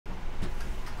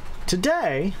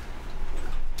Today,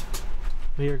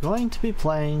 we are going to be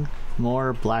playing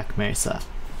more Black Mesa.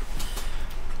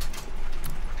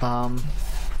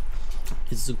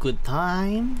 It's a good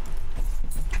time.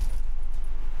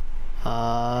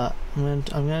 I'm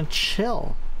gonna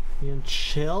chill. We're gonna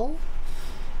chill.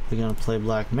 We're gonna play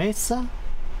Black Mesa.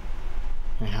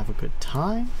 We're gonna have a good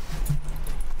time.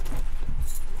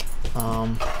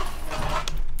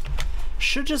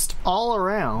 Should just all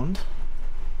around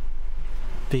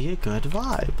be a good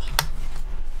vibe.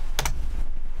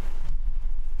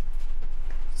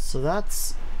 So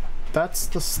that's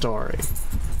the story.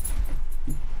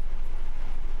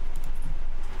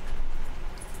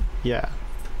 Yeah.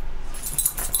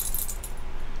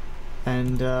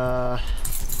 And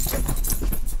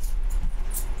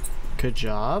good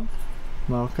job,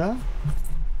 Mocha.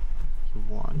 You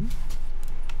won.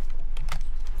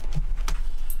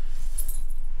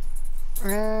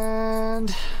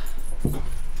 And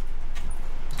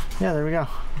yeah, there we go.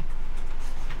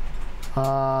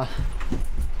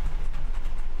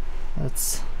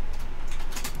 That's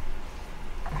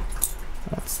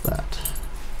that.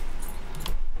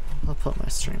 I'll put my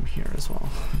stream here as well.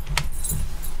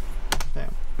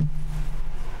 Bam.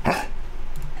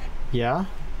 Yeah?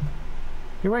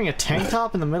 You're wearing a tank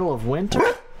top in the middle of winter?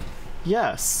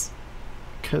 Yes.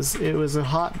 Because it was a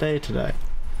hot day today.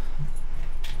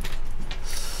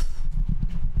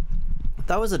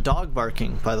 That was a dog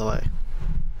barking, by the way.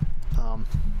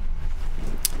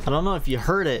 I don't know if you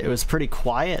heard it. It was pretty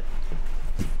quiet.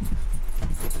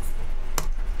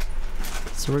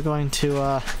 So we're going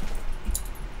to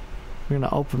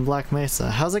open Black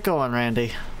Mesa. How's it going,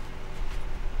 Randy?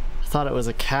 I thought it was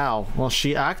a cow. Well,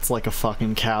 she acts like a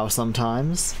fucking cow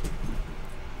sometimes.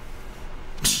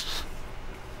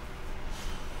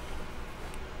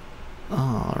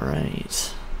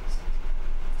 Alright.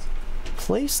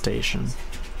 PlayStation.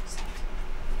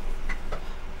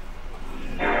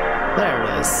 There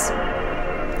it is.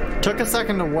 Took a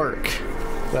second to work,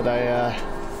 but I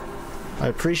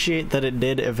appreciate that it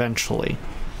did eventually.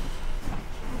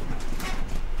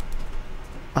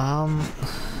 I'm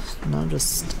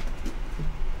just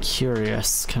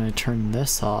curious, can I turn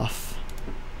this off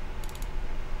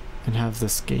and have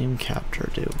this game capture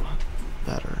do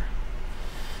better?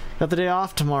 Got the day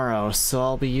off tomorrow, so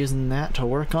I'll be using that to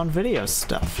work on video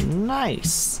stuff.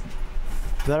 Nice!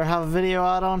 Better have a video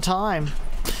out on time.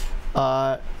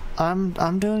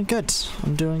 I'm doing good.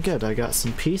 I'm doing good. I got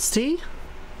some peace tea.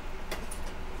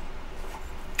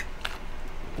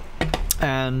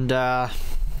 And I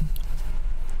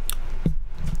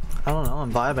don't know,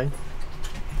 I'm vibing.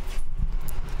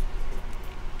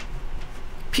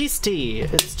 Peace tea.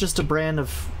 It's just a brand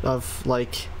of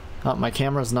like, oh, my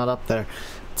camera's not up there.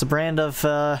 It's a brand of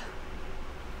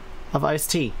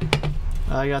iced tea.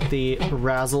 I got the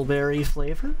raspberry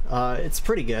flavor. It's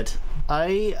pretty good.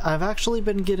 I've actually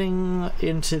been getting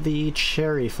into the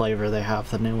cherry flavor they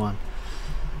have, the new one.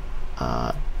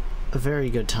 A very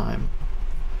good time.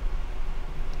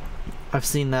 I've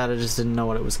seen that, I just didn't know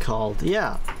what it was called.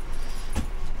 Yeah.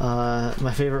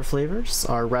 My favorite flavors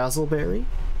are raspberry,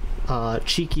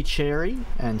 cheeky cherry,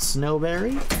 and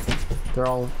snowberry. They're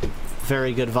all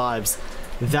very good vibes.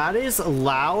 That is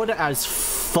loud as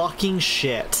fucking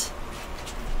shit.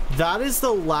 That is the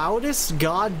loudest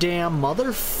goddamn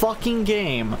motherfucking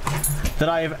game that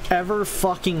I have ever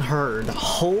fucking heard.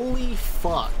 Holy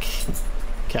fuck.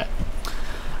 Okay.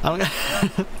 I'm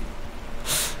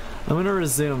gonna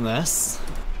resume this.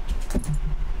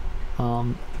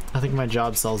 I think my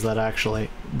job sells that actually.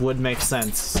 Would make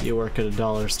sense. You work at a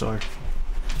dollar store.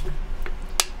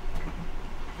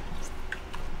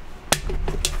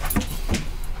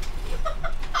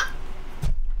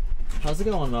 How's it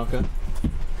going, Mocha?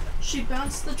 She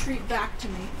bounced the treat back to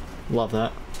me. Love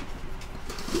that.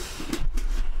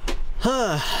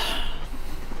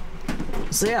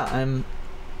 So yeah, I'm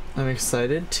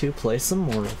excited to play some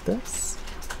more of this.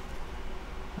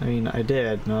 I mean, I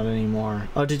did, not anymore.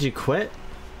 Oh, did you quit?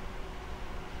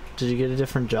 Did you get a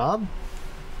different job?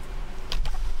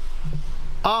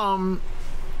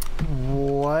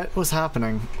 What was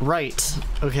happening? Right.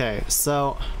 Okay,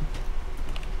 so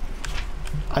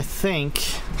I think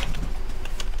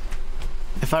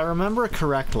if I remember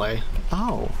correctly,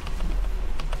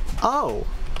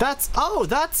 that's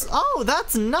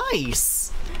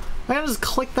nice. I can just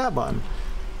click that button.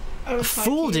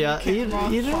 Fooled ya. You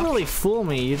didn't really fool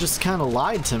me. You just kind of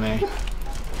lied to me.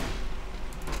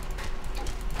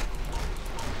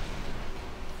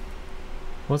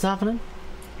 What's happening?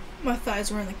 My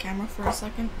thighs were in the camera for a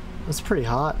second. It's pretty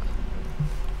hot.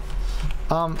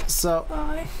 So.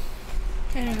 Hi.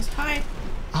 Anyways, hi.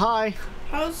 Hi.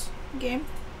 How's the game?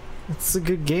 It's a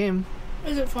good game.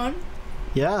 Is it fun?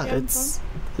 Yeah, You having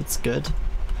it's good.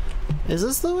 Is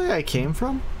this the way I came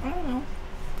from? I don't know.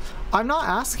 I'm not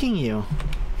asking you.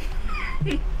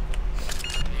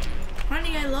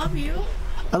 Honey, I love you.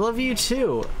 I love you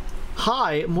too.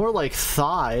 Hi, more like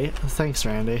thigh. Thanks,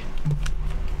 Randy.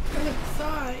 Like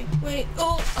thigh. Wait.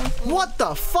 Oh. What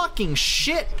the fucking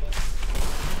shit?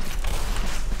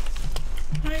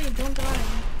 Honey, don't die.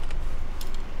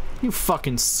 You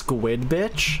fucking squid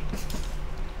bitch.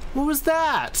 What was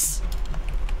that?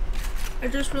 I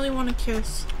just really want to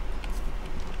kiss.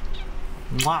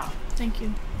 Mwah. Thank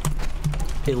you.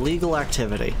 Illegal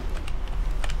activity.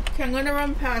 Okay, I'm gonna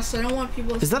run past. I don't want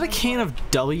people to Is that a see my can of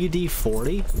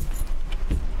WD-40?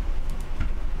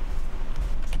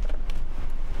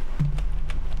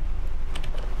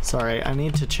 Sorry, I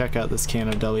need to check out this can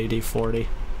of WD-40.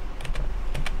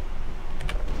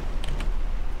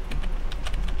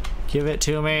 Give it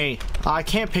to me. I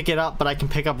can't pick it up, but I can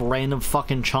pick up random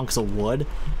fucking chunks of wood.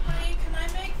 Honey, can I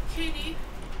make Katie?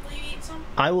 Will you eat some?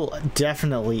 I will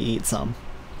definitely eat some.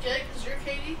 Yeah, because you're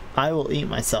Katie? I will eat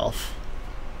myself.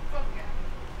 Fuck yeah.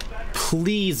 Better.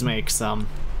 Please make some.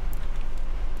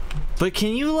 But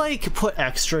can you, like, put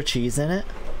extra cheese in it?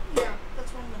 Yeah,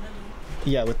 that's what I'm gonna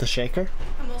do. Yeah, with the shaker?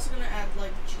 I'm also gonna add,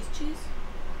 like, cheese.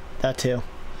 That too.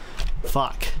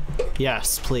 Fuck.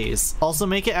 Yes, please. Also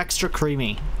make it extra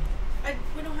creamy.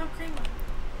 We don't have creamer.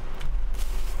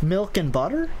 Milk and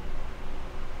butter?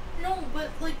 No, but,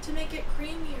 like, to make it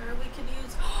creamier, we could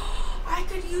use... I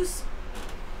could use...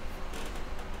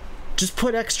 Just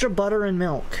put extra butter and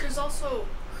milk. There's also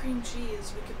cream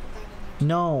cheese. We could put that in there.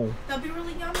 No. That'd be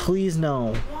really yummy. Please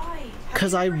no. Why?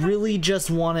 Because I really just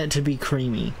want it to be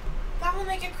creamy. That will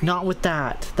make it creamy. Not with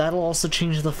that. That'll also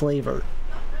change the flavor.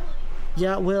 Not really.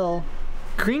 Yeah, it will.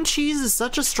 Cream cheese is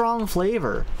such a strong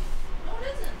flavor. No,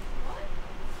 it isn't. What?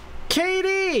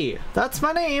 Katie! That's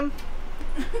my name.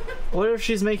 What if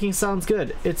she's making sounds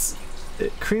good?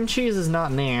 Cream cheese is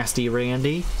not nasty,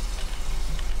 Randy.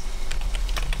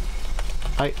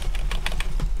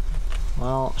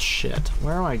 Well, shit.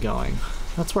 Where am I going?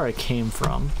 That's where I came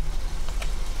from.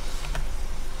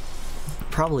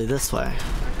 Probably this way. I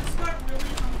just got really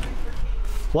hungry for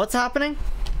Katie. What's happening?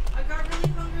 I got really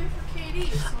hungry for Katie.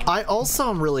 So I also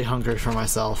am really hungry for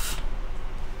myself.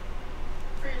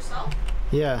 for yourself?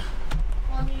 Yeah.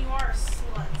 Well, I mean, you are a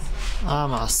slut. So.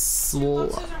 I'm a 2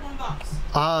 slut. boxes or 1 box?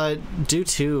 Do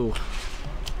 2.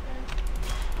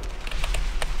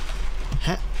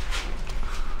 Heh.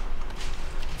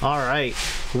 Alright.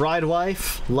 Ride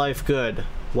wife, life good.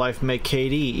 Wife make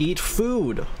Katie eat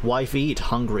food. Wife eat,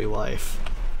 hungry wife.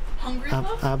 Hungry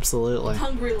love? Absolutely.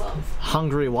 Hungry love.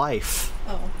 Hungry wife.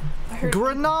 Oh. I heard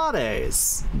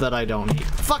Grenades that I don't eat.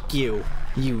 Fuck you,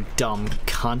 you dumb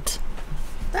cunt.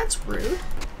 That's rude.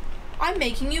 I'm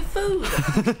making you food.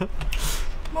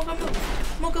 Mocha,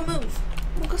 move. Mocha, move.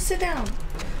 Mocha, sit down.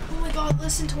 Oh my god,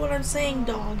 listen to what I'm saying,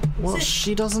 dog. Well, Sit.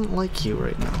 she doesn't like you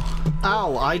right now.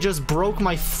 Ow, I just broke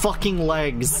my fucking I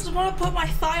legs. just want to put my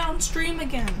thigh on stream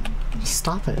again.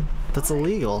 Stop it. That's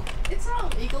illegal. It's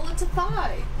not illegal, it's a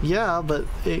thigh. Yeah, but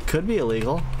it could be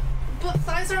illegal. But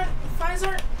thighs aren't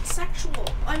sexual.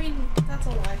 I mean, that's a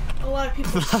lie. A lot of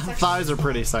people Thighs are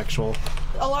pretty sexual.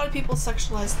 A lot of people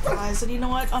sexualize thighs, and you know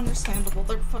what? Understandable.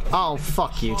 They're fucking Oh,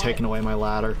 fuck you, taking away my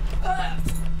ladder.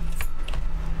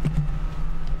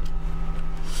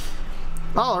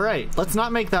 Alright, let's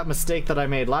not make that mistake that I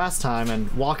made last time and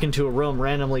walk into a room,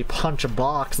 randomly punch a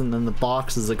box, and then the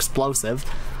box is explosive.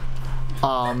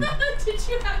 Did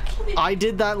you actually? I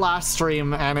did that last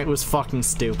stream, and it was fucking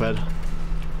stupid.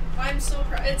 I'm so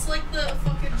proud. It's like the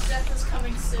fucking death is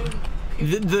coming soon.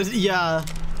 Yeah.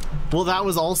 Well, that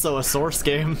was also a Source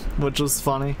game, which was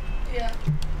funny. Yeah.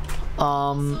 So,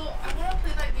 I want to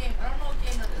play that game. I don't know what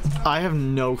game that is. I have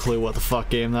no clue what the fuck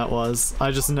game that was. I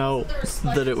just know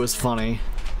that it was funny.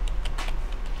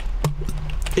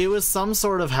 It was some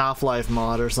sort of Half-Life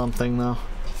mod or something, though.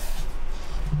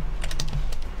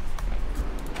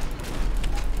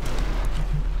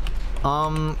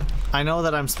 I know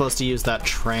that I'm supposed to use that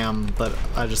tram, but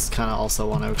I just kind of also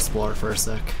want to explore for a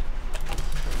sec.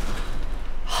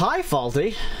 Hi,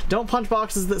 Faulty. Don't punch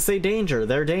boxes that say danger.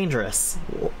 They're dangerous.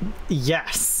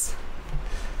 Yes.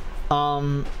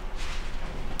 Yeah,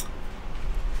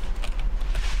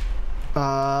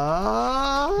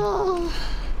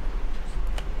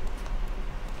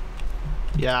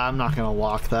 I'm not gonna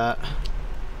walk that.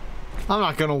 I'm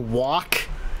not gonna walk.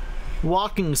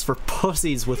 Walking's for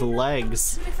pussies with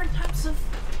legs. 2 different types of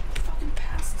fucking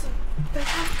pasta. They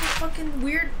have fucking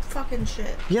weird fucking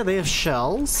shit. Yeah, they have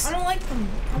shells. I don't like them.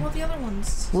 I want the other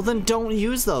ones. Well, then don't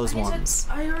use those ones.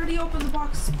 I already opened the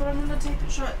box, but I'm gonna tape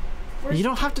it shut. You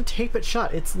don't have to tape it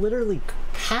shut. It's literally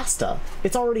pasta.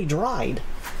 It's already dried.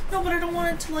 No, but I don't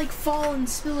want it to, like, fall and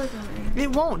spill everywhere.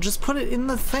 It won't. Just put it in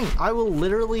the thing. I will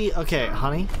literally... Okay,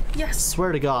 honey. Yes.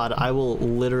 Swear to God, I will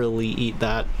literally eat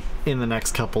that in the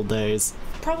next couple days.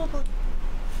 Probably.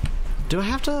 Do I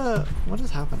have to... What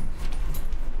is happening?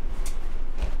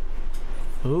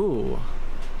 Ooh.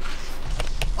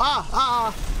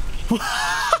 Ah!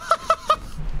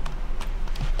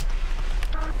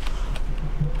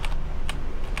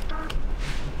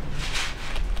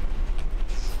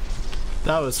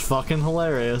 That was fucking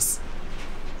hilarious.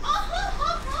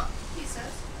 He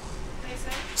says.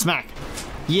 Mesa. Smack.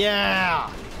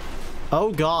 Yeah!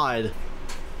 Oh God.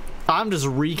 I'm just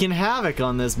wreaking havoc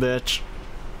on this bitch.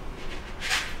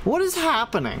 What is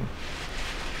happening?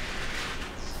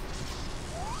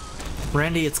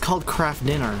 Randy, it's called craft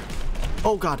dinner.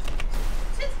 Oh God.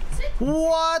 Sit.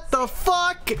 What the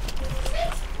fuck? Sit.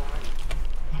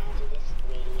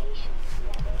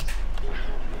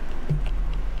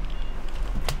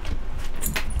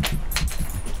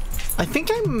 I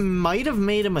think I might have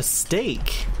made a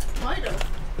mistake. Might have.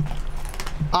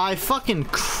 I fucking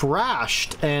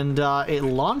crashed and it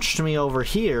launched me over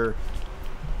here.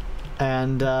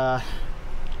 And no,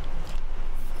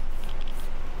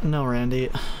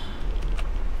 Randy.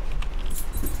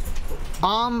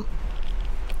 Oh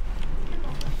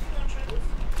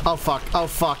fuck. Oh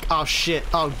fuck. Oh shit.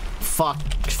 Oh fuck.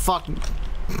 Fuck.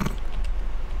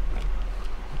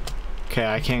 Okay,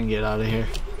 I can't get out of here.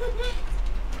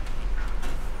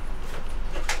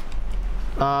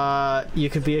 You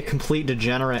could be a complete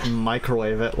degenerate and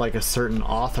microwave it like a certain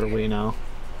author we know.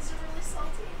 Is it really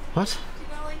salty? What? Do you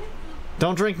not like it?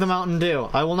 Don't drink the Mountain Dew.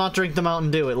 I will not drink the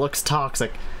Mountain Dew. It looks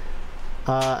toxic.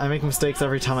 I make mistakes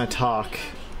every time I talk.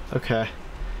 Okay.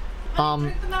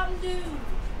 Drink the Mountain Dew.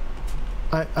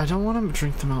 I don't want to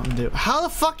drink the Mountain Dew. How the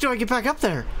fuck do I get back up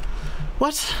there?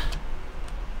 What?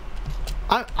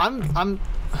 I'm...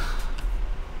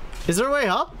 Is there a way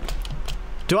up?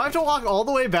 Do I have to walk all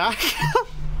the way back?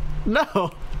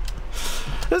 No.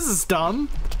 This is dumb.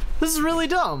 This is really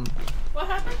dumb. What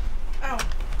happened? Oh.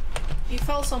 You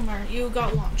fell somewhere. You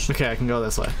got launched. Okay, I can go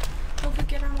this way. Okay,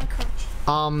 get on my crutch.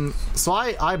 So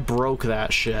I broke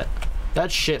that shit.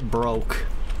 That shit broke.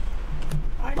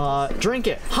 Drink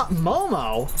it. Huh,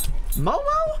 Momo?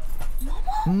 Momo?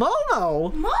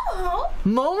 Momo? Momo?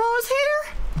 Momo's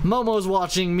here? Momo's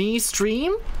watching me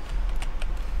stream?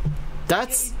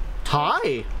 That's...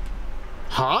 Hi.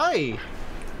 Hi.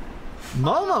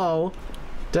 Momo?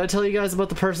 Did I tell you guys about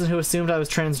the person who assumed I was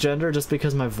transgender just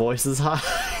because my voice is high?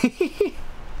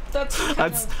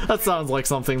 That sounds like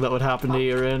something that would happen to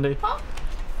you, Randy. Huh?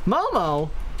 Momo?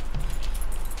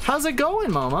 How's it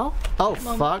going, Momo? Oh,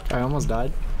 Momo. Fuck. I almost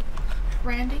died.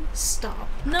 Randy, stop.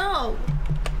 No!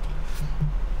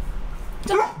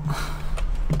 Stop.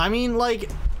 I mean, like,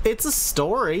 it's a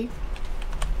story.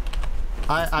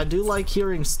 I do like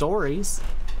hearing stories.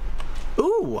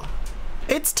 Ooh!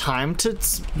 It's time to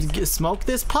smoke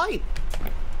this pipe.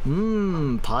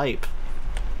 Pipe.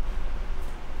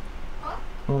 Huh?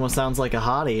 Almost sounds like a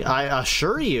hottie. I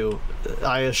assure you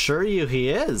he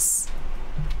is.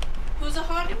 Who's a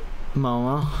hottie?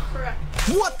 Momo. Correct.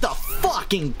 What the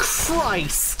fucking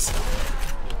Christ?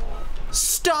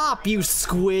 Stop, you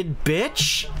squid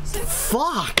bitch!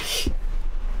 Fuck!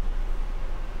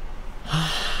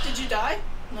 Did you die?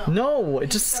 No. No,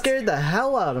 it just scared the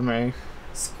hell out of me.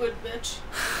 Squid bitch.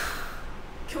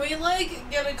 Can we, like,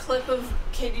 get a clip of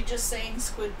Katie just saying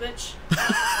squid bitch?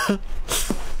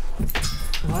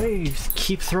 Why do you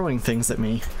keep throwing things at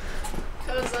me?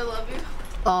 Because I love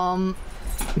you.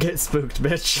 Get spooked,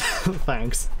 bitch.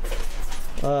 Thanks.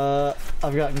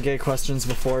 I've gotten gay questions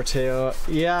before, too.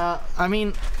 Yeah, I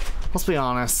mean, let's be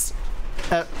honest.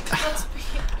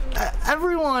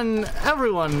 Everyone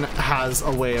has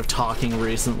a way of talking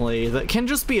recently that can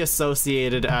just be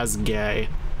associated as gay.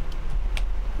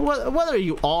 Whether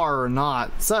you are or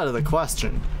not, it's out of the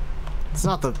question. It's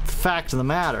not the fact of the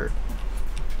matter.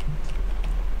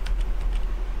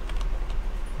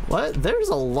 What? There's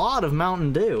a lot of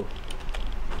Mountain Dew.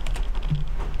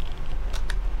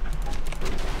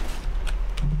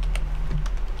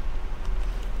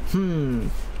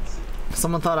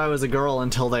 Someone thought I was a girl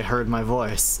until they heard my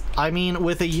voice. I mean,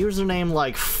 with a username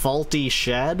like Faulty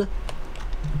Shed,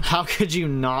 how could you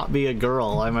not be a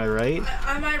girl? Am I right?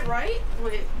 Am I right?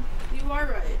 Wait, you are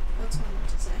right. That's what I meant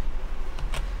to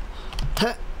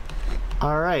say.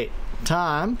 Alright,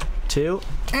 time to...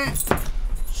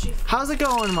 How's it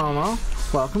going, Momo?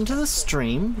 Welcome to the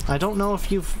stream. I don't know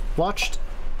if you've watched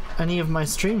any of my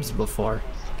streams before.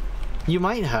 You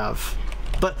might have.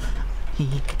 But...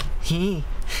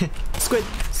 Squid!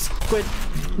 Squid!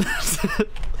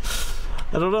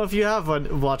 I don't know if you have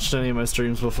watched any of my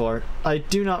streams before. I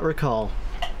do not recall.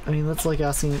 I mean, that's like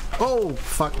asking... Oh,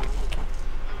 fuck.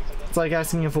 It's like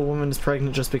asking if a woman is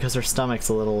pregnant just because her stomach's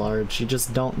a little large. You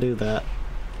just don't do that.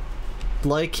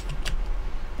 Like,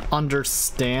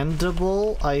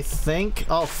 understandable, I think.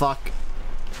 Oh, fuck.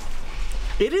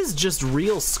 It is just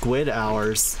real squid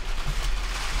hours.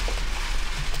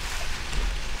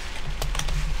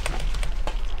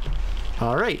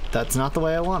 Alright, that's not the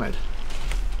way I wanted.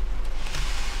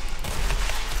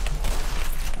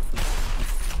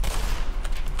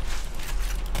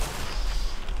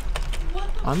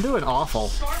 I'm doing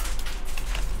awful.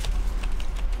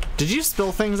 Did you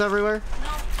spill things everywhere?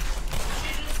 No.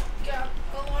 She just got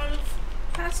a lot of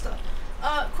pasta.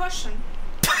 Question.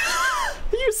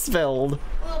 You spilled.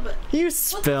 A little bit. You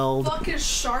spilled. What the fuck is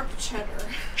sharp cheddar?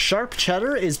 Sharp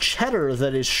cheddar is cheddar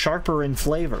that is sharper in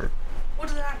flavor. What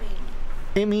does that mean?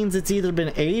 It means it's either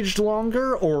been aged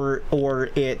longer or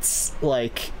it's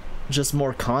like just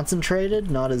more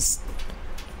concentrated, not as...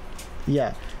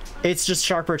 Yeah. It's just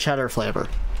sharper cheddar flavor.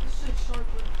 It's just sharper.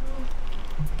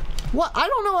 What? I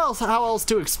don't know how else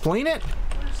to explain it.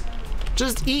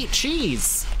 Just eat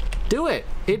cheese. Do it.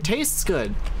 It tastes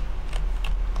good.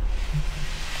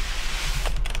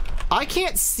 I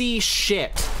can't see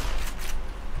shit.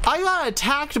 I got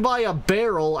attacked by a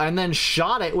barrel and then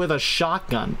shot it with a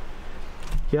shotgun.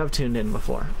 You have tuned in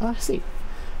before. Oh, I see.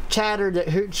 Chatter that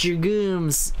hurts your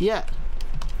gooms. Yeah.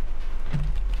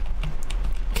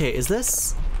 Okay, is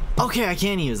this... Okay, I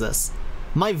can use this.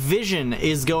 My vision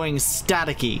is going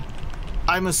staticky.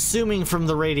 I'm assuming from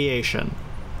the radiation.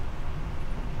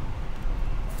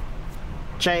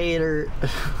 Chatter.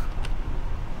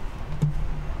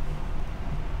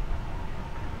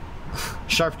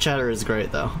 Sharp cheddar is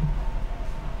great, though.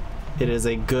 It is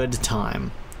a good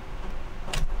time.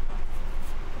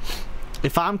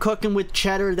 If I'm cooking with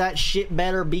cheddar, that shit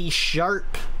better be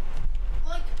sharp.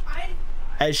 Like,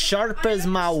 as sharp as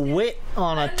my wit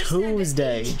on a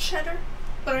Tuesday. Cheddar,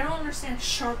 but I don't understand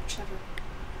sharp cheddar.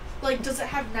 Like, does it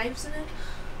have knives in it?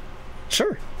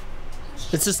 Sure.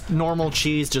 It's just normal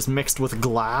cheese, just mixed with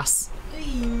glass. It's a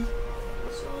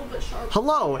little bit sharp.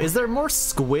 Hello, is there more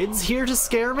squids here to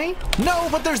scare me? No,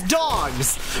 but there's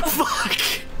dogs! Fuck!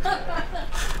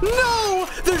 No!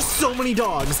 There's so many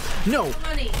dogs! No!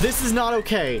 Honey. This is not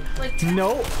okay. Like,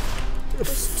 no!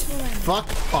 There's 2 in. Fuck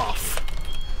off.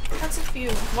 That's a few.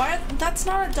 Why? That's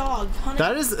not a dog, honey.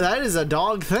 That is a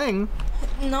dog thing.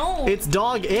 No. It's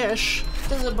dog-ish.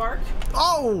 Does it bark?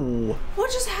 Oh!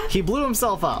 What just happened? He blew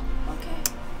himself up.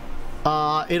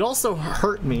 Okay. It also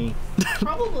hurt me.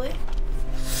 Probably.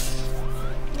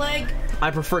 Like... I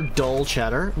prefer dull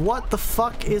cheddar. What the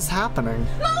fuck is happening?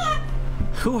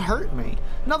 Who hurt me?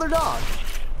 Another dog.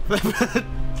 I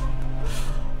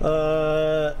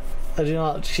do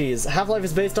not cheese. Half-Life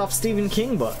is based off Stephen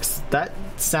King books. That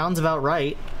sounds about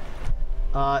right.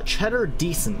 Cheddar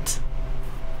decent.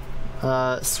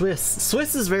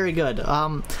 Swiss is very good.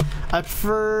 I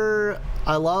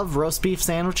love roast beef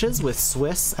sandwiches with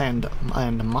Swiss and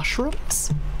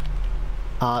mushrooms.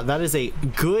 That is a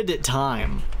good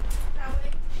time.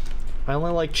 I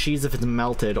only like cheese if it's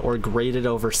melted or grated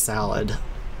over salad.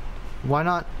 Why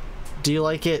not? Do you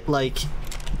like it like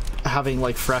having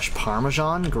like fresh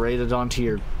Parmesan grated onto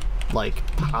your like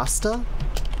pasta?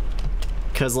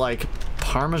 Cause like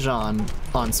Parmesan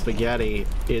on spaghetti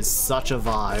is such a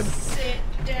vibe. Sit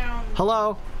down.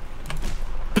 Hello.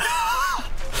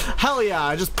 Hell yeah,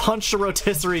 I just punched a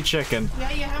rotisserie chicken. Yeah,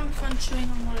 you having fun chewing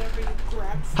on whatever you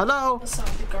grab. Hello.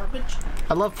 The garbage.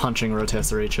 I love punching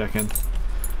rotisserie chicken.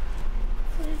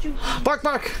 What did you eat? Bark,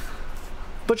 bark.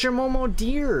 But you're Momo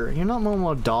Deer. You're not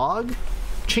Momo Dog.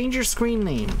 Change your screen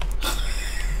name.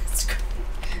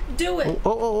 Do it.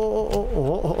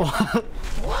 Oh.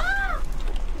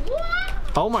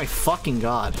 Oh my fucking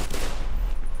god.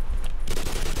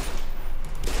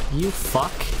 You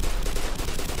fuck.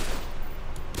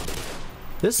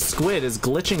 This squid is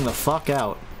glitching the fuck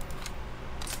out.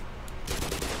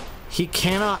 He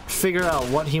cannot figure out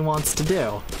what he wants to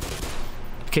do.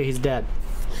 Okay, he's dead.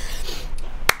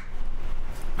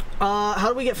 How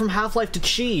do we get from Half-Life to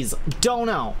cheese? Don't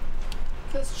know.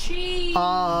 'Cause cheese.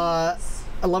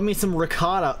 Love me some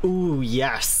ricotta. Ooh,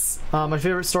 yes. My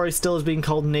favorite story still is being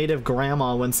called Native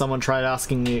Grandma when someone tried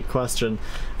asking me a question.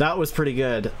 That was pretty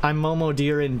good. I'm Momo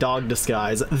Deer in dog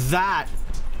disguise. That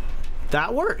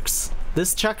works.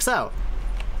 This checks out.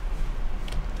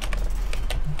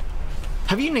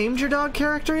 Have you named your dog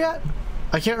character yet?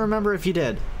 I can't remember if you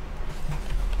did.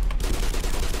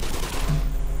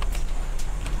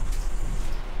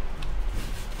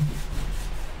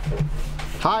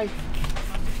 Hi.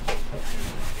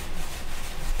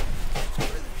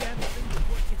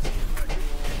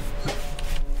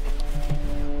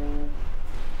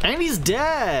 And he's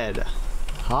dead!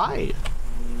 Hi.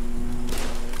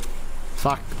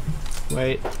 Fuck.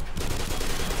 Wait.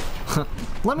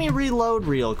 Let me reload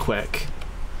real quick.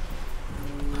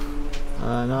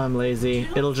 No, I'm lazy.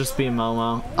 It'll just be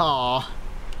Momo. Aw.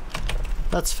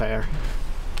 That's fair.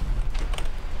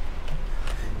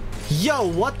 Yo,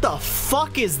 what the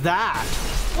fuck is that?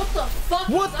 What the fuck?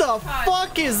 What the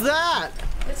fuck is that?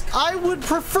 I would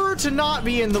prefer to not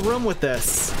be in the room with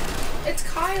this. It's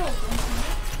Kyle.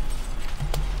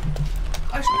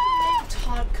 I should have named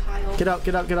Todd Kyle. Get out,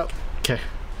 get out, get out. Okay.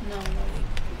 No, no.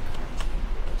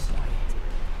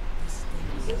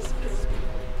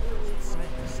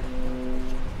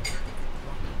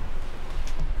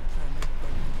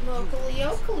 Locally,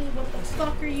 Oakley, what the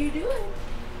fuck are you doing?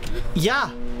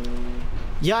 Yeah.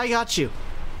 Yeah, I got you.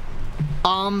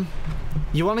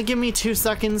 You want to give me 2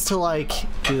 seconds to, like,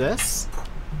 do this?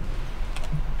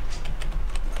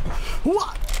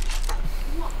 What?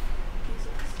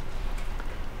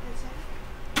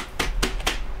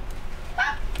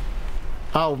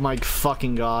 Oh my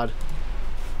fucking god.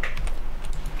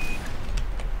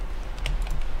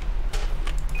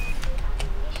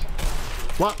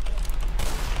 What?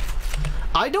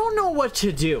 I don't know what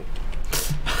to do.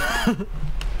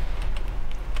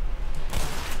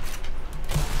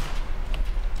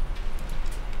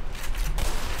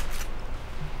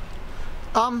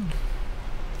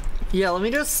 Yeah,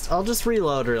 I'll just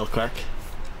reload real quick.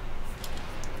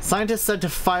 Scientists said to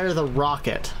fire the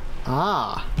rocket.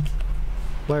 Ah.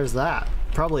 Where's that?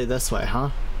 Probably this way,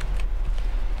 huh?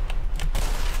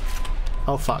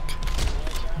 Oh, fuck.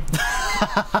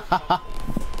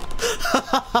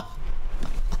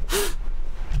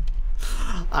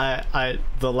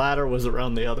 The ladder was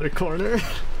around the other corner.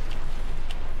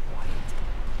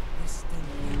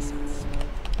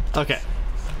 Okay.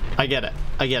 I get it.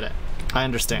 I get it. I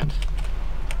understand.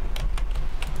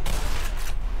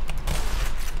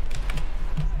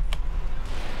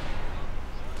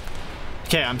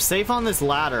 Okay, I'm safe on this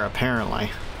ladder, apparently.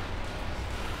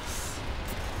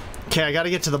 Okay, I gotta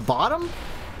get to the bottom?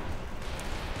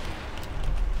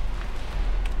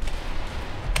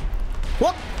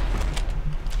 Whoop!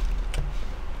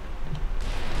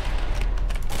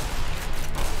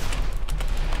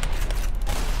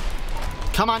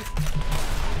 Come on.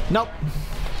 Nope.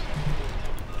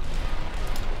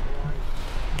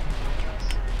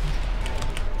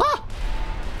 Ah!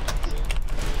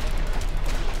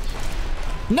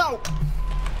 No!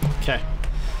 Okay.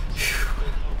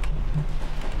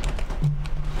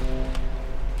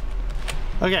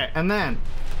 Okay, and then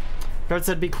guard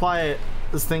said be quiet,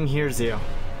 this thing hears you.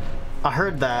 I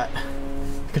heard that.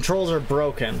 The controls are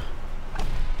broken.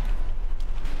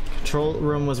 Control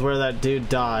room was where that dude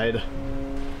died.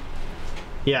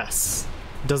 Yes.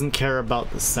 Doesn't care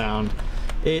about the sound.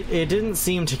 It didn't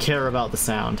seem to care about the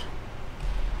sound.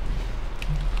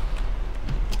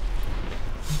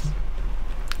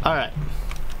 Alright.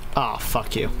 Aw,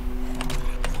 fuck you.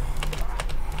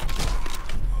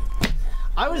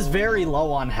 I was very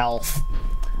low on health.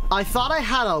 I thought I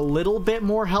had a little bit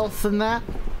more health than that.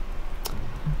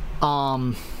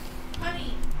 Honey,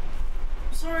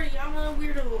 sorry, I'm a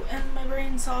weirdo, and my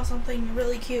brain saw something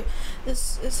really cute. It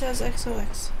says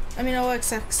XOX. I mean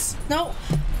OXX. No!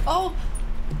 Oh!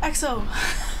 XO.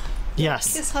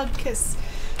 Yes. Kiss, hug, kiss.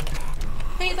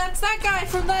 Hey, that's that guy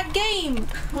from that game!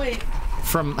 Wait.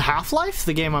 From Half-Life,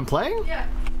 the game I'm playing? Yeah.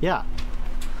 Yeah.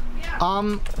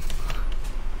 Yeah.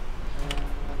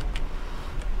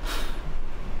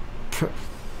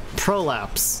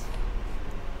 Prolapse.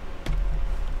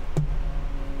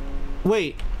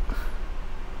 Wait.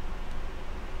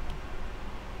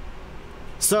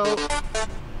 So,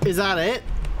 is that it?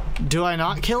 Do I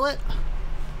not kill it?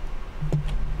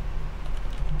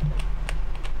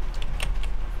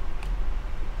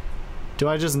 Do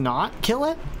I just not kill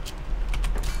it?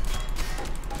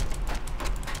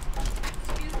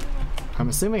 I'm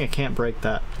assuming I can't break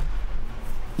that.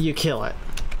 You kill it.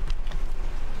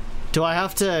 Do I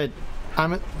have to...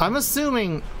 I'm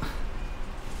assuming...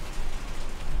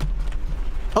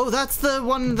 Oh, that's the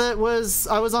one that was...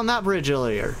 I was on that bridge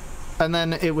earlier. And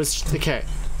then it was... Okay.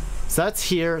 So that's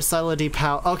here. Silo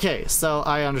Depow. Okay, so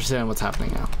I understand what's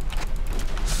happening now.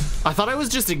 I thought I was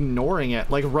just ignoring it.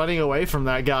 Like, running away from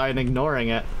that guy and ignoring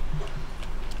it.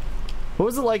 What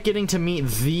was it like getting to meet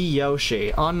the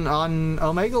Yoshi? On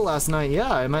Omega last night,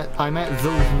 yeah, I met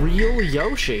the real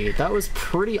Yoshi. That was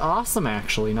pretty awesome,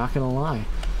 actually, not gonna lie.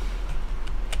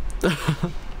 There's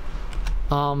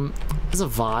a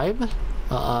vibe.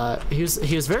 He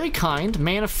was very kind,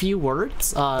 man of few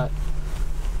words. When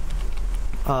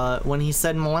he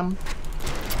said "mlem,"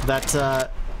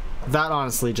 that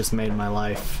honestly just made my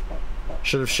life.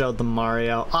 Should have showed them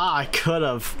Mario. Ah, I could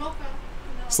have. Okay. No.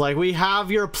 It's like, we have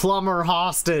your plumber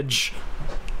hostage.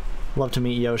 Love to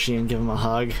meet Yoshi and give him a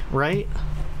hug, right?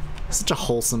 Such a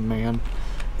wholesome man.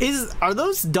 Are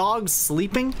those dogs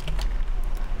sleeping?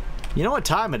 You know what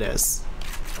time it is.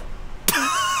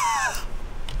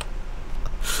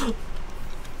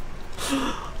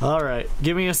 Alright,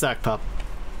 give me a sec, pup.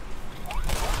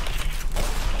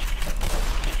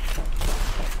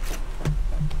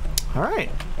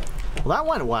 Alright. Well, that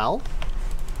went well.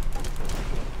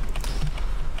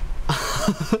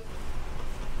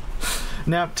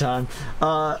 Nap time.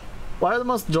 Why are the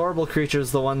most adorable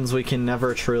creatures the ones we can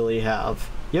never truly have?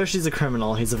 Yoshi's a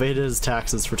criminal. He's evaded his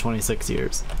taxes for 26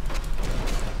 years.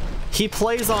 He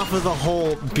plays off of the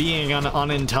whole being an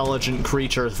unintelligent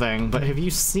creature thing, but have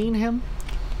you seen him?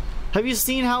 Have you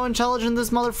seen how intelligent this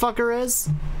motherfucker is?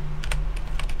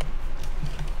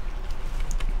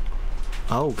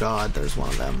 Oh god, there's one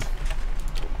of them.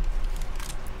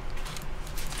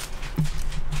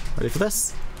 Ready for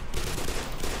this?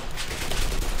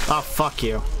 Oh, fuck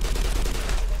you.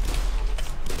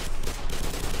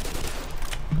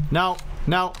 No,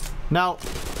 no, no.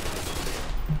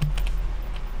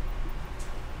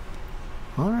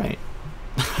 Alright.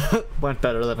 Went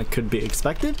better than it could be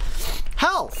expected.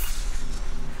 Health!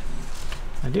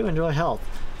 I do enjoy health.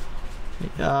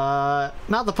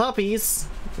 Not the puppies.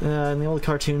 In the old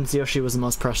cartoons, Yoshi was the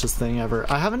most precious thing ever.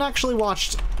 I haven't actually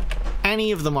watched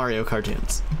any of the Mario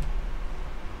cartoons.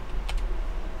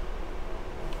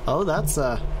 Oh, that's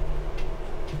a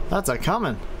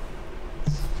coming.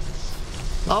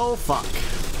 Oh, fuck.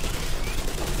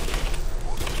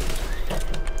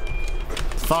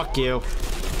 Fuck you.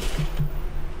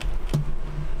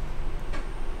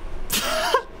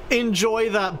 Enjoy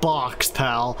that box,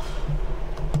 pal.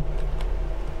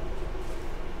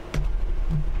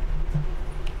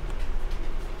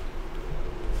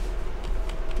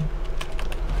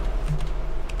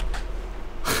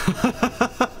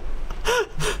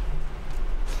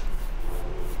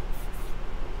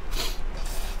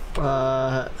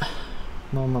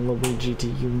 Mama Luigi to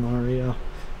you, Mario.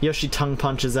 Yoshi tongue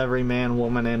punches every man,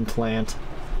 woman, and plant.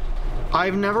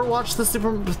 I've never watched the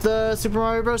Super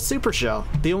Mario Bros. Super Show.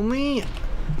 The only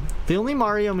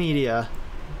Mario media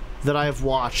that I've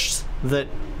watched that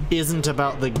isn't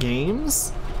about the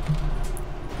games.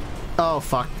 Oh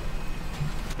fuck.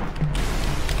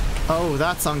 Oh,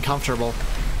 that's uncomfortable.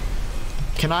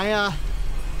 Can I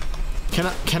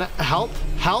help?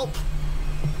 Help?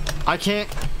 I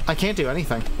can't do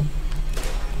anything.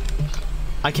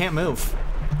 I can't move.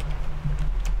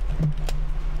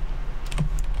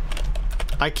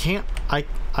 I can't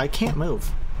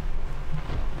move.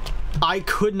 I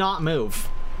could not move.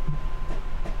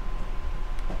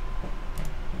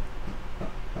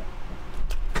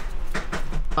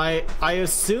 I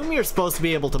assume you're supposed to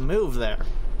be able to move there.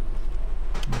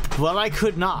 But I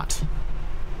could not.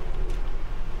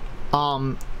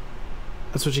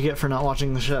 That's what you get for not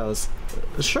watching the shows.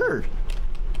 Sure.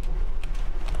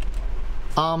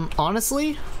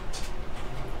 Honestly,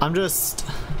 I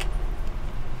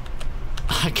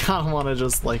kind of want to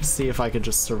just, like, see if I could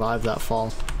just survive that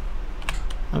fall.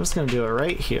 I'm just gonna do it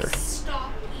right here.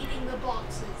 Stop eating the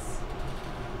boxes.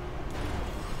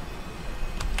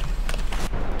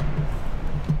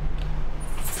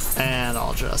 And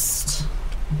I'll just...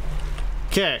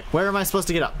 Okay, where am I supposed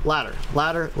to get up? Ladder,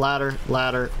 ladder, ladder,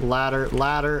 ladder, ladder,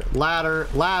 ladder, ladder,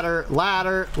 ladder,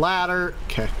 ladder, ladder.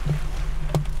 Okay.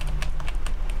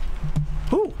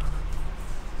 Whoo!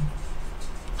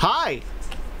 Hi!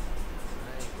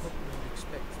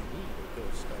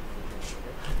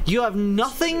 You have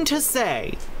nothing to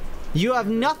say. You have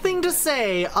nothing to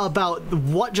say about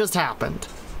what just happened.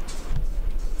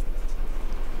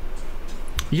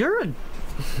 You're a...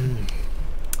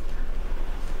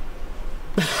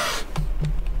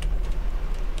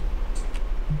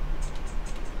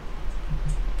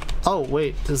 Oh,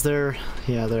 wait, is there...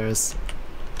 Yeah, there is.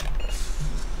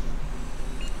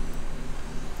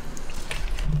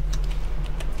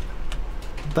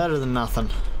 Better than nothing.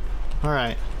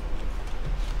 Alright.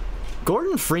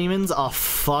 Gordon Freeman's a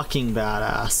fucking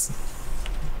badass.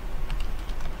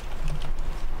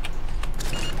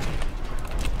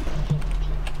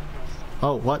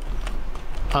 Oh, what?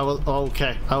 Oh,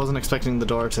 okay. I wasn't expecting the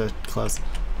door to close.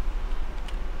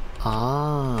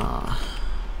 Ah.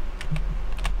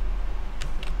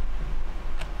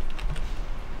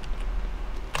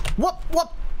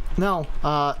 What? No,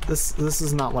 this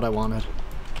is not what I wanted.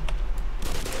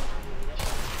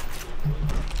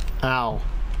 Ow.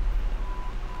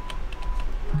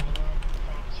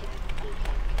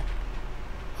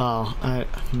 Oh,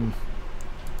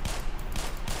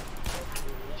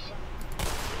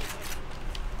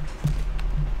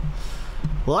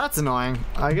 Well, that's annoying.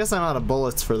 I guess I'm out of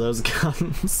bullets for those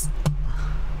guns.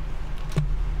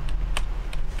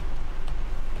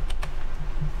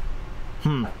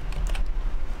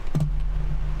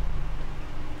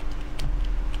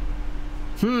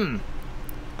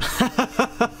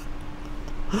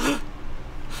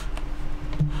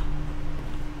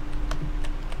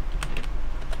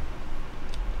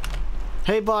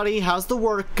 Hey buddy, how's the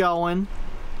work going?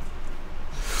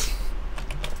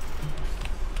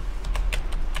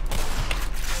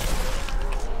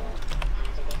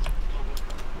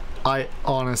 I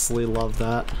honestly love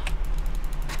that.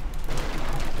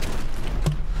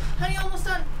 Honey, almost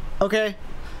done. Okay.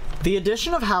 The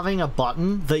addition of having a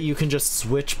button that you can just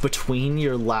switch between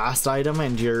your last item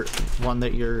and your one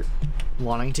that you're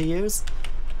wanting to use,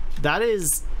 that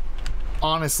is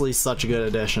honestly such a good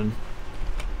addition.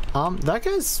 That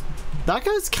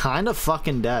guy's kind of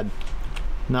fucking dead.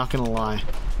 Not gonna lie.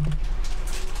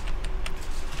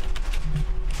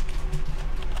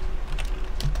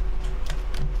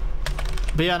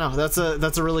 But yeah, no, that's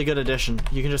a really good addition.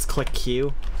 You can just click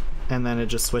Q, and then it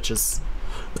just switches,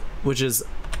 which is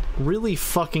really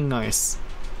fucking nice.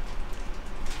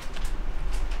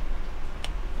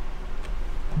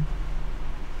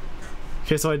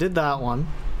 Okay, so I did that one.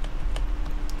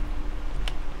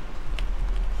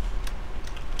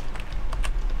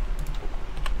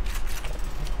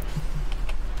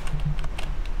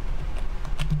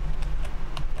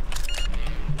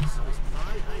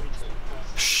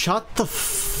 Shut the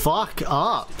fuck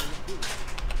up.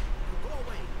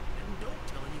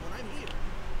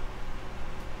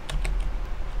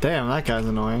 Damn, that guy's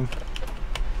annoying.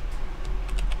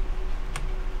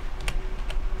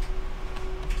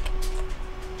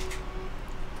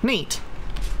 Neat.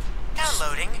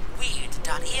 Downloading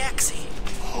weed.exe.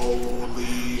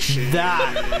 Holy shit.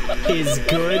 That is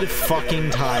good fucking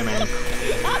timing.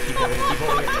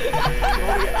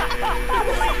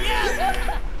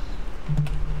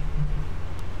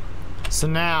 So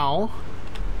now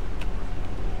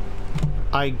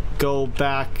I go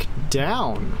back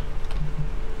down,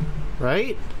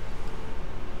 right?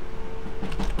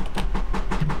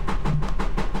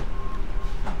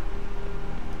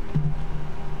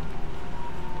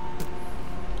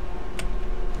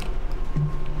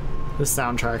 This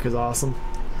soundtrack is awesome.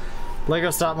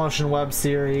 Lego stop motion web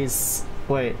series.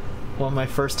 Wait, what my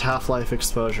first Half-Life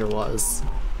exposure was.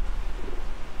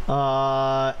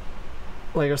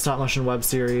 Lego stop motion web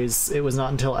series. It was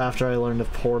not until after I learned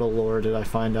of Portal lore did I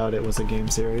find out it was a game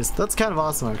series. That's kind of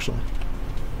awesome, actually.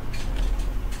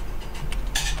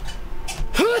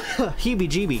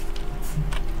 Heebie-jeebie.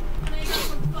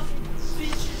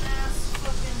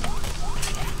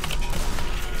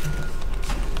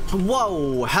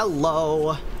 Whoa,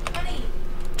 hello. Honey.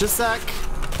 Just a sec.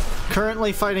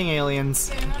 Currently fighting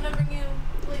aliens. Okay, I'm gonna bring you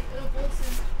a bowl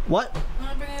soon. What? I'm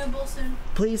gonna bring you a bowl soon.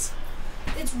 Please?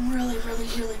 It's really, really,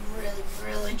 really, really,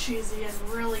 really cheesy and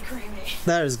really creamy.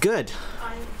 That is good.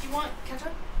 Do you want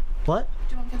ketchup? What?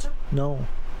 Do you want ketchup? No.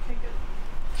 Okay,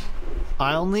 good.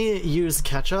 I only use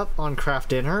ketchup on craft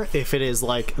dinner if it is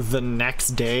like the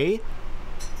next day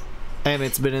and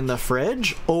it's been in the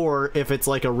fridge, or if it's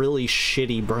like a really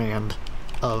shitty brand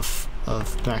of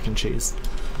mac and cheese.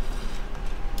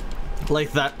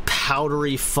 Like that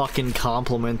powdery fucking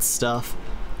compliment stuff.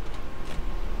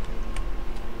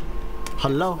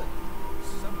 Hello?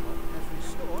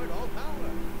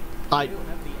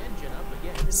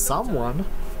 Someone?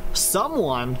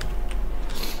 Someone?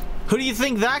 Who do you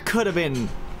think that could have been?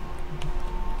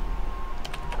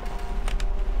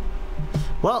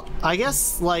 Well, I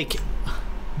guess, like,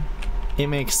 it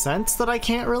makes sense that I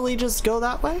can't really just go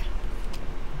that way.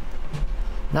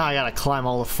 Now I gotta climb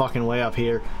all the fucking way up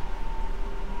here.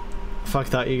 Fuck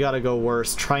that, you gotta go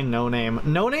worse. Try No Name.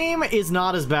 No Name is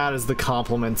not as bad as the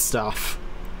compliment stuff.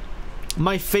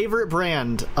 My favorite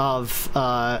brand of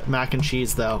mac and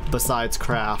cheese, though, besides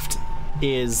Kraft,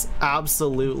 is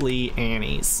absolutely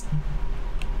Annie's.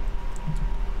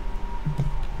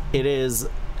 It is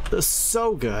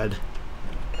so good.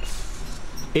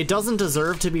 It doesn't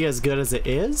deserve to be as good as it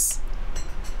is,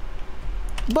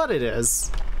 but it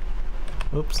is.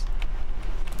 Oops.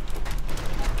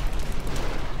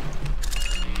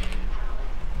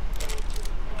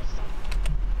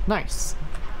 Nice.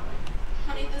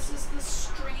 Honey, this is the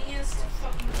stringiest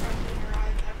fucking craft dinner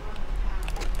I've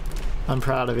ever had. I'm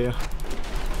proud of you. I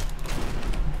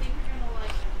think you're gonna like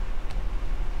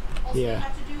it. Also, Yeah. you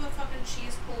have to do a fucking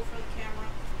cheese pull for the camera.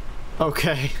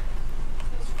 Okay.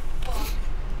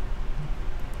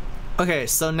 Okay,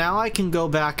 so now I can go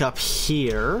back up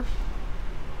here.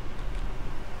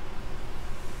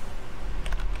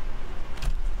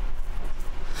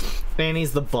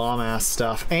 Annie's the bomb-ass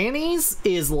stuff. Annie's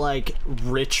is like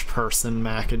rich person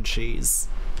mac and cheese.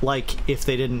 Like, if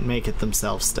they didn't make it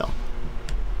themselves still.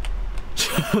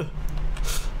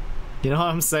 You know what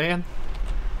I'm saying?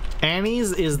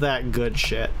 Annie's is that good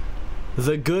shit.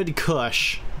 The good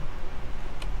kush.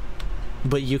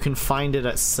 But you can find it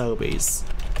at Sobeys.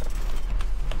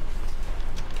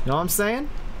 You know what I'm saying?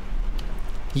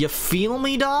 You feel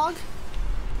me, dog?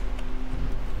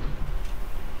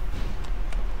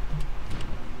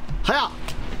 Hiya!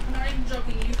 I'm not even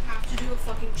joking, you have to do a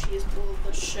fucking cheese bowl of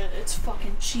this shit. It's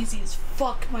fucking cheesy as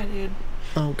fuck, my dude.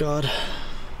 Oh god.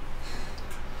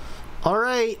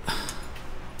 Alright.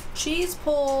 Cheese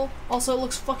pull. Also, it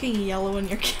looks fucking yellow in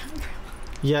your camera.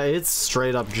 Yeah, it's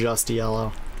straight up just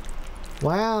yellow.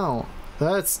 Wow.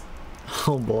 That's...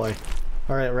 Oh boy.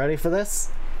 Alright, ready for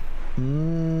this?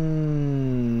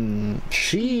 Mmm.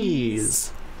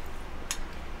 Cheese.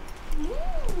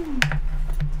 Mmm.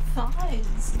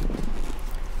 Thighs.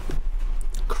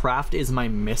 Craft is my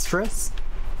mistress?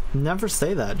 Never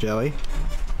say that, Joey.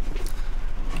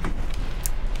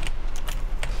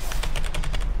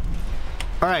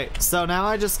 Alright, so now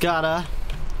I just gotta...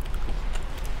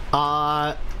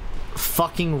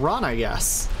 fucking run, I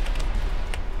guess.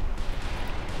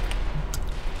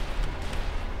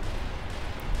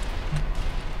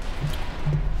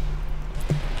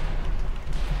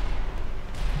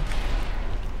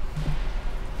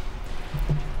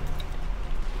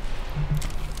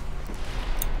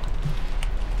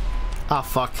 Ah,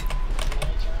 fuck.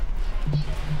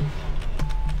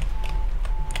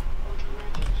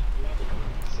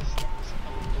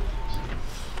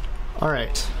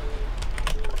 Alright.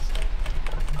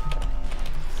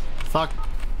 Fuck.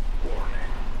 Warning.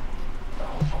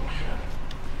 Malfunction.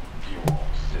 Fuel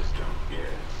system is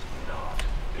not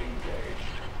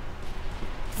engaged.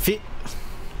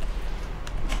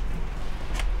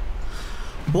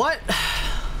 What?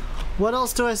 What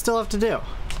else do I still have to do?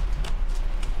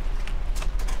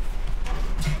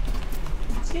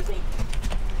 Excuse me.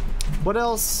 What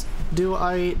else do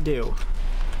I do?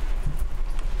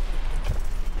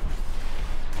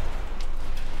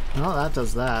 Oh, that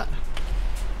does that.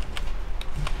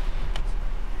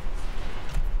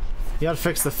 You gotta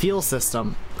fix the fuel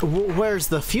system. Where's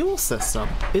the fuel system?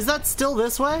 Is that still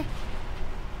this way?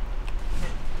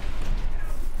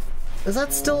 Is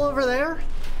that still over there?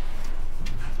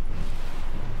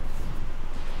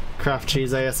 Craft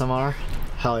cheese ASMR?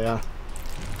 Hell yeah.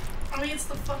 I mean, it's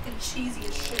the fucking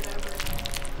cheesiest shit ever.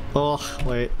 Oh,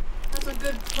 wait. That's a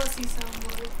good pussy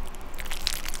soundboard.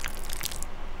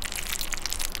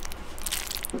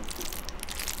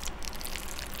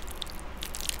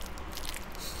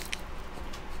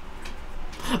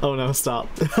 Oh no, stop.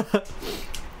 Also,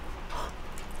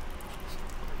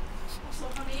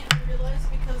 honey, I realized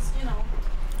because, you know,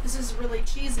 this is really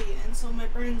cheesy, and so my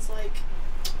brain's like,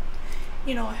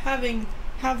 you know, having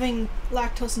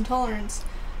lactose intolerance,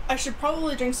 I should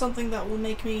probably drink something that will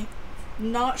make me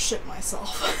not shit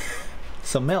myself.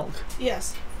 Some milk.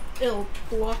 Yes, it'll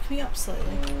block me up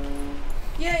slightly.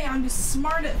 Yay, I'm just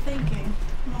smart at thinking.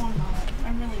 No, I'm not.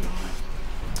 I'm really not.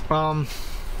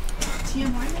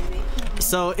 TMI maybe?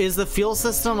 So is the fuel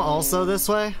system also this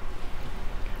way?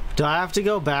 Do I have to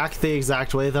go back the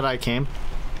exact way that I came?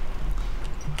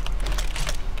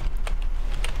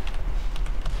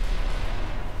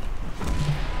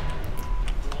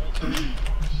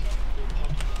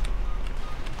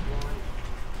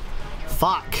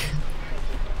 Fuck.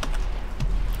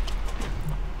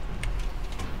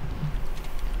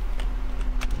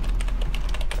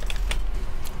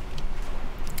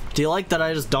 Do you like that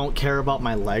I just don't care about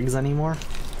my legs anymore?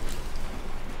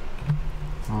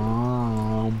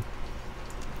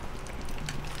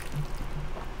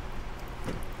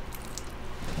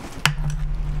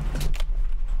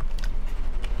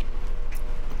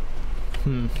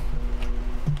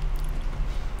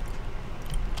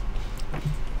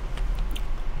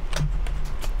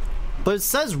 But it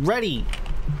says ready.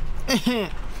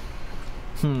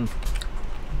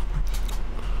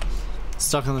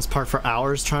 Stuck on this part for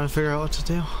hours trying to figure out what to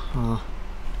do.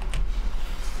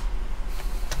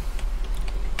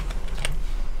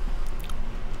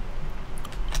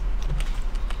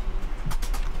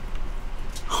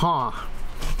 Huh.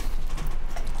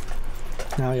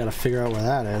 Now I gotta figure out where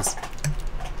that is.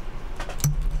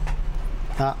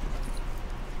 Ah.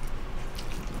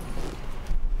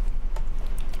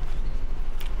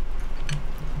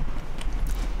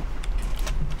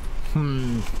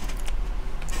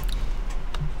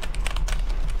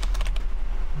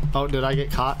 Oh, did I get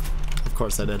caught? Of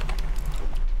course I did.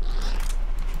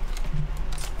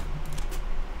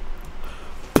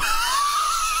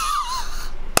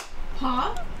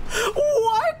 Huh?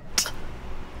 What?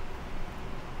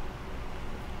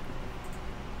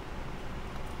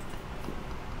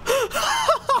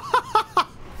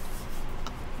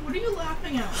 What are you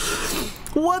laughing at?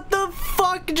 What the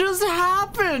fuck just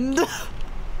happened?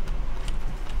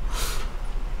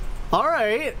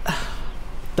 Alright.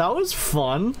 That was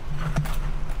fun.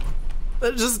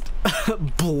 It just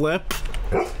blip.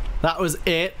 That was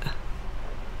it.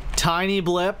 Tiny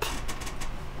blip.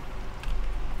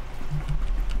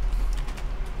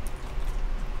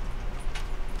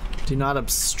 Do not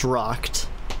obstruct.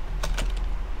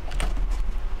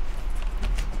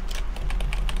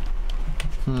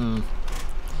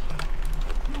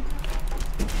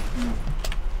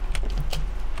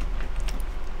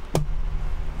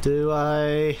 Do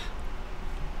I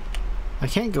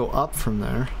can't go up from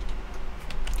there.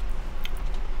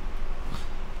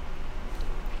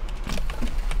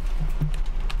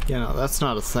 Yeah, no, that's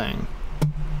not a thing.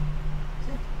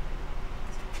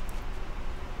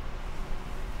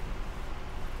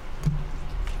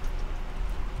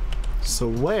 So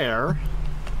where?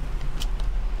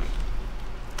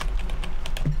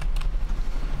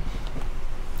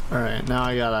 Alright, now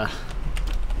I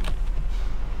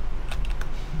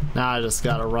just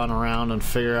gotta run around and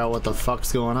figure out what the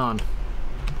fuck's going on.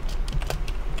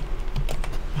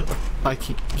 I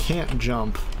can't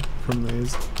jump from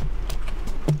these.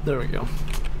 There we go.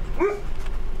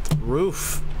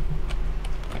 Roof.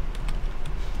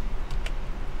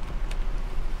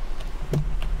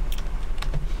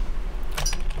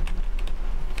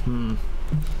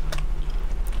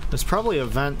 There's probably a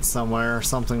vent somewhere or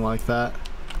something like that.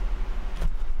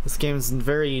 This game's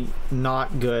very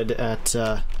not good at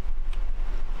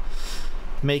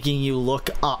making you look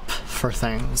up for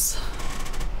things.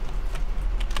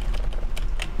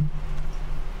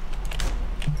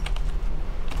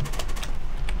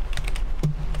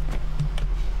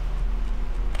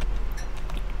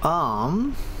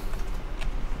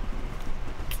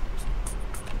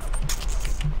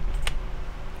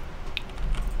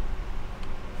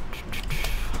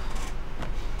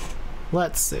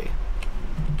 Let's see.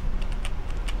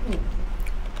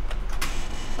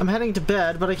 I'm heading to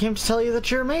bed, but I came to tell you that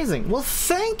you're amazing. Well,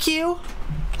 thank you!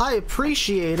 I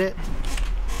appreciate it.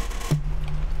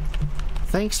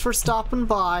 Thanks for stopping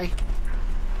by.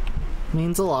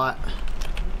 Means a lot.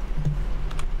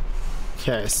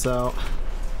 Okay, so...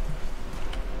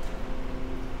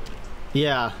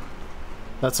 yeah.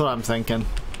 That's what I'm thinking.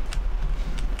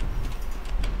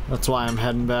 That's why I'm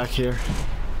heading back here.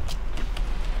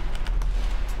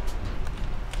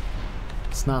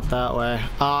 It's not that way.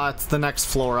 Ah, it's the next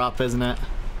floor up, isn't it?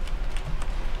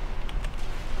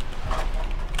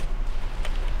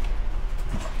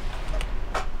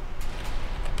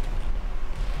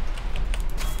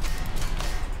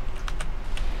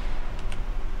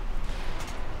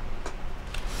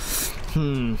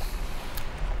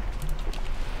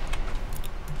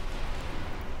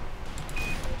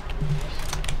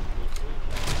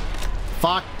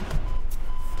 Fuck.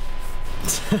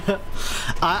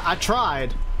 I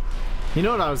tried. You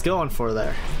know what I was going for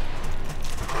there.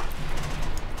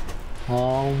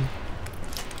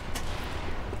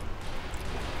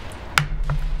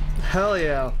 Hell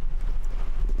yeah.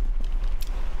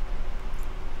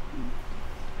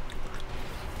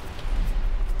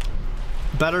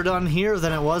 Better done here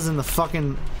than it was in the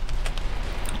fucking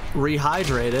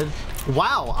rehydrated.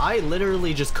 Wow, I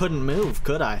literally just couldn't move,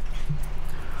 could I?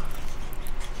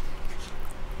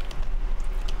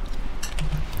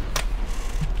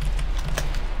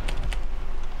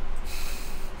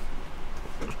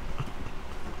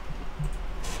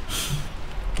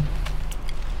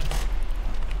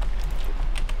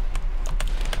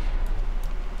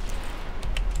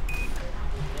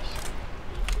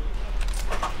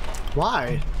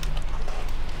 Why?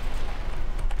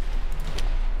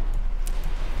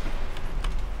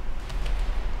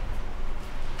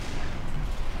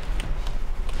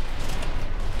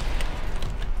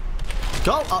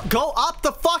 Go up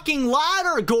the fucking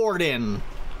ladder, Gordon.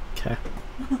 Okay.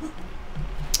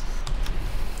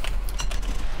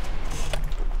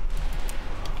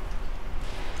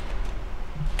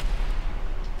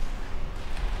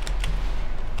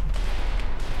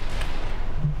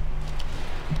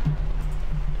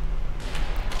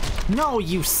 No,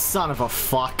 you son of a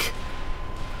fuck.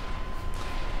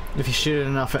 If you shoot it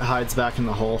enough, it hides back in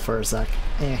the hole for a sec.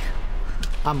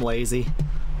 I'm lazy.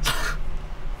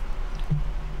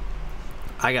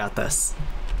 I got this.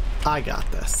 I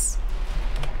got this.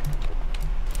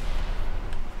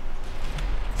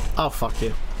 Oh, fuck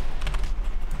you.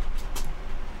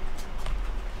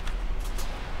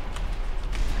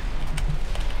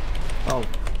 Oh,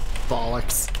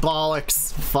 bollocks.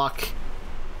 Bollocks. Fuck.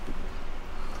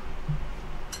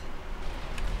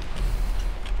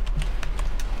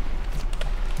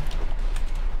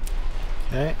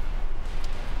 Okay.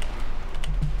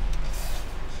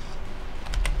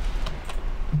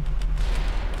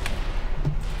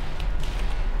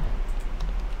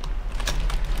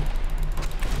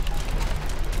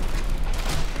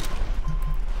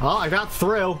 Oh, I got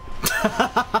through.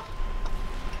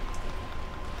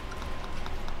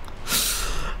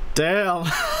 Damn.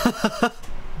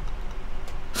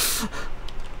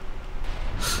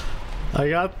 I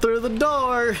got through the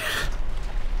door.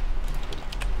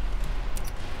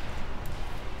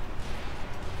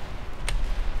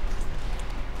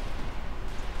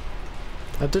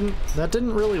 That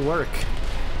didn't really work.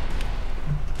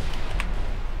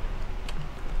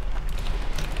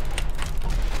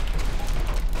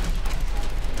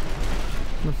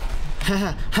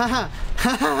 Ha ha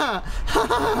ha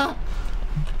ha.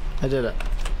 I did it.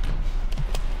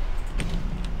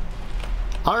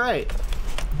 All right.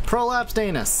 Prolapse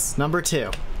anus number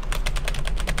 2.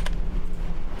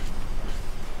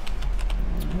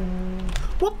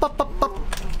 Whoop up up up.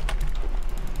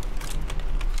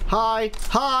 Hi,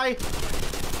 hi.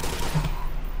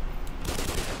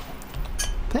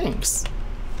 Thanks.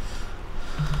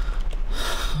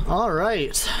 All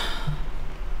right.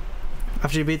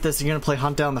 After you beat this, you're gonna play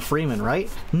Hunt Down the Freeman, right?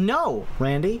 No,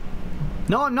 Randy.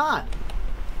 No, I'm not.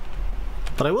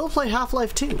 But I will play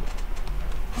Half-Life 2.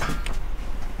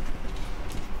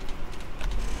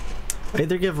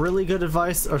 Either give really good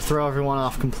advice or throw everyone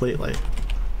off completely.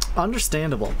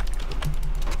 Understandable.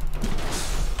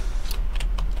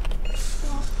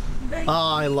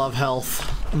 Oh, I love health.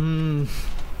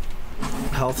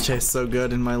 Health tastes so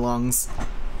good in my lungs.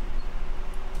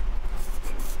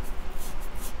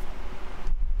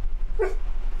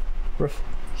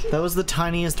 That was the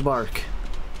tiniest bark.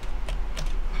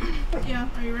 Yeah,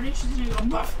 are you ready? She's gonna go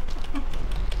buff.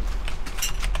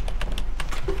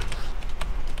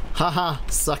 Haha,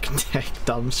 suck dick,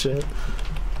 dumb shit.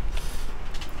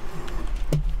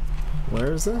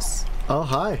 Where is this? Oh,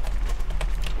 hi.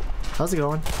 How's it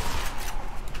going?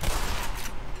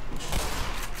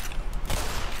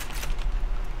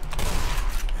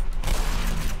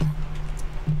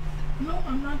 No,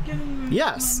 I'm not getting my,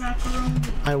 Yes. my macaroni.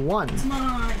 I won. It's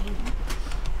mine.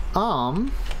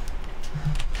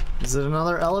 Is it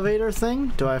another elevator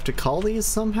thing? Do I have to call these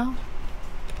somehow?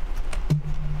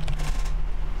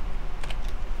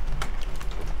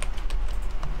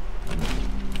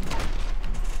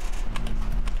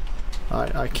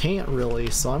 I can't really,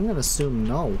 so I'm gonna assume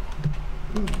no.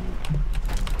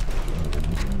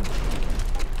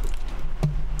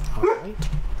 Alright.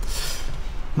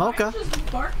 Mocha! I'm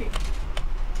just barking.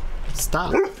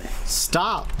 Stop.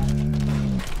 Stop!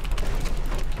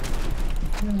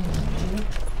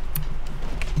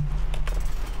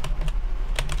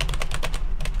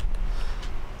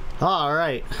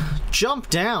 Alright. Jump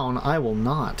down? I will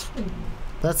not.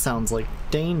 That sounds like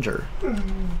danger.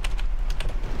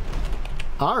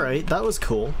 Alright, that was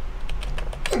cool.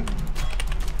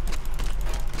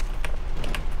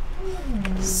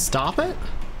 Stop it?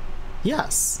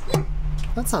 Yes.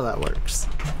 That's how that works.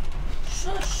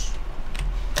 Shush.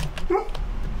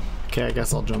 Okay, I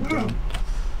guess I'll jump down.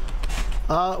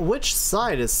 Which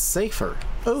side is safer?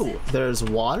 Oh, there's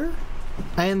water?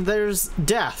 And there's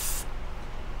death.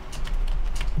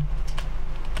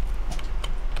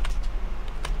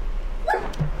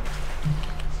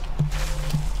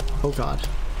 Oh god.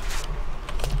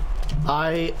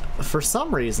 For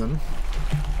some reason...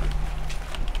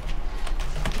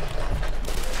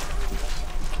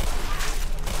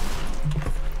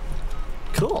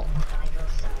 Cool.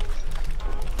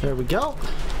 There we go.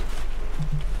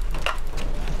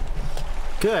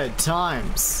 Good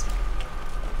times.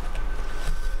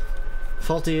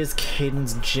 Faulty is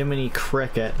Caden's Jiminy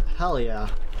Cricket. Hell yeah.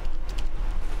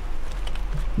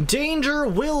 Danger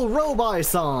Will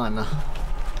Robison!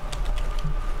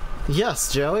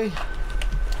 Yes, Joey.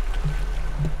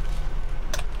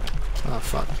 Oh,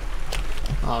 fuck.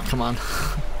 Oh, come on.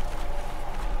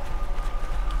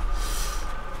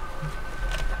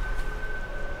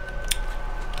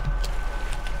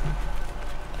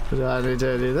 Do I need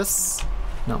to do this?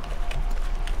 No.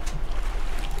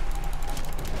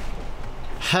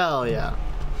 Hell yeah.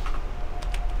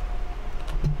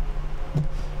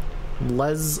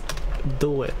 Let's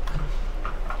do it.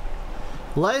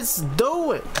 Let's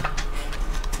do it.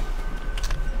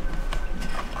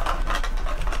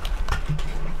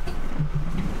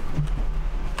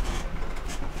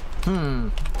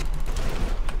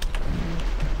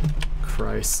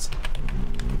 Christ.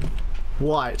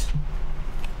 What?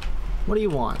 What do you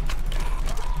want?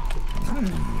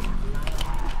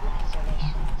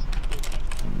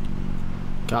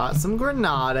 Got some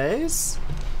grenades.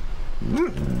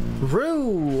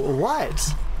 Roo,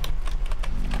 what?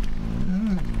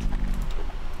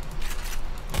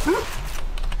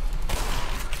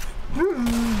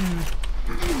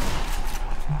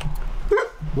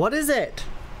 What is it?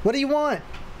 What do you want?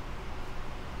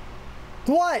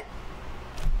 What?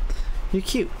 You're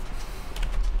cute.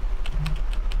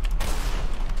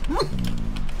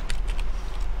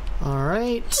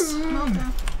 Alright. Okay.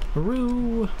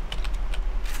 Roo.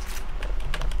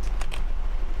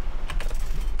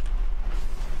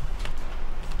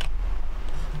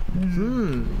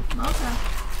 Okay.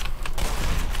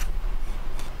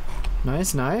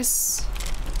 Nice, nice.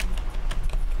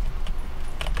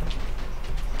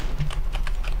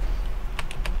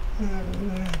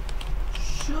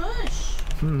 Shush.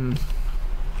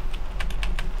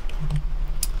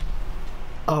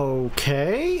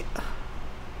 Okay.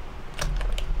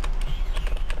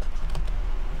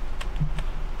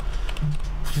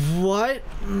 What?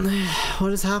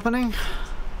 What is happening?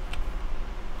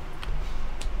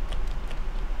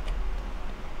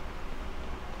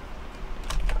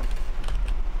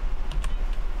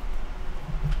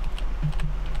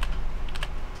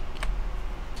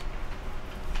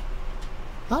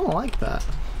 I don't like that.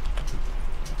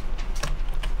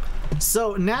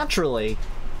 So naturally,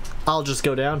 I'll just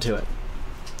go down to it.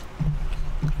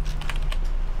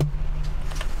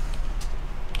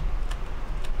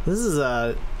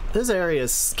 This area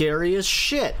is scary as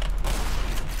shit.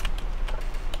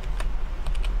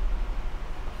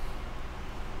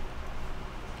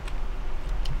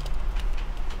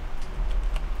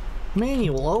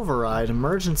 Manual override,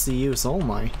 emergency use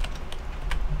only.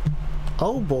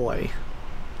 Oh boy.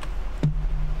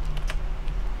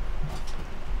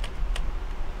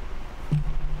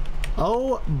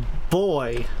 Oh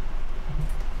boy.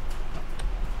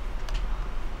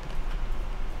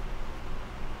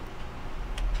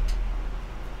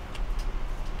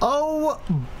 Oh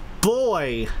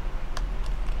boy.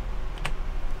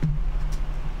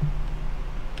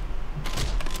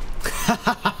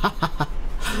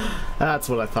 That's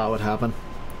what I thought would happen.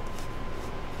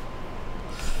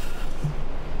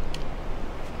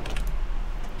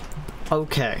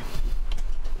 Okay.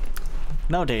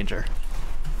 No danger.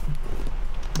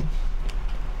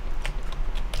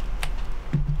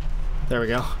 There we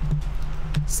go.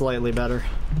 Slightly better.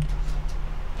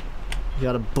 You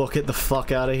gotta book it the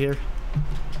fuck out of here.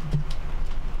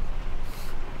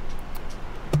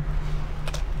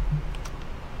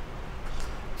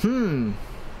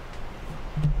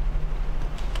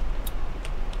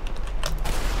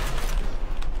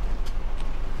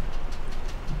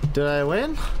 Did I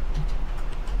win?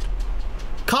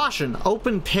 Caution,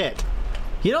 open pit.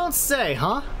 You don't say,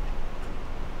 huh?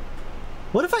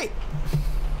 What if I...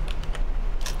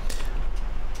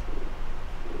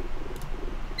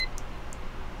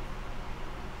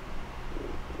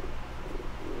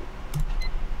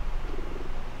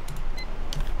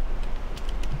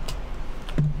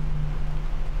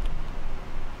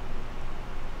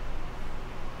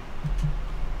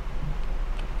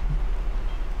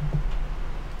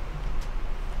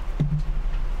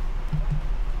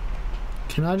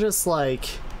 Can I just, like...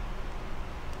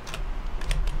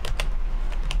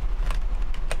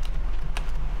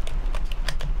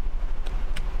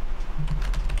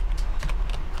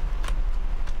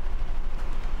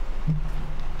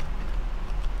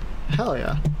 Hell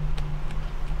yeah.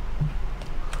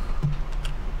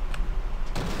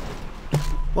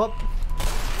 Whoop.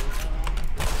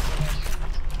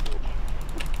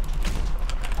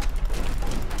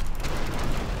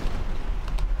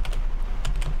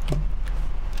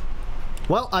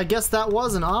 Well, I guess that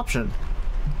was an option.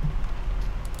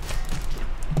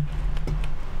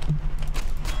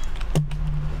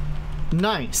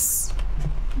 Nice.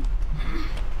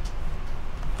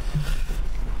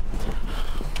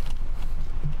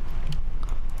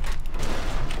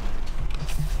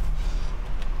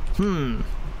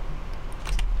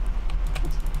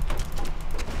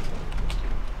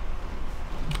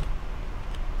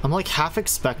 I'm like half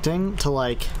expecting to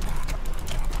like...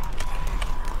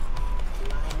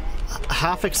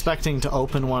 half expecting to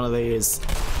open one of these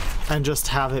and just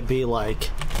have it be like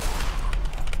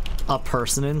a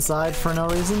person inside for no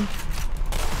reason.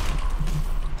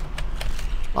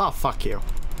 Oh, fuck you.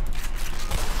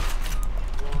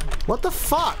 What the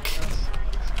fuck?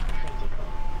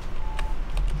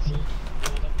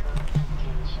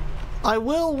 I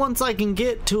will once I can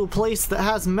get to a place that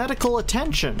has medical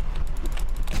attention.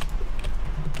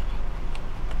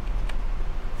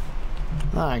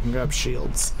 I can grab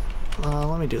shields.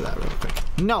 Let me do that real quick.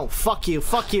 No, fuck you,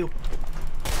 fuck you.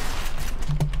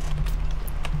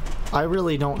 I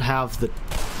really don't have the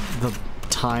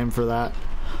time for that.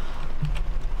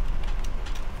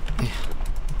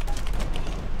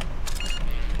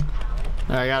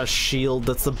 I got a shield.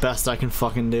 That's the best I can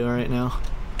fucking do right now.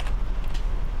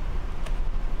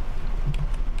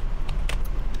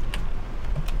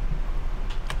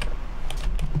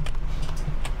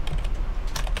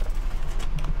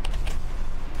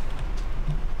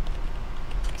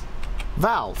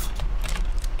 Valve.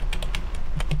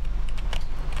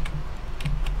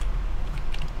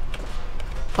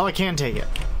 Oh, I can take it.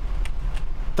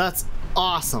 That's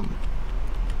awesome.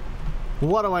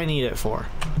 What do I need it for?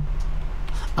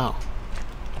 Oh.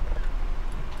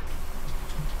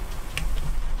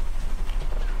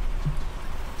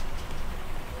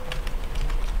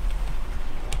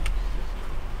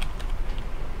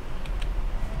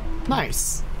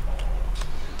 Nice.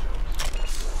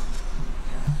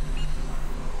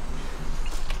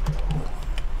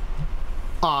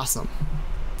 Awesome.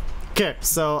 Okay,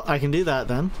 so I can do that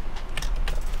then.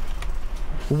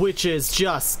 Which is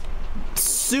just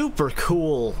super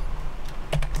cool.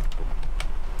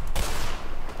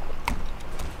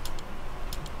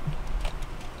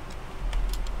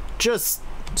 Just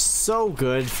so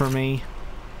good for me,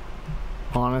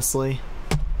 honestly.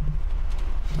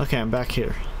 Okay, I'm back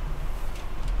here.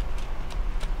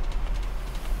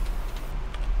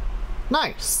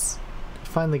 Nice.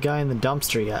 Find the guy in the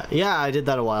dumpster yet? Yeah, I did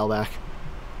that a while back.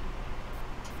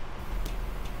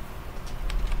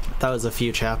 That was a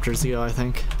few chapters ago, I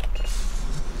think.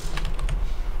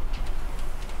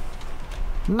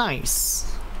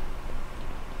 Nice.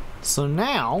 So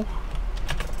now...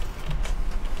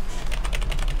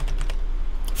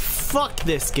 Fuck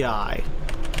this guy.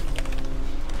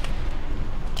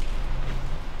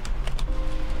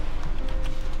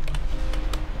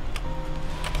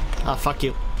 Ah, fuck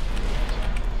you.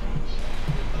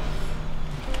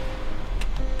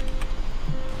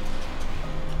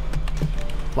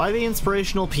 Why the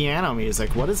inspirational piano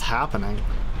music? What is happening?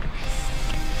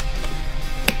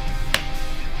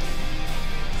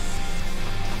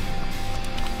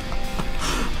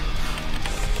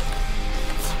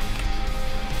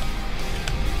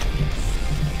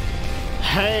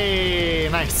 Hey,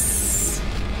 nice.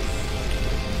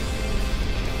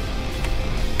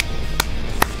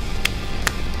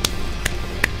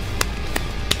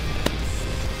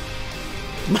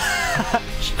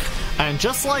 And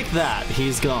just like that,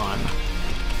 he's gone.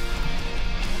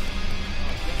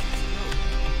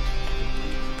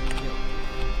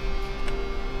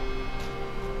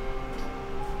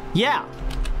 Yeah.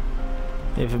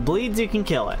 If it bleeds, you can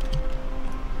kill it.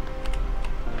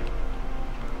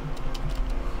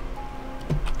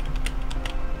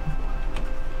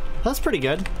 That's pretty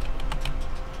good.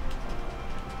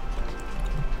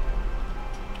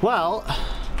 Well,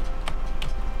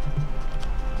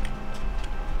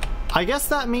 I guess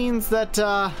that means that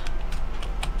I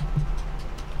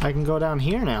can go down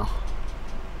here now.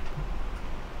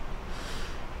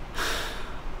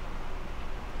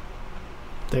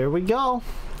 There we go.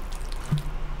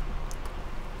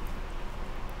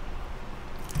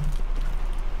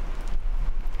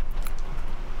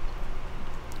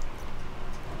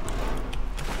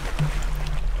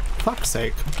 Fuck's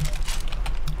sake.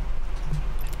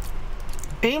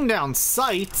 Aim down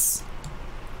sights?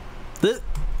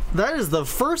 That is the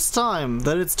first time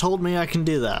that it's told me I can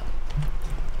do that.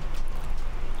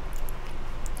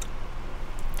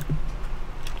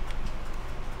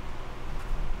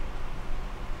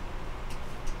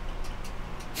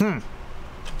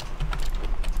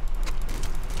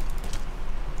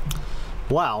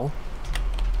 Well.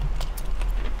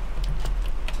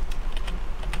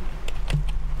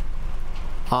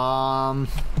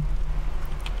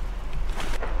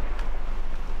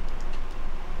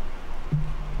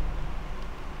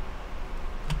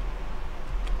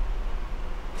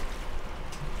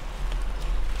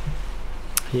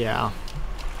 Yeah.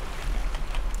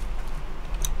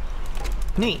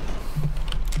 Neat.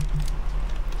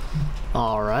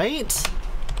 All right.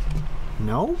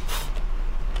 Nope.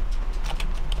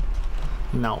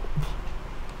 Nope.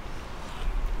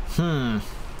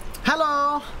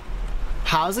 Hello.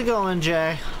 How's it going,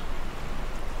 Jay?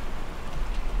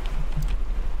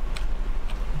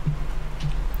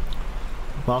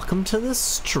 Welcome to the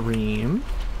stream.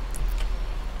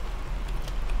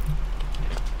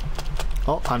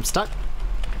 Oh, I'm stuck.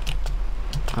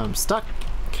 I'm stuck.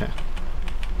 Okay.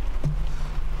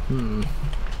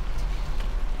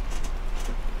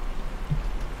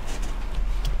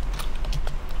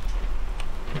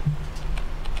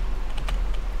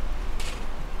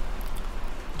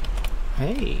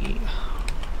 Hey.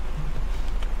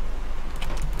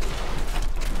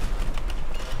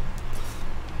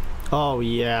 Oh,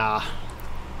 yeah.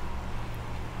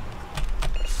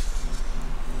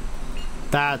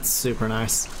 That's super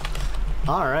nice.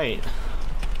 All right.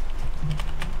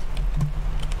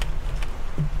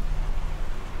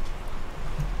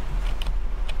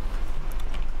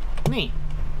 Neat.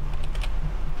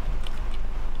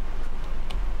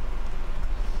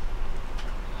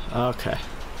 Okay.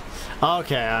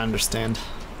 Okay, I understand.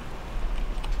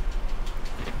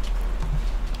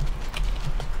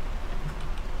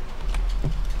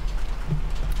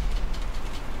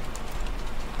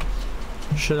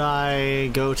 Should I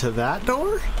go to that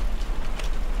door?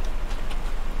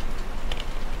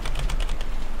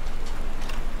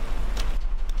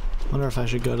 Wonder if I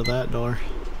should go to that door.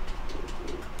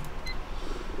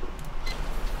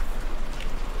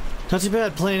 Not too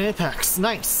bad playing Apex.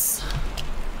 Nice.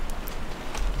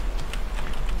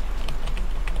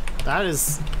 That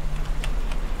is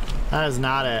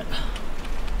not it.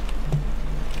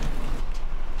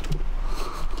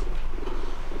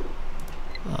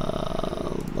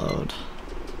 Load.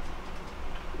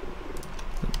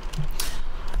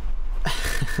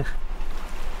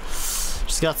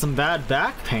 Just got some bad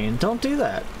back pain. Don't do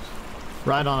that.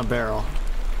 Ride on a barrel.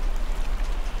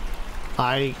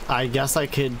 I guess I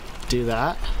could do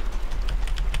that.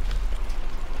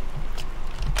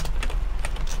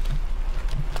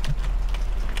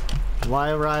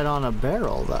 Why ride on a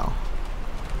barrel though?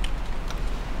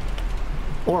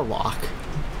 Or walk.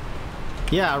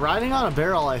 Yeah, riding on a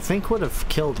barrel I think would have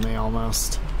killed me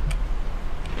almost.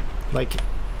 Like,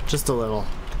 just a little.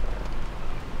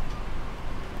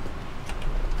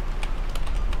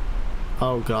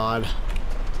 Oh god.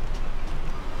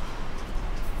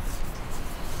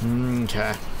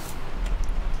 Okay.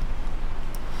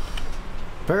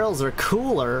 Barrels are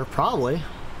cooler, probably.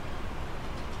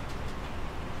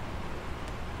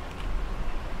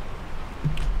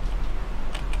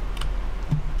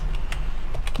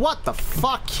 What the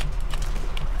fuck?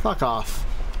 Fuck off.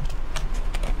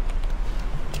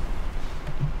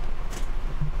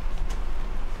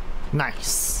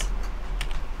 Nice.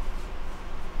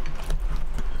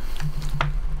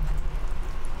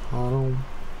 Auto.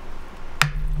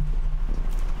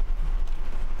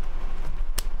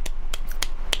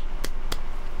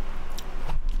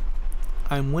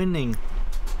 I'm winning.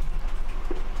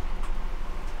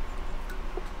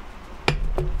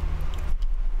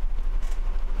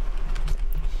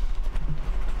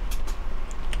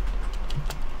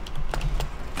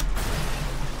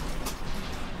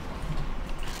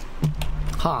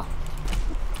 Huh.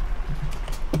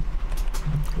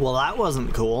 Well, that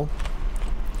wasn't cool.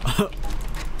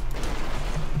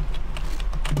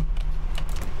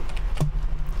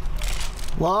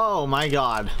 Whoa, my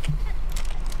god.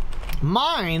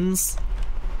 Mines?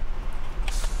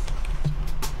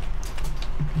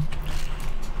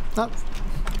 Oh.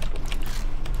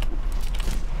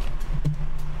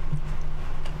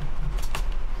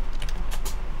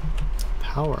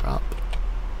 Power up.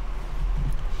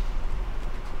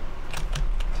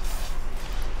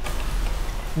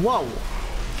 Whoa.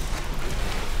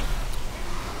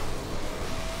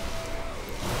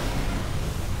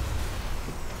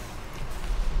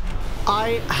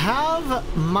 I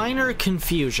have minor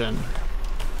confusion.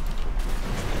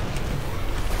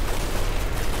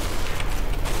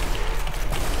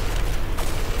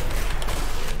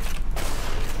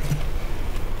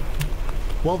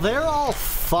 Well, they're all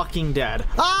fucking dead.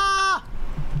 Ah!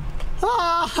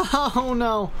 Ah! Oh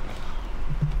no.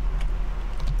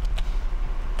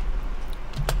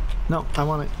 No, I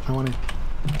want it. I want it.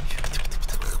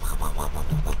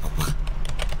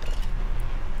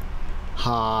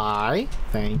 Hi.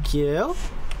 Thank you.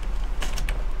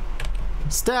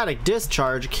 Static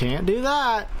discharge. Can't do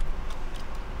that.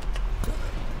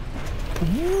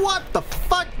 What the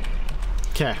fuck?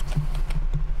 Okay.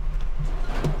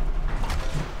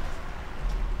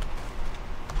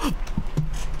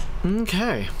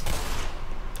 Okay.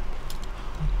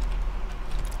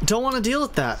 Don't want to deal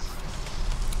with that.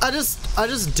 I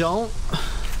just don't.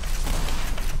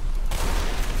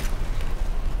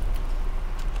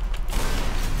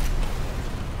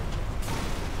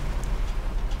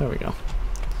 There we go.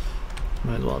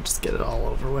 Might as well just get it all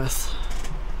over with.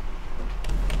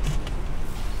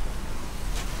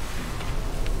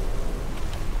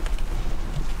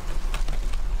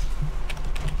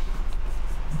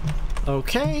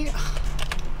 Okay.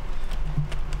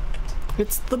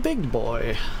 It's the big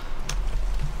boy.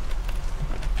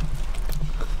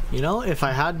 You know, if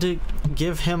I had to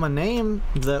give him a name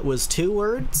that was 2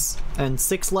 words and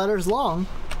 6 letters long,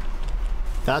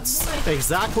 that's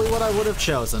exactly what I would have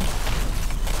chosen.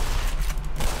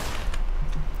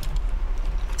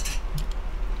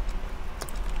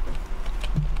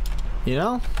 You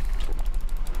know?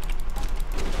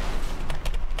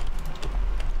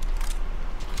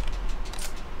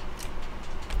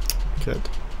 Good.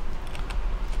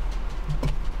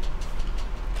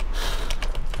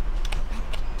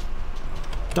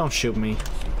 Don't shoot me.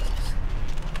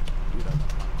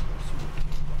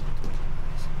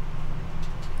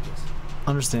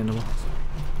 Understandable.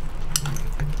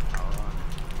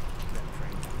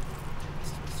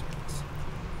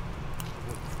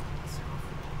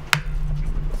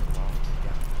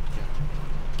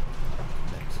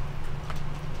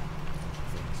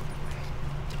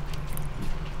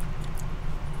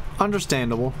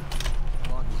 Understandable.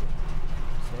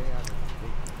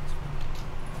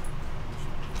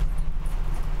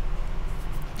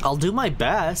 I'll do my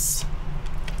best.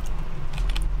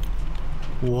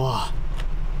 Whoa.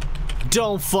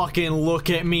 Don't fucking look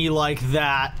at me like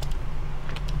that.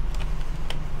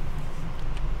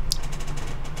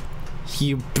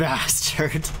 You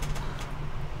bastard.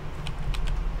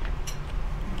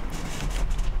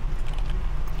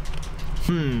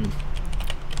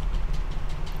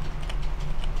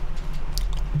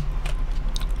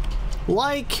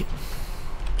 Like...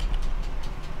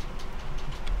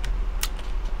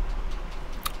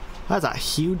 That's a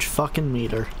huge fucking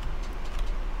meter.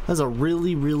 That's a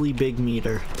really, really big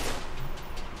meter.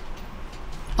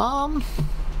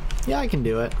 Yeah, I can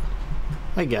do it.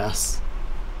 I guess.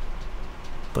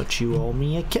 But you owe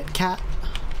me a Kit Kat.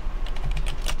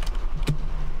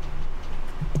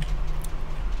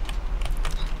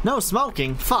 No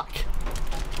smoking? Fuck.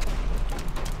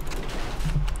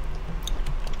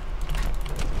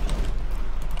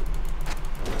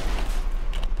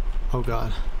 Oh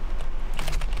god.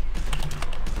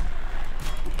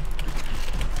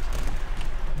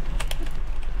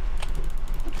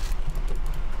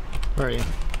 Where are you?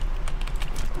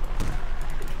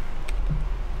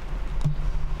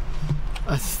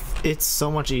 It's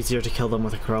so much easier to kill them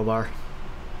with a crowbar.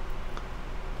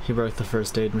 He broke the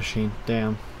first aid machine.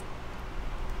 Damn.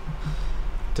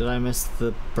 Did I miss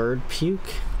the bird puke?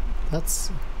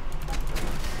 That's...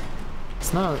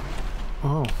 It's not...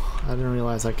 Oh, I didn't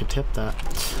realize I could tip that.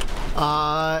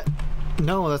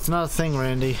 No, that's not a thing,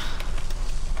 Randy.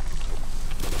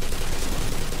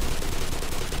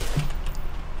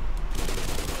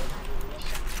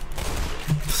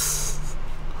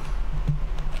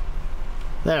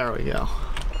 There we go.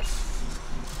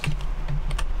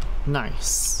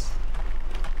 Nice.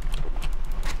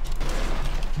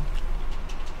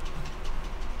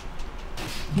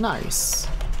 Nice.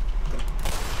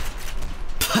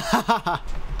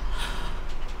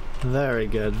 Very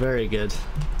good, very good.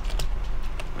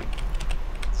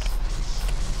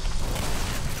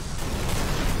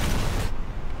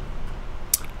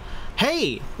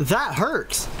 Hey, that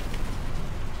hurt.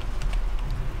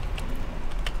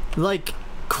 Like,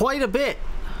 quite a bit.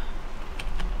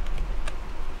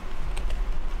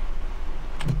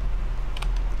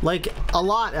 Like, a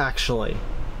lot, actually.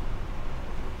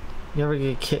 You ever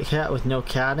get a Kit Kat with no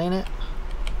cat in it?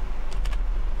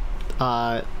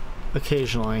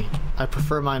 Occasionally. I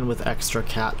prefer mine with extra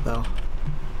cat, though.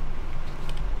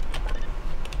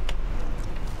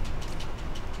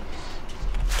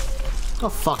 Oh,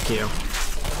 fuck you.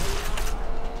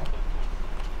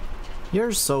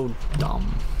 You're so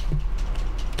dumb.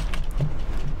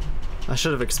 I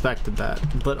should have expected that,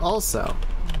 but also...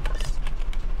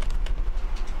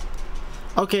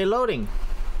 Okay, loading.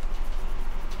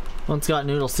 Once got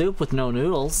noodle soup with no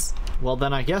noodles. Well,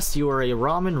 then I guess you were a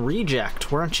ramen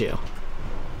reject, weren't you?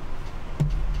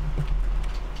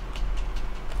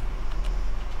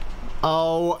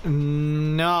 Oh,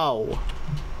 no.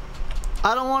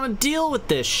 I don't want to deal with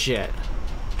this shit.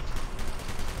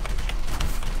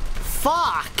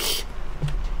 Fuck!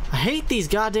 I hate these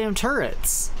goddamn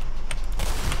turrets.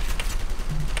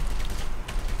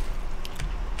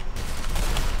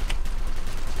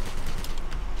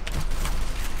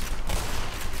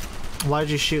 Why'd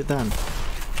you shoot then?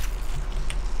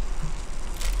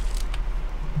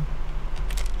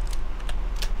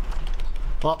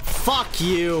 Well, fuck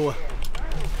you!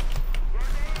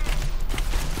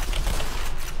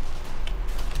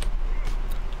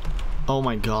 Oh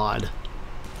my god.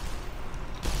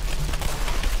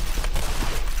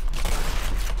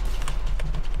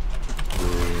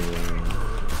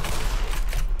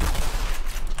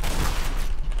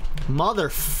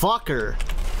 Motherfucker.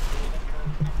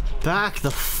 Back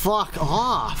the fuck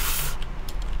off.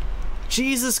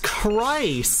 Jesus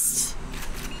Christ.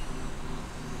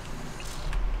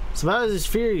 So Bowser's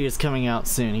Fury is coming out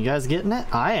soon. You guys getting it?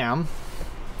 I am.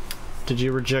 Did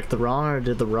you reject the ramen or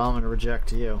did the ramen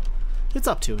reject you? It's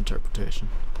up to interpretation.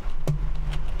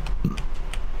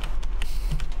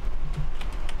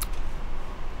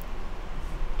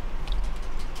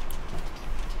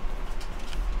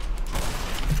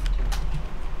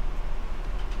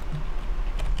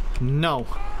 No.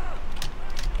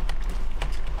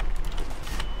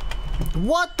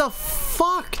 What the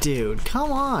fuck, dude?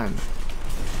 Come on.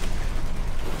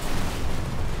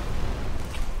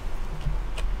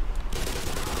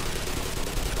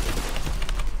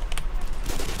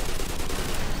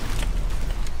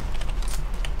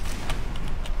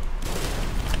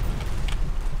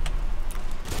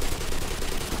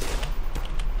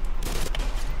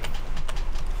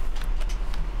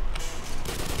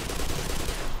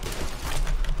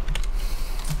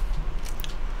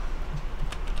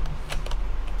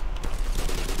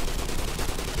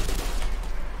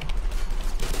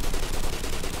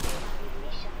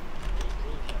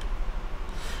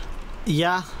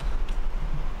 Yeah.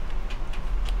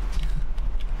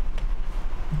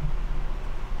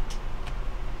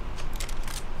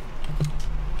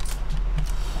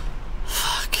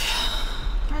 Fuck.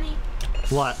 Honey.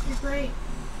 What? You're great.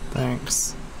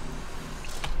 Thanks.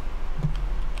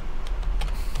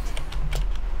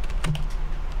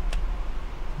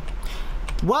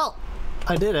 Well,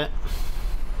 I did it.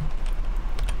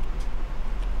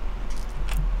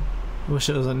 Wish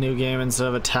it was a new game instead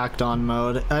of a tacked on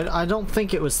mode. I don't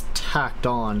think it was tacked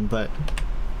on, but...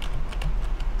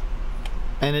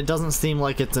 And it doesn't seem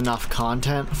like it's enough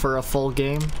content for a full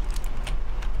game.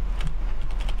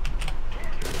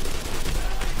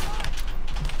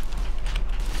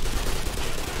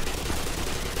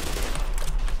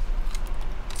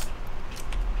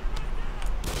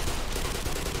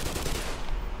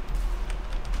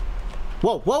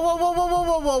 Whoa, whoa, whoa, whoa, whoa, whoa,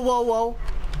 whoa, whoa, whoa, whoa.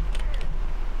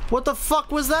 What the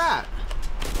fuck was that?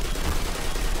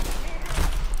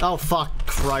 Oh, fuck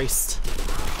Christ.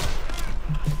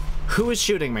 Who was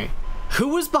shooting me? Who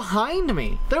was behind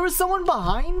me? There was someone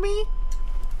behind me?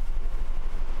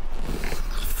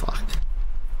 Fuck.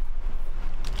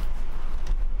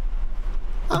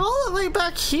 I'm all the way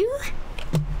back here?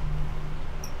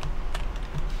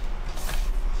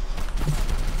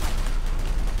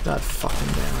 God fucking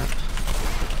damn it.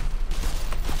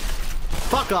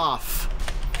 Fuck off.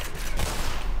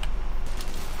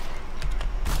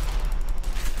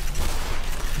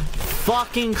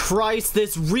 Fucking Christ,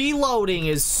 this reloading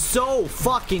is so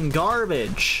fucking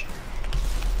garbage.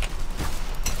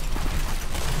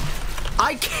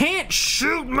 I can't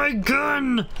shoot my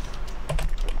gun!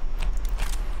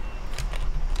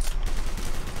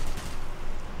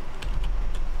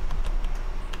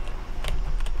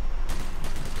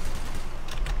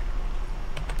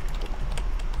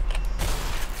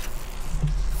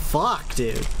 Fuck,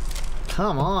 dude.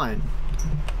 Come on.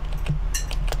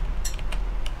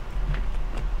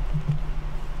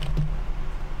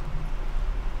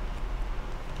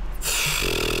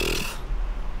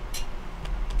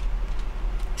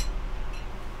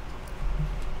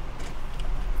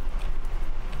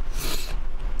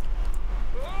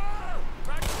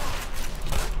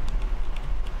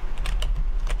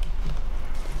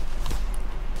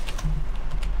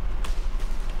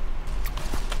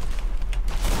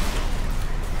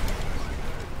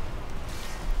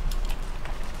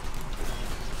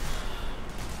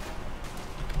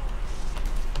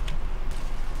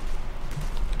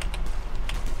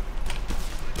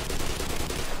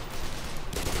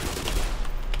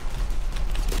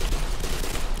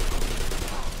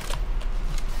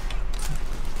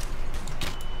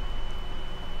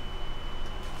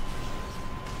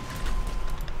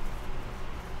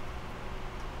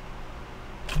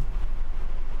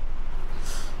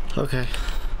 Okay.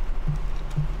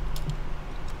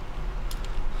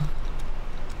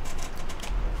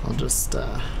 I'll just,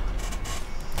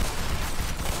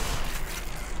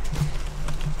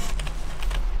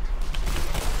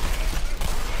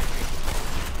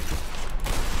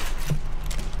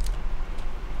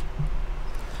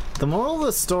 The moral of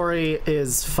the story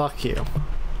is fuck you.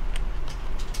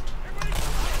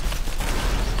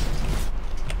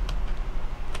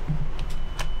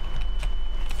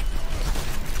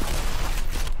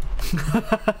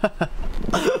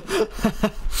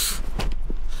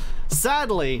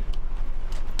 Sadly,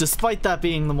 despite that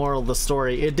being the moral of the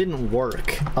story, it didn't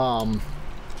work.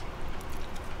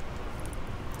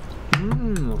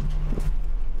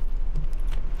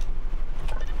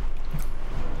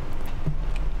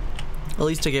 At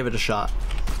least I gave it a shot.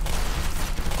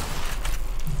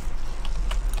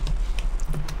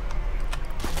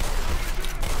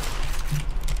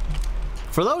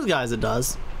 For those guys, it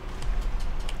does.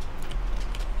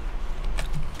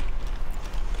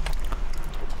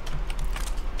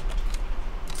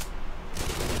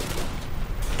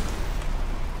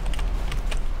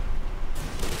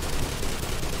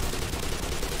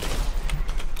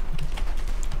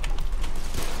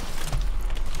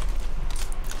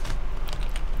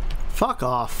 Fuck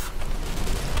off.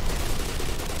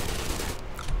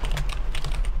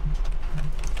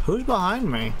 Who's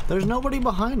behind me? There's nobody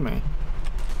behind me.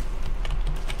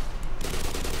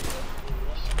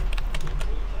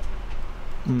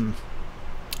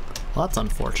 Well, that's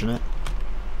unfortunate.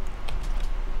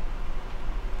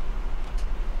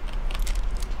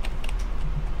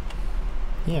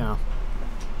 Yeah.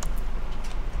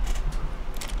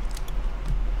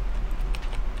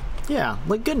 Yeah,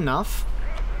 like good enough.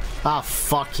 Ah,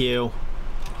 fuck you.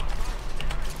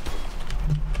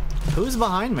 Who's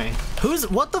behind me?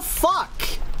 What the fuck?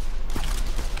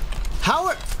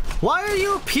 Why are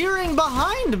you appearing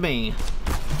behind me?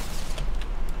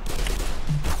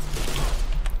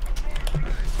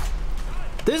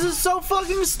 This is so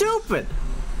fucking stupid.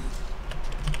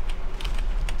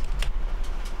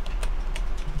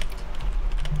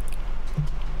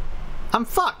 I'm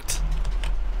fucked.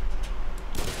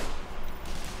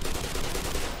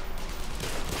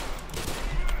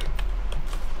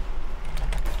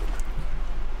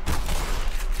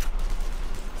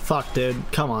 Fuck, dude.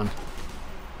 Come on.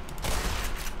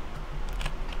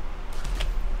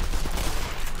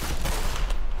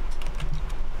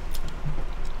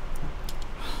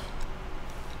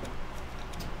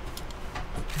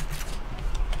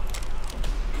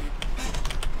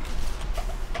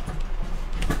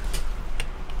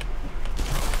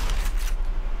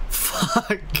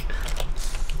 Fuck.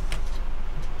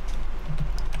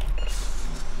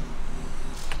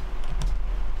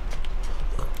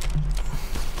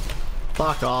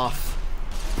 Fuck off.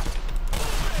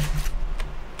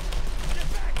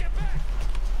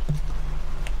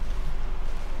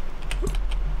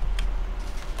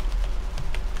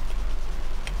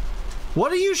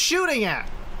 What are you shooting at?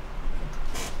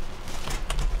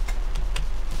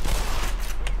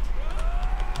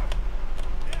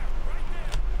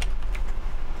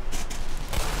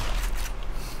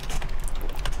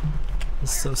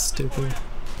 This is so stupid.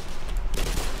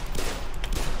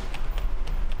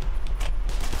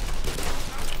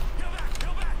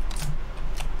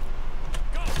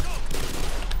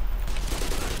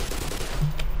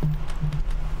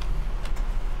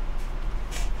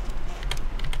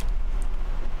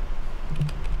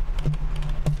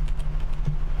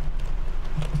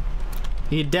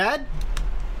 You dead?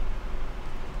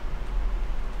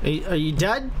 Are you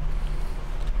dead?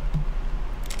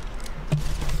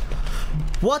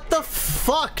 What the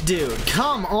fuck, dude?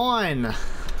 Come on!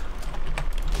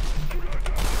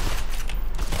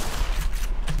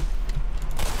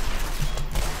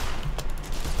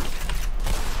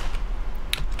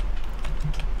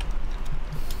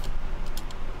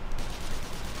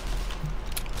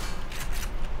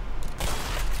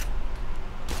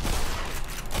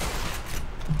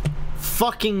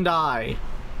 Fucking die.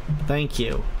 Thank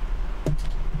you.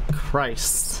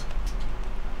 Christ.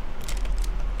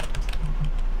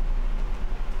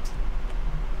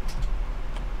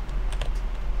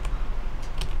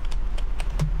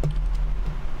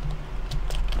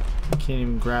 Can't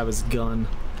even grab his gun.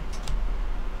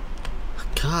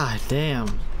 God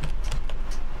damn.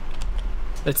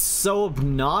 It's so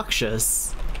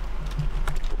obnoxious.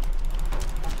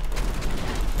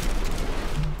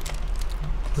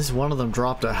 At least one of them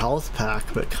dropped a health pack,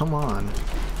 but come on.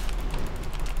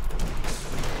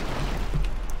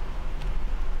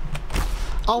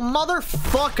 Oh,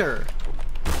 motherfucker!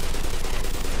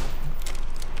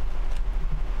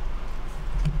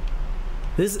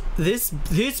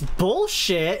 This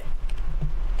bullshit.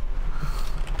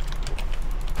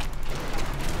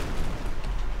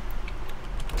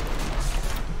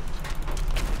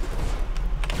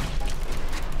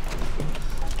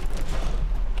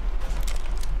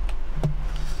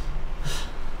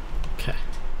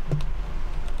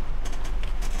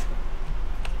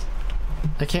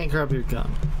 I can't grab your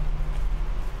gun.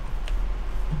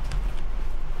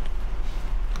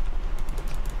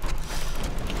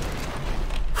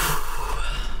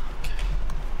 Okay.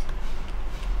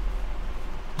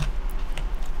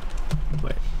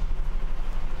 Wait.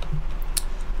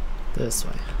 This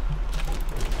way.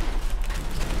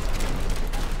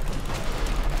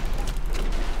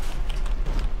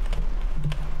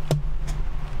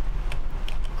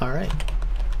 All right.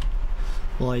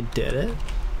 Well, I did it.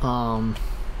 I'm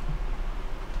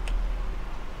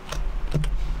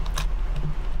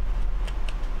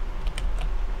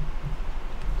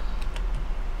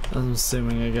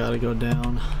assuming I gotta go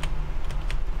down.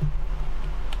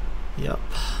 Yep.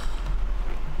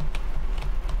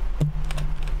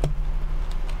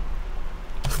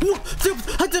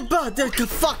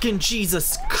 Fucking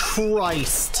Jesus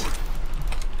Christ.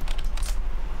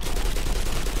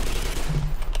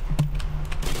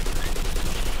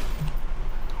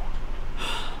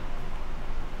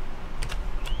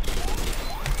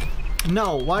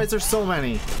 No, why is there so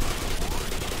many?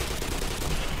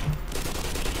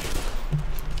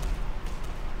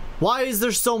 Why is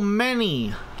there so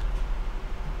many?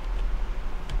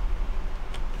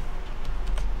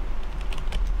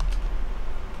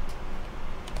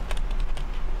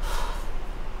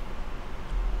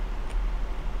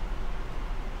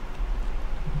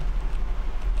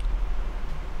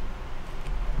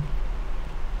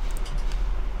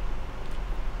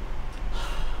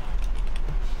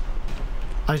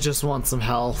 I just want some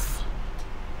health.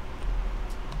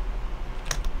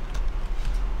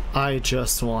 I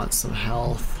just want some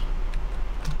health.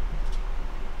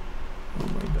 Oh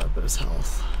my god, there's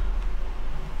health.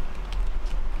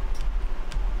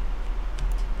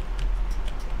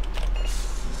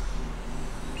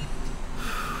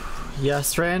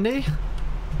 Yes, Randy?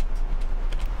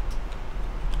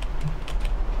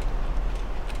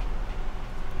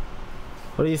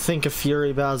 What do you think of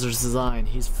Fury Bowser's design?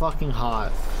 He's fucking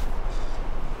hot.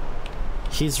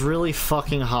 He's really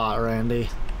fucking hot, Randy.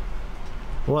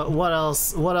 What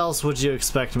else would you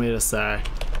expect me to say?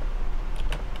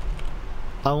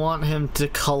 I want him to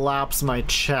collapse my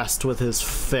chest with his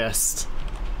fist.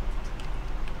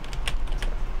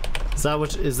 Is that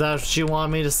what you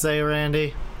want me to say,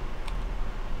 Randy?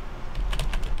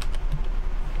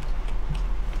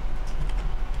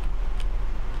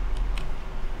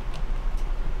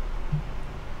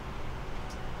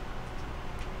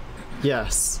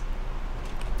 Yes.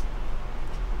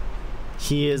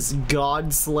 He is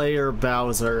Godslayer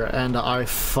Bowser, and I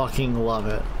fucking love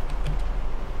it.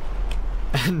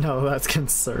 And no, that's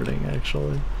concerning,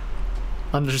 actually.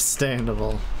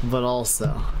 Understandable, but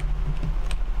also...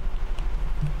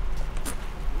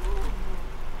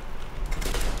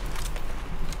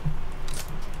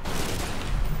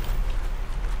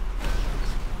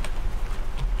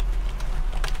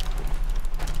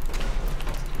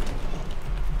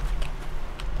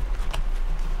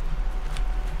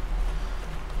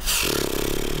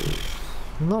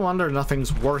 No wonder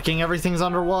nothing's working, everything's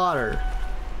underwater.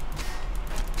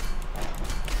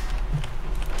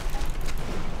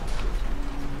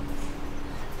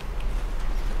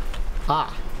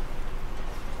 Ah.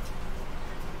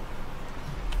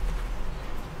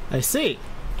 I see.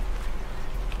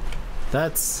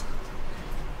 That's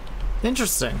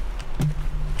interesting.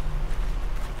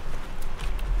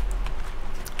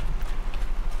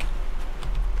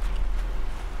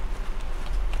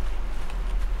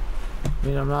 I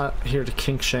mean, I'm not here to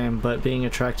kink shame, but being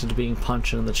attracted to being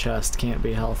punched in the chest can't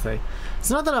be healthy.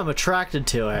 It's not that I'm attracted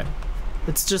to it.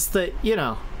 It's just that, you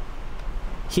know,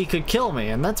 he could kill me,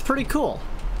 and that's pretty cool.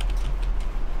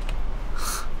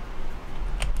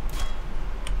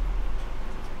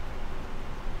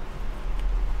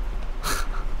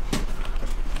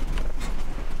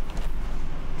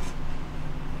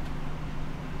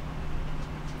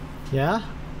 Yeah?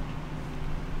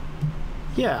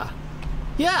 Yeah.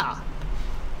 Yeah!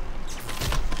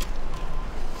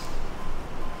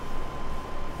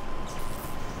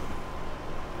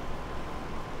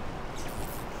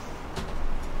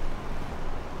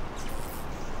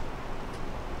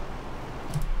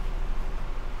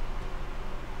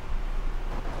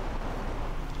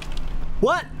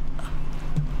 What?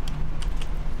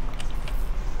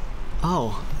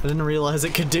 Oh, I didn't realize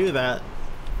it could do that.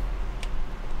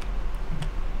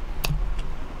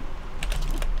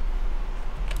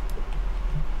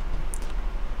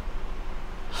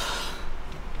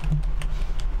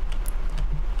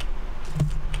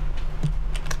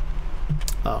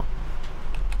 Oh.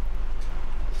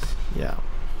 Yeah.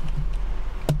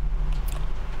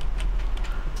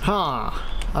 Huh.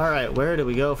 Alright, where do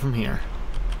we go from here?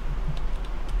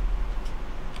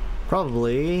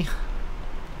 Probably...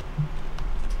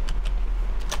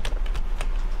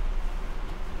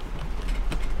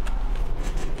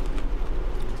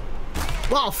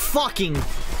 Well, fucking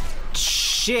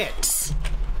shit.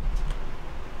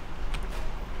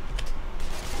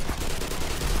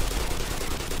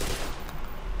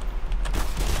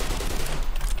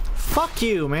 Fuck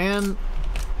you, man.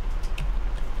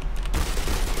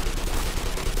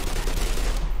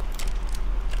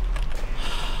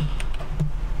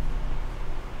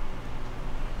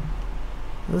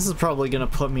 This is probably gonna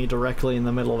put me directly in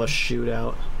the middle of a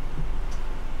shootout.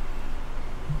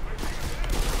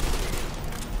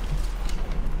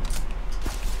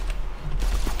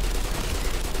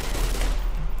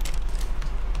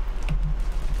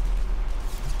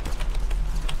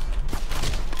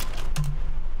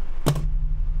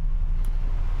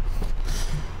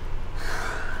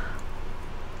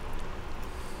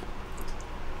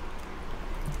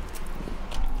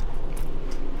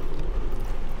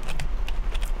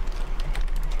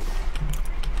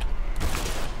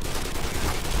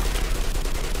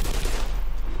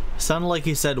 Sounded like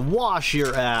he said, wash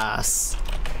your ass.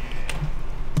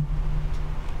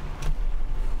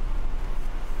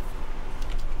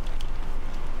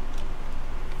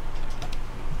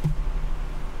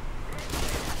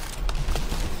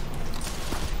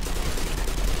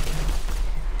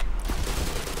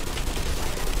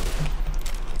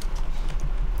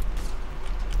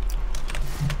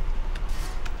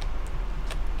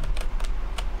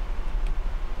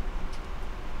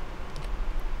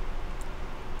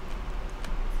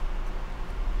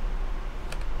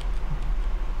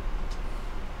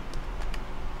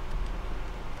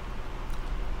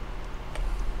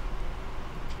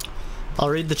 I'll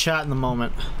read the chat in a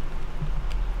moment.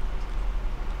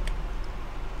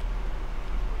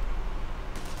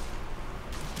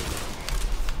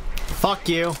 Fuck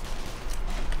you.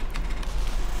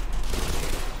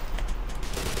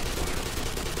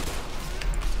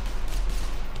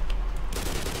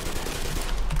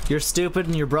 You're stupid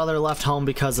and your brother left home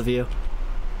because of you.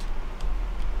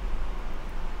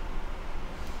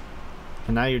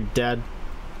 And now you're dead.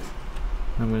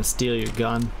 I'm gonna steal your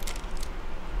gun.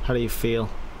 How do you feel?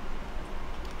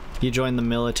 You joined the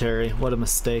military. What a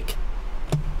mistake.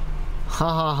 Ha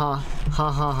ha ha.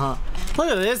 Ha ha ha. Look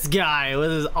at this guy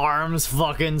with his arms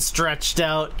fucking stretched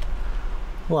out.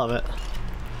 Love it.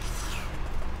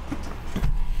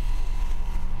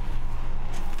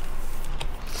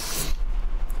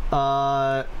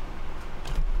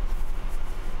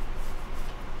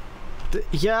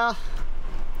 Yeah.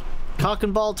 Cock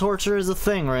and ball torture is a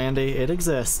thing, Randy. It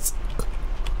exists.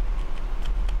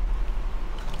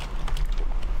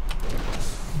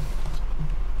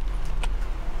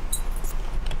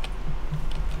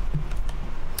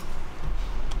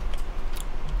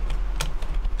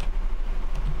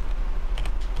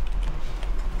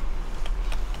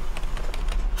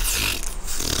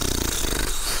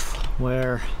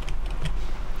 Where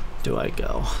do I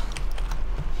go?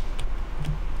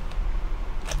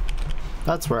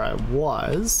 That's where I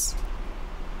was.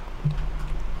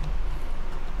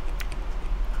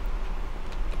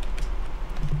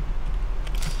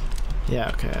 Yeah,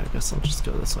 okay, I guess I'll just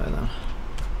go this way then.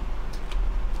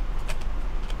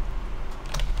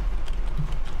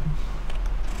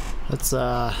 Let's,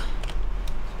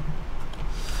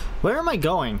 where am I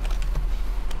going?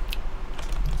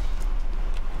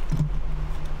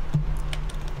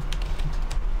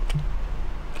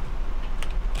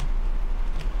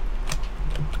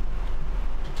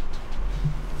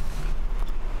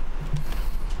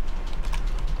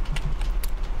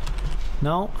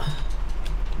 No.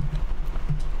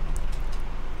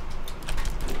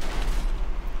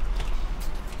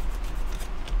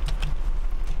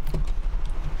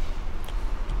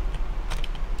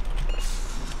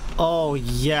 Oh,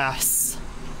 yes.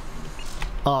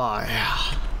 Oh,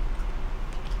 yeah.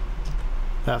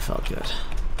 That felt good.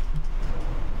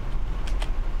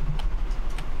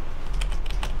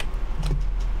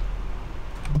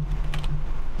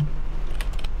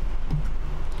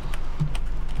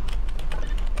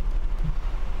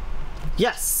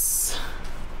 Yes!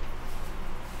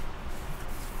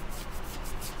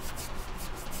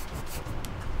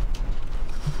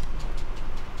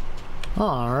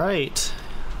 Alright.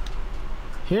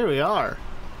 Here we are.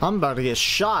 I'm about to get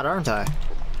shot, aren't I?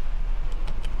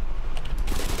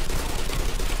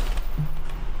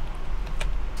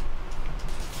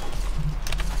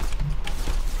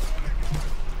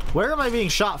 Where am I being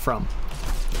shot from?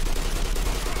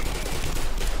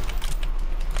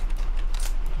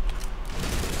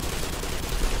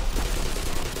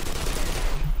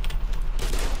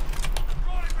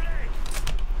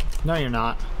 No, you're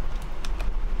not.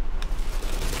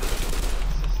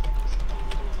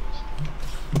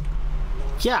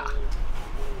 Yeah.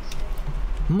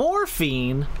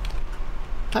 Morphine?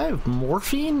 I have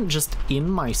morphine just in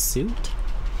my suit?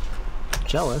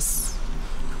 Jealous.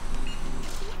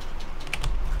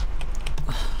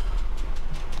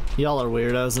 Y'all are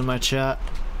weirdos in my chat.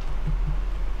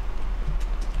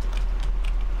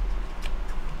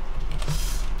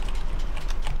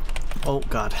 Oh,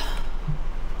 God.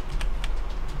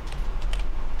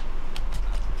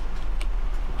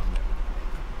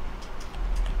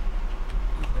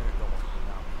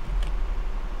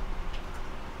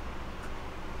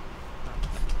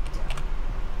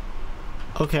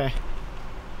 Okay.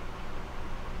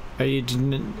 Are you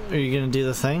gonna do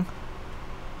the thing?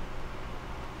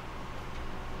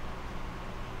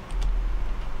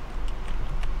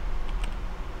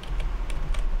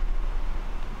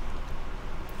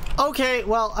 Okay,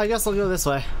 well, I guess I'll go this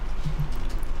way.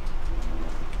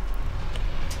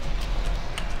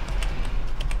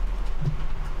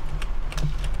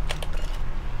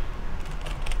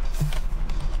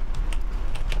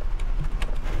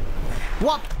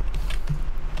 What?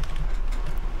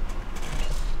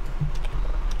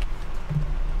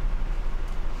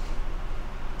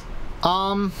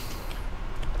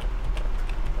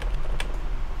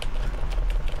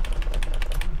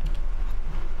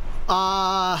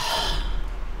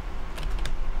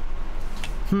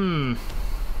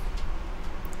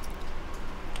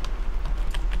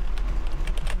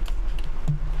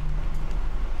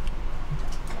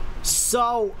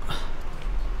 So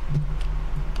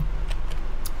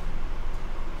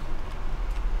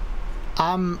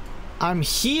I'm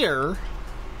here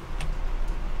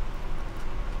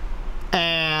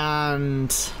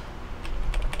and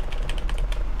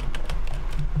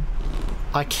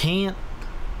I can't.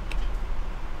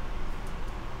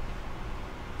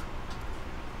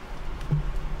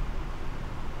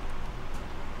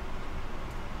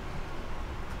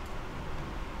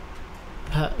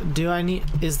 Do I need...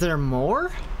 Is there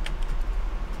more?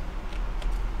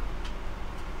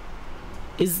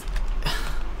 Is...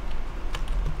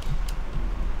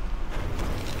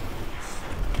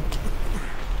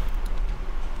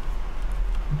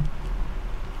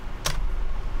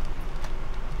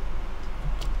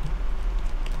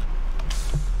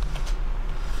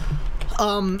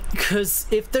 Cause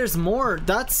if there's more,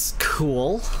 that's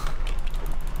cool.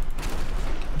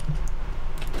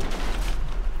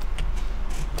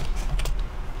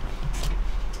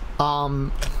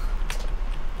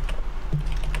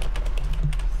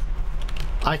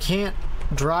 I can't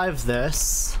drive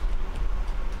this.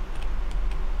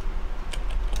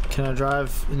 Can I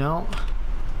drive? No.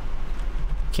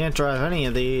 Can't drive any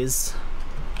of these.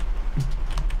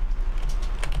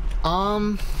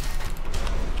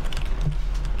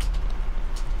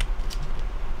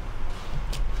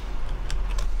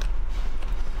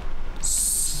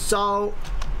 So...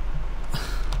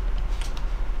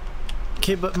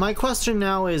 Okay, but my question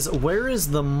now is, where is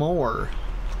the more?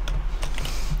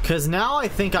 Because now I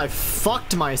think I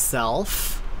fucked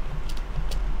myself.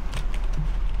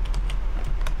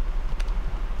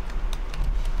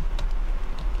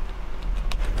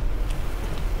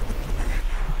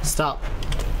 Stop.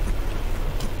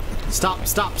 Stop,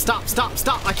 stop, stop, stop,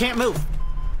 stop! I can't move!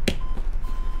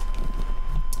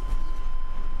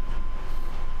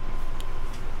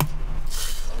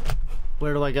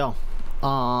 Where do I go?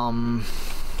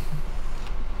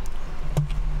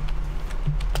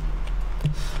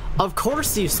 Of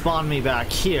course you spawned me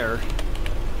back here.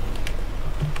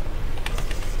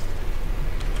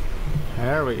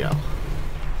 There we go.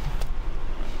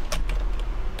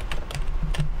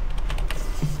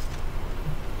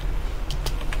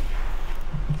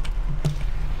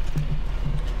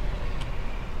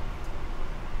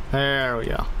 There we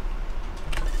go.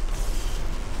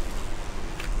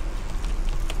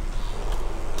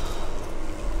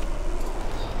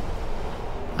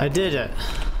 I did it.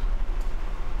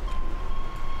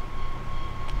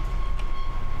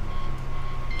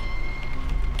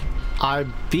 I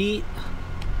beat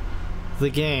the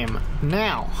game.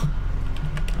 Now,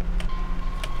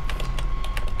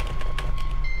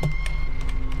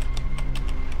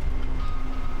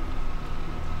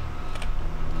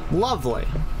 lovely.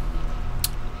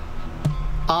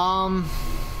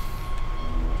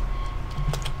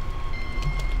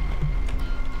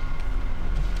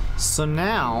 So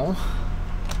now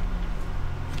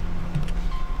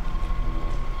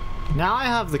I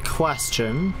have the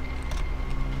question.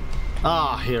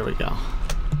 Ah, here we go.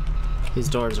 These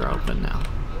doors are open now.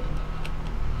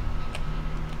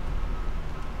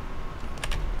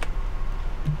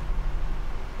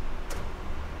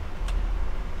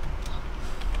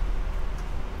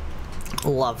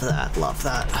 Love that, love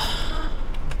that.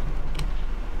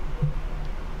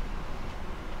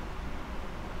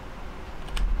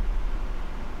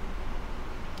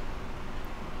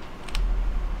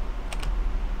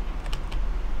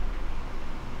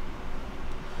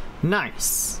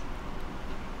 Nice.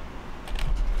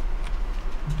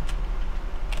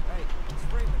 Hey,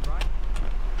 it's Raven, right?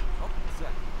 Oh,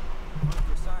 Seth. One of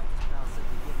your scientist pals said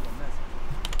to give you a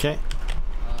message. Okay.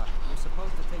 You're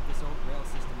supposed to take this old rail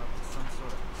system up to some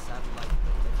sort of satellite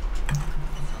building.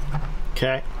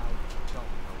 Okay. I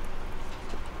don't know.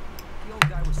 The old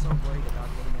guy was so worried about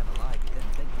getting out alive, he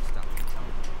didn't think to stop and tell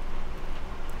me.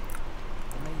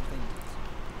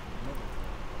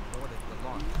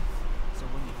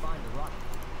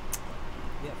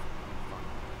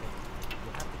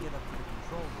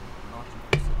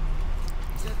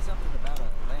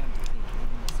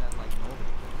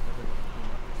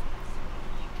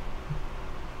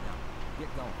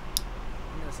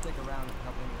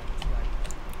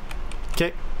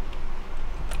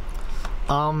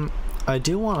 I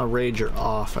do want to raid your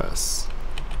office,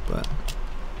 but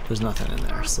there's nothing in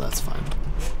there, so that's fine.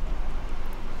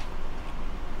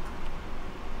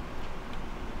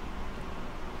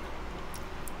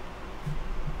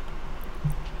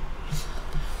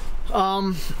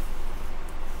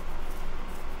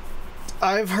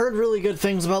 I've heard really good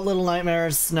things about Little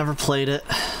Nightmares, never played it.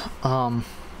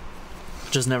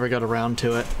 Just never got around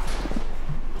to it.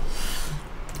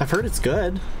 I've heard it's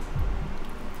good.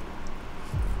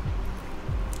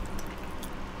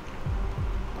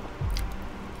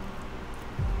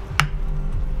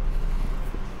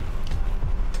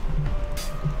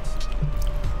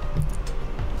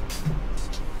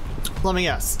 Let me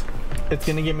guess. It's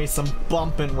gonna give me some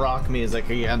bumpin' rock music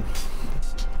again.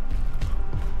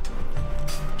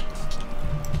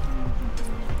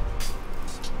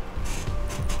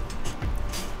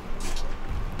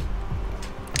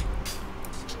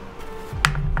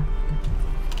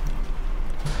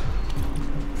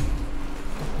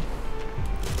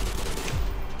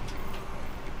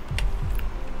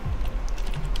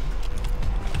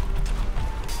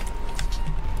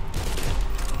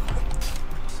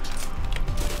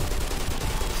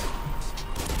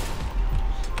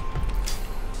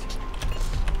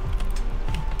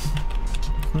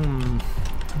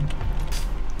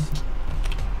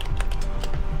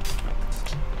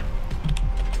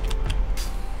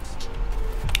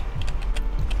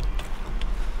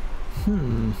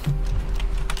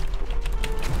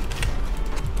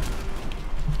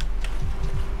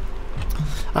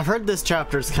 I've heard this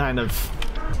chapter's kind of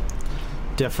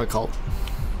difficult.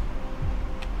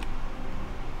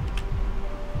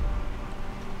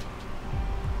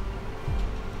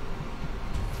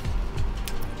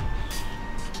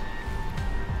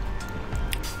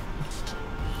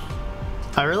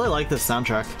 I really like this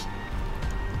soundtrack.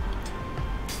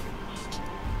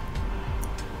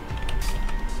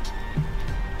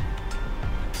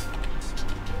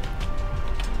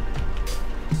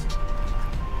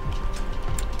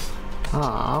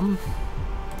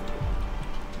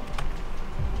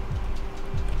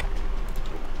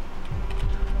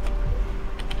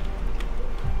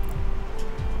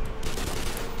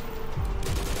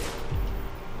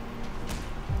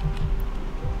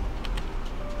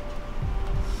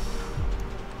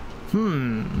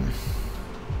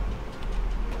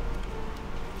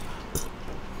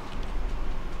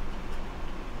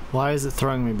 Why is it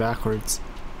throwing me backwards?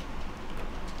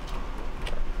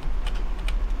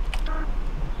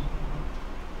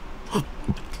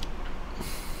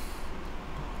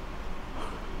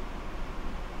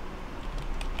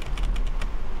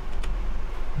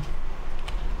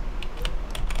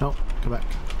 No, go back.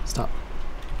 Stop.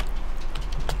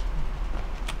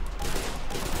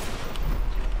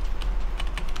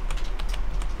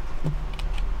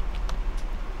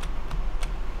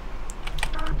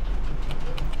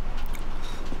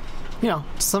 You know,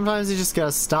 sometimes you just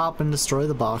gotta stop and destroy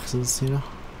the boxes, you know?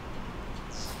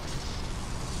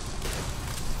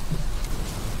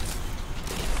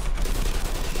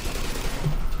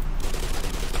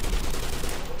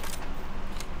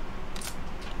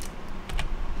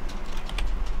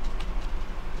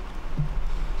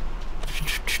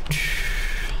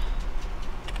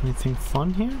 Anything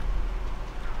fun here?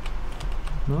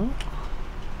 No?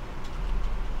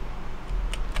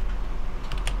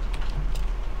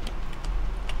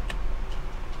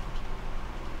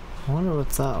 I wonder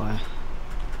what's that way.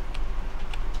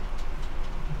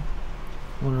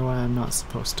 I wonder why I'm not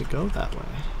supposed to go that way.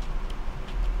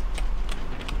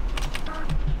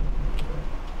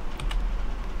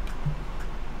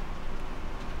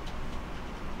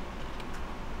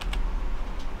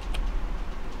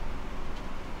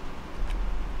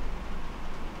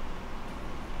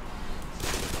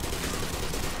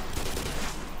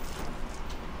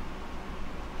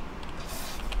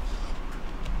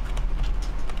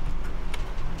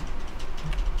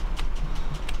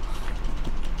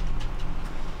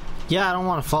 Yeah, I don't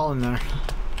want to fall in there.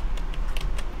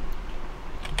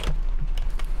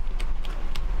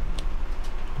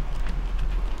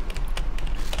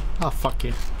 Oh, fuck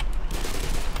you.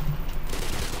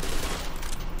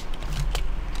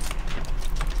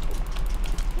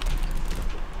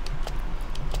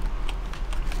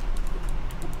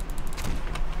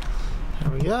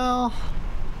 There we go.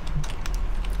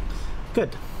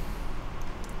 Good.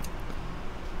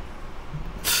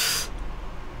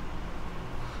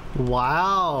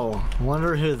 Wow,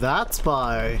 wonder who that's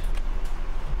by.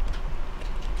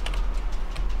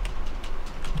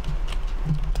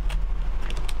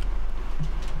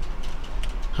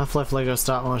 Half-Life Lego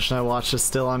stop motion I watched is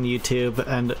still on YouTube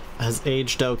and has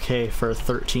aged okay for a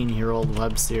 13-year-old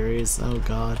web series. Oh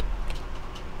god.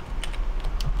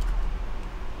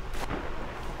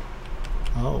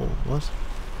 Oh, what?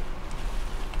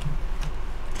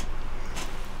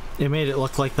 It made it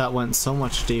look like that went so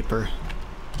much deeper.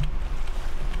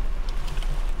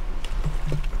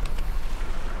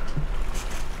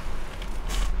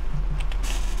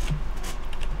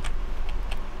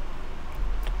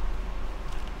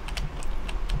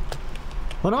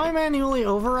 What am I manually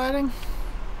overriding?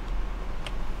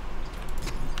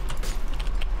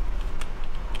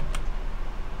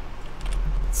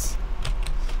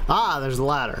 Ah, there's a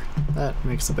ladder. That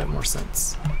makes a bit more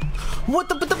sense. What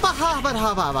the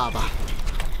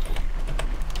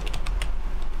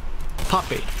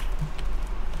puppy.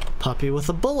 Puppy with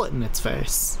a bullet in its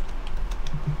face.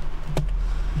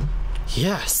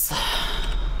 Yes.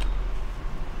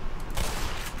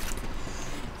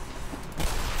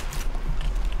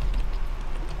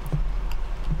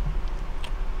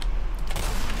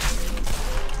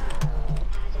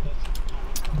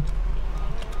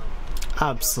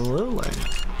 Absolutely.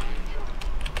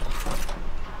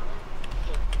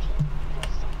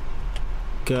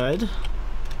 Good.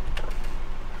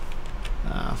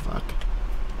 Ah, fuck.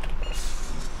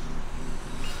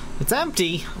 It's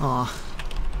empty. Aw.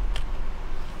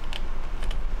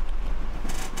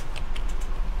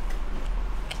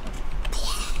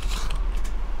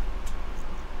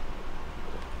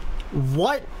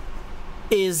 What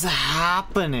is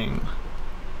happening?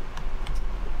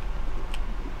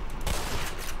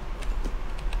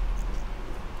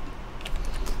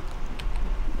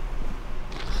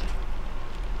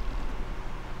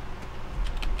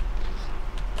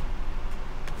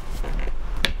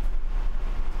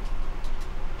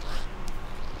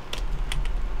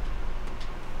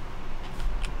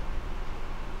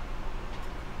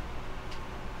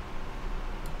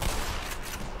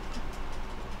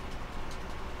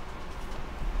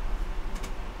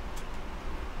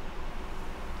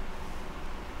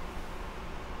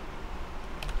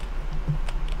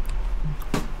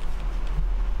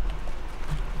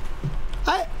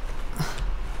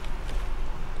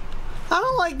 I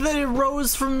don't like that it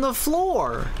rose from the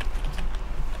floor.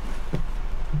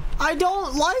 I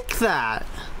don't like that.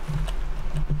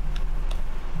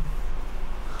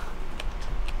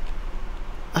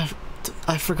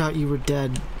 I forgot you were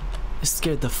dead. It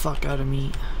scared the fuck out of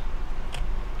me.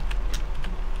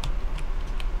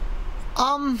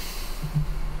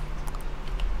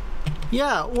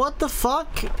 Yeah, what the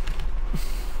fuck?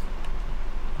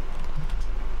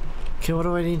 Okay, what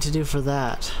do I need to do for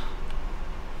that?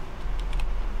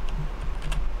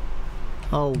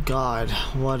 Oh god,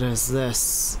 what is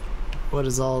this? What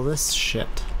is all this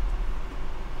shit?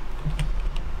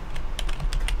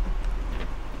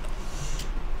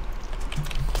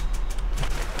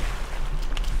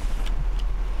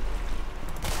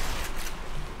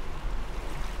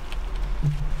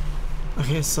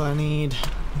 Okay, so I need...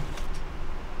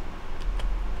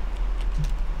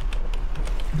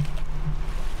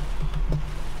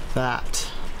 that.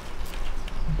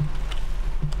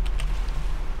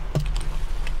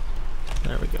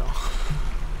 There we go.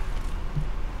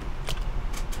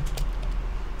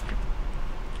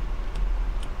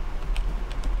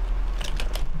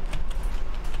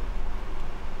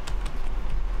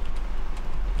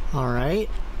 All right,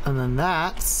 and then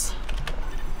that's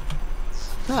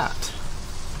that.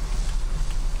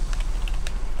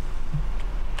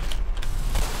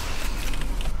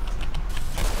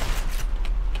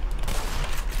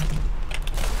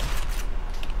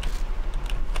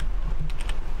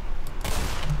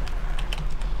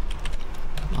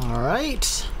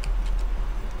 Alright.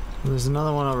 There's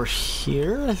another one over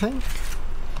here, I think.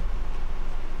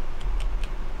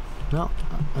 No,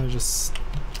 I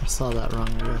saw that wrong,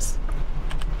 I guess.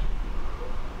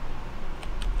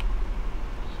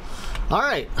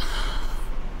 Alright.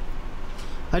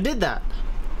 I did that.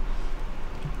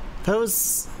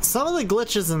 Some of the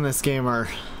glitches in this game are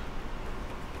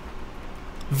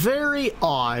very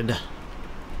odd.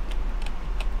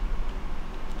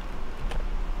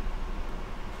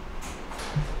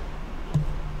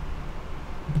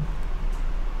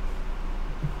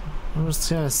 I'm just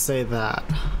gonna say that.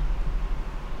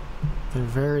 They're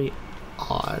very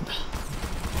odd.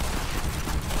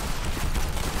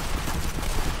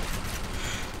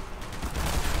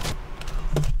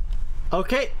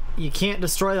 Okay, you can't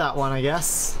destroy that one, I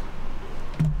guess.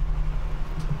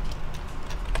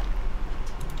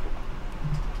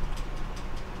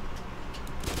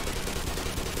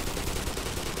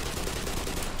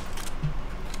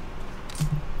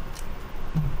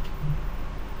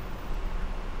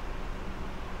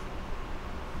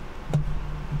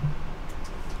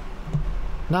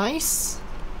 Nice.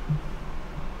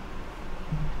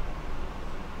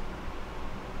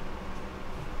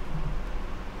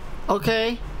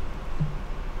 Okay.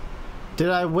 Did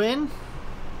I win?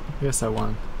 I guess I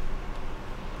won.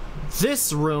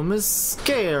 This room is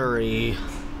scary.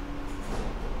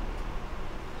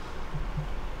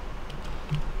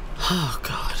 Oh,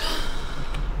 God.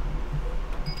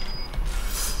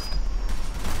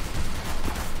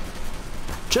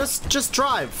 Just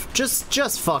drive.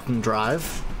 Just fucking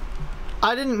drive.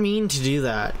 I didn't mean to do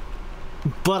that.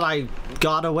 But I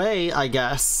got away, I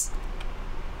guess.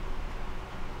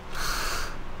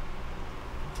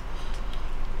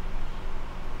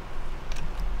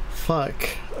 Fuck.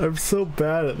 I'm so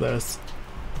bad at this.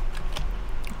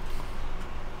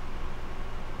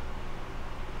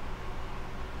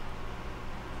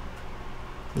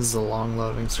 This is a long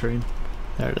loading screen.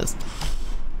 There it is.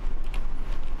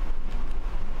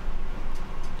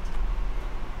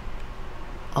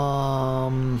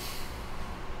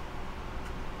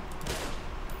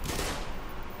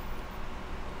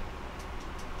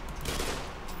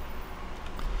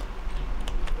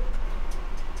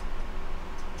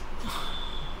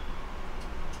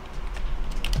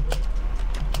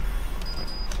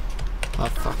 Oh,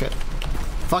 fuck it.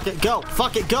 Fuck it, go!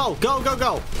 Fuck it, go! Go, go,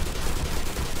 go!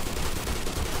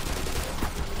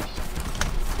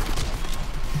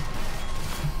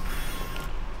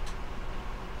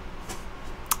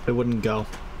 It wouldn't go.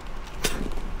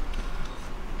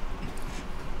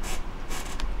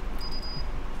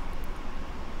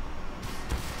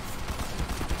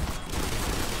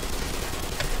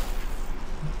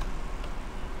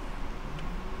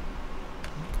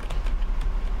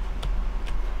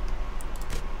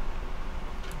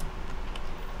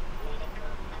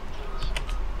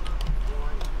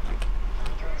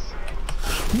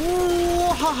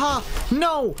 Haha!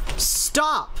 No!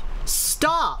 Stop!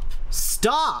 Stop!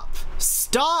 Stop!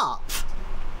 Stop!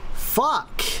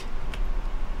 Fuck!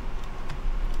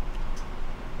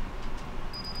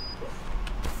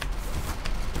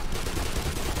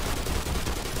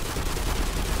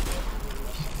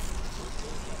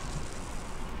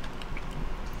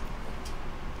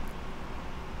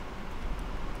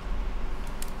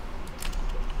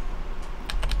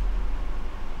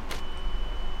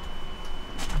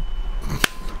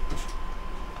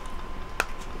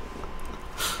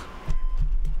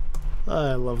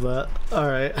 I love that.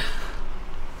 Alright.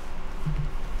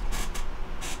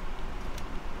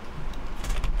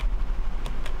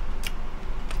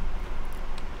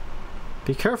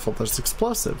 Be careful, there's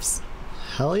explosives.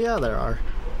 Hell yeah, there are.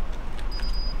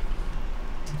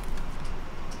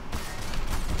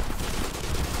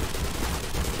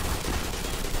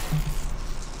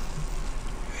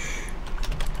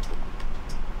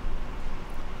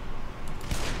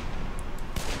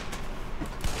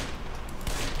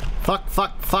 Fuck,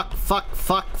 fuck, fuck, fuck,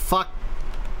 fuck, fuck.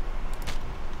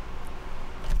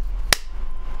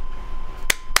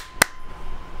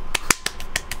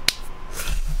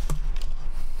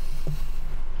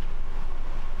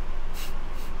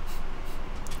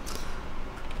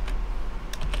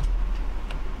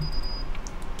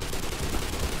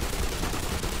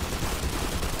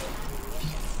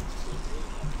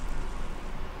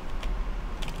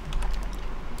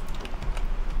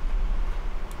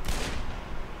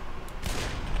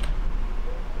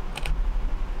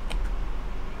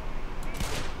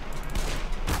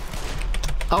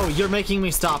 Oh, you're making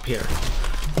me stop here.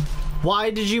 Why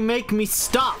did you make me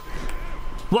stop?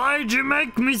 Why'd you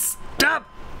make me stop?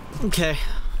 Okay,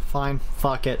 fine.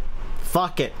 Fuck it.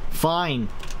 Fuck it. Fine.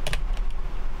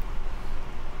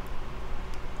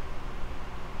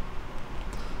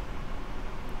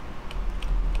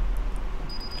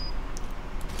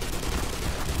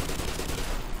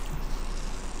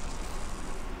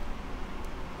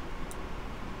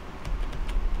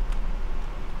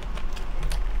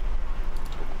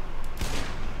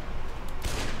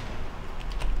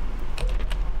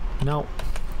 No.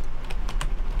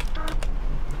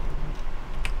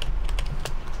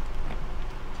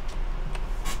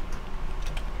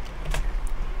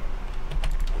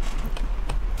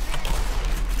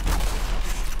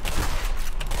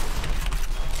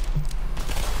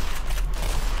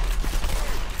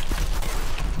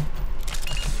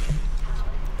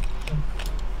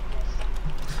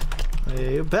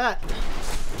 You bet.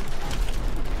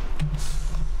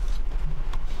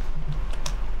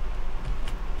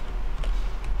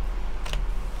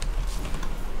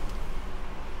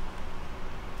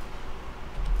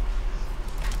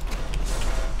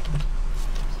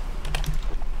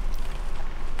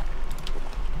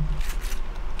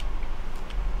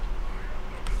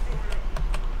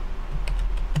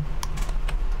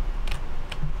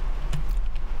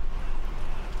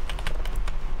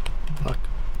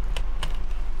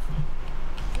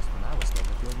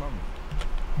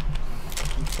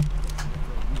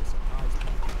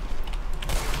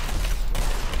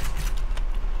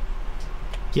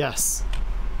 Yes.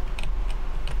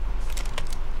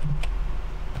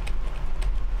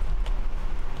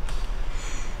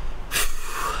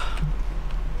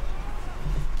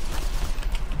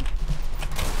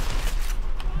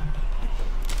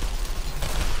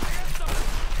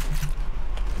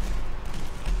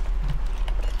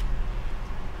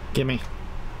 Gimme.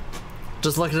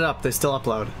 Just looked it up. They still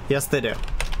upload. Yes, they do.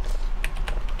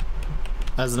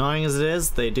 As annoying as it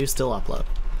is, they do still upload.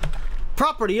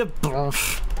 Property of...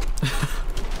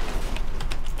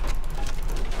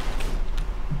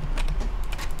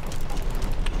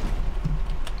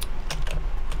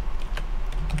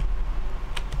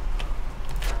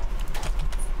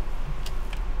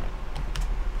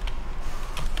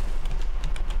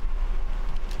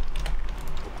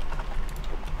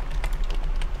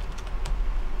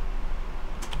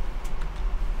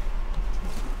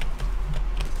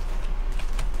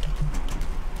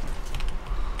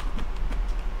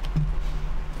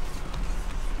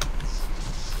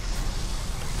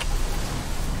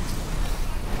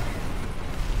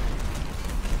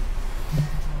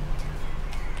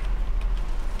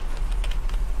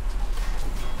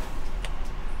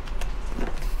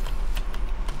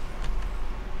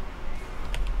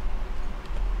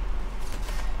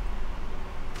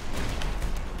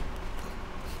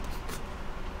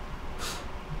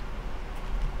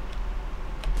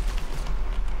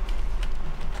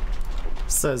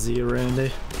 Says you,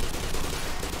 Randy.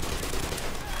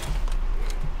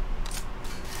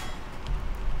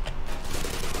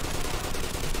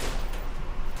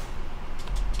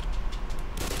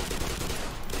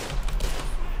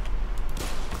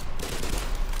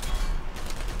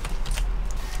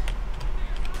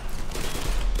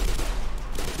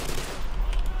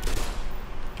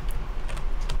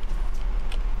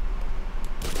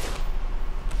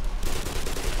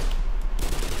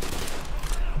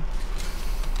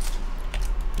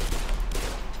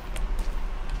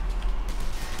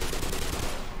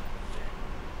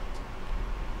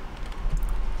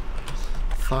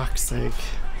 Fuck's sake.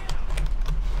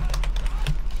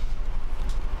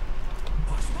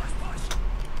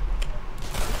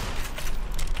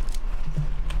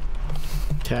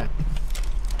 Okay.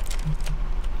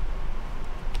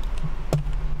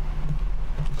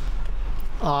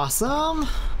 Awesome.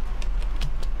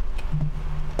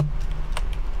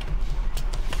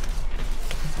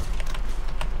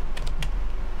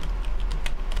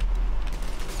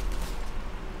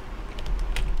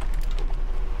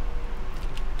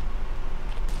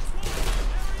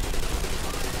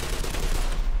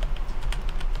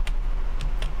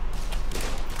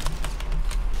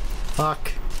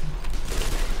 Fuck.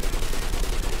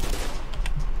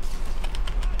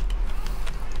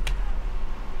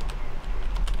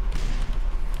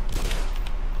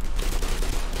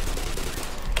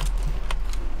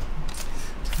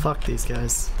 Fuck these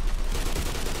guys.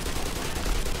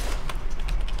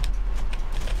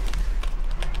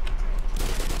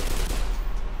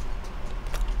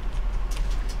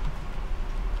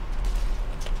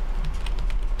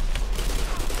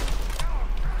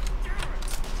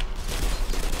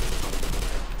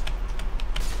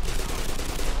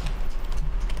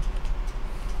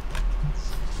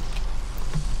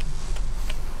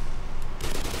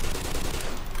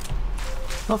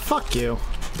 Oh, fuck you.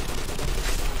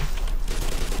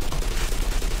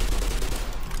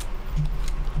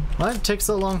 Why did it take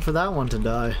so long for that one to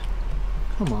die?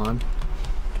 Come on.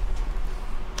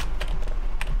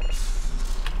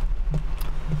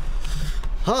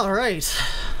 Alright.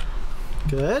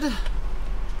 Good.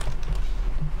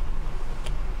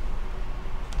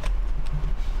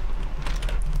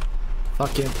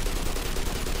 Fuck you.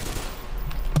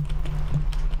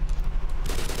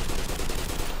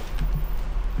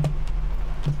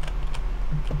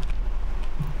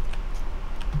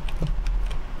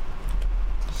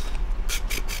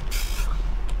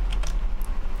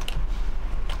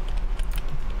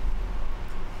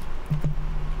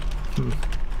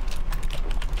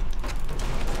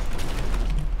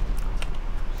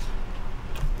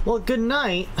 Well, good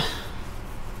night.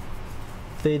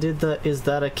 They did the "is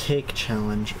that a cake"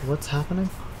 challenge. What's happening?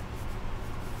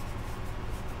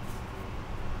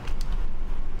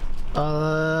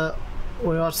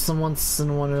 We watched some Once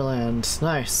in Wonderland.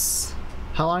 Nice.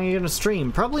 How long are you gonna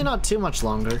stream? Probably not too much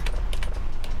longer.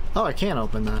 Oh, I can't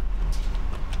open that.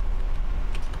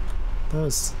 That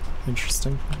was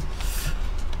interesting.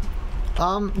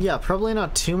 Yeah, probably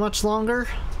not too much longer.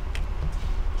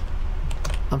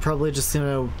 I'm probably just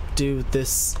gonna do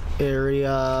this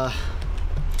area.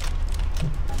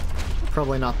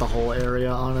 Probably not the whole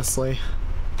area, honestly.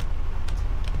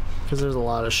 Because there's a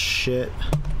lot of shit.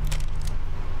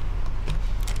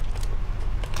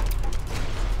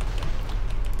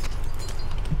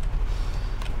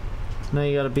 No,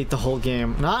 you gotta beat the whole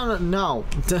game. No, no,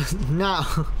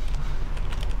 no.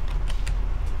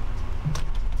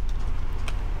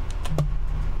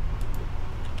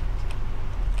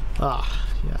 Ah,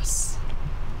 yes.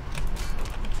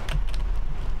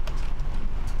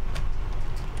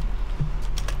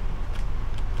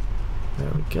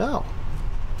 There we go.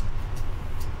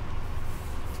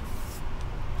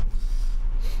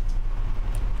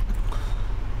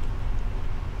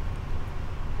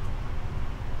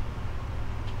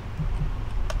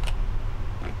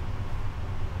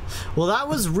 Well, that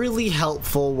was really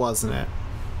helpful, wasn't it?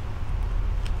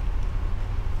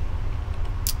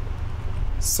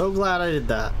 So glad I did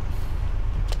that.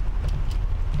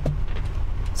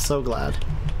 So glad.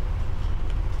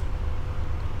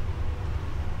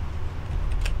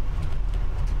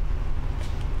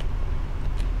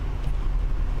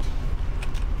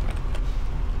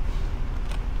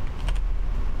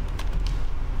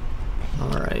 All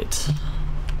right.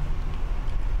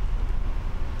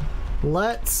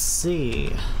 Let's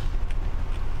see.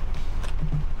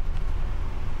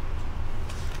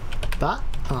 That,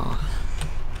 oh.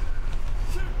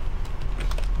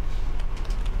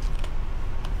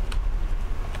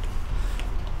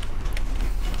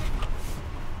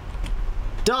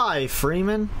 Die,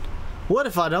 Freeman. What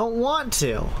if I don't want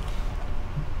to?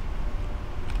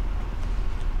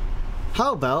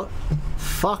 How about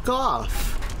fuck off?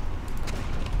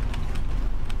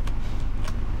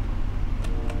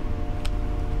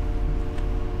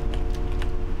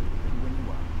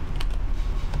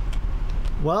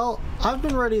 Well, I've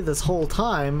been ready this whole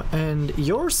time, and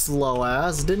your slow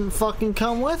ass didn't fucking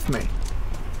come with me.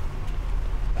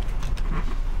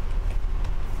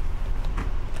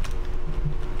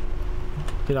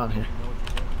 Get on here.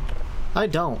 I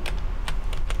don't.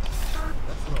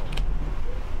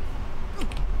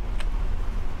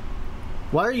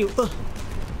 Why are you...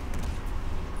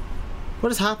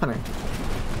 What is happening?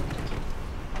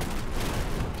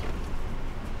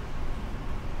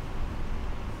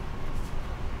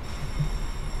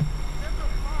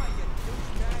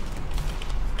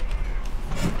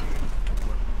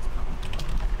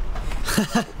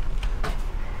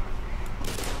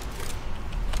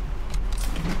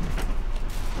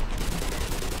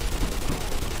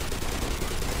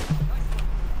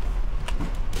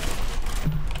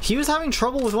 He was having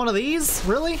trouble with one of these?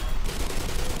 Really?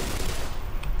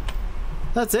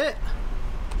 That's it?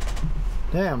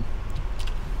 Damn.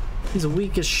 He's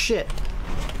weak as shit.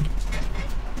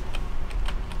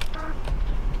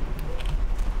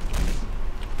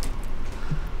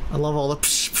 I love all the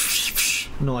psh, psh,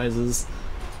 psh noises.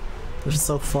 They're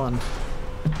so fun.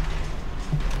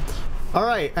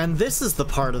 Alright, and this is the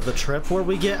part of the trip where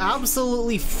we get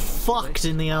absolutely fucked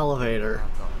in the elevator.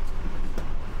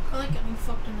 I like getting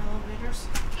fucked in elevators.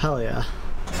 Hell yeah.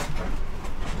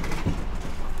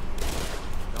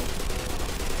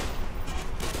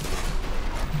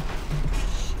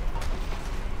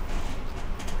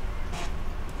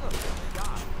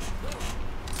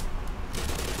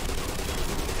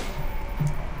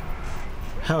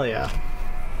 Hell yeah.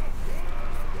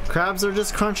 Crabs are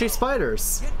just crunchy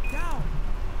spiders. Get down.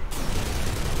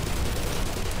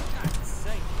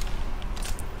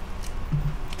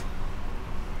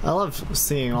 I love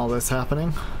seeing all this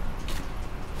happening.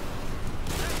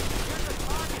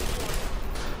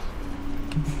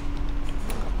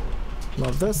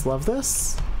 Love this, love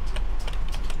this.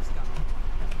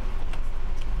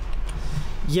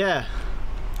 Yeah.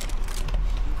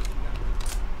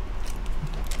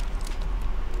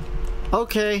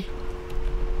 Okay.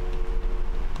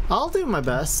 I'll do my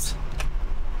best.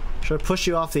 Should I push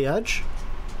you off the edge?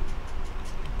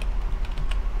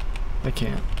 I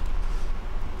can't.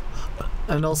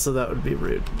 And also that would be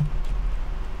rude.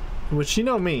 Which, you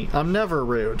know me, I'm never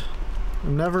rude.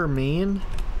 I'm never mean.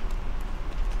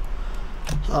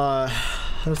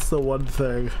 That's the one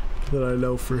thing that I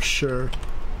know for sure.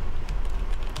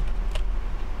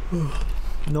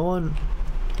 No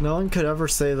one could ever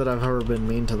say that I've ever been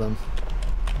mean to them.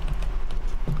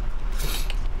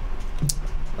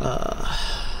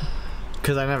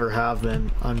 Cause I never have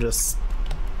been. I'm just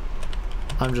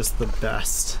the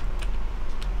best.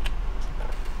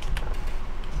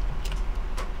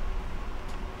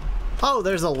 Oh,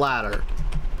 there's a ladder.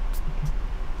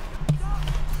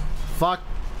 Fuck.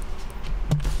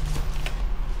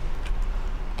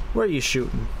 Where are you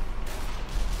shooting?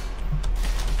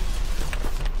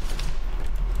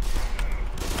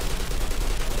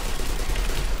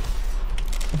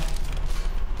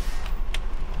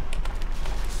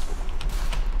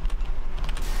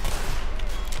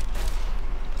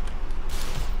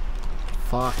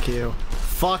 Fuck you.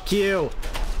 Fuck you.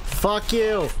 Fuck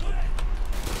you.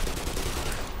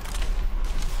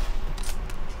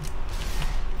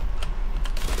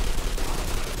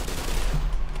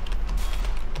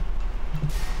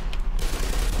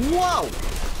 Whoa!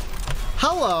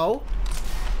 Hello!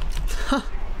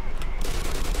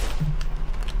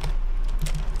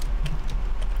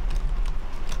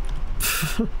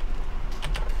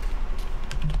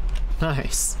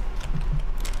 Nice.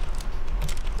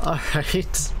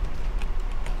 Alright.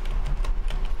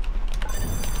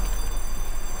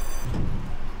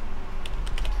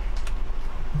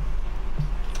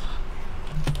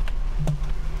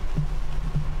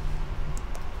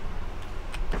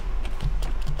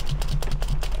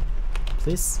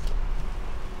 Please.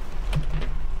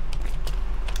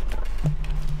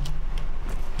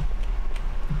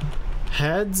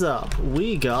 Heads up,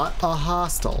 we got a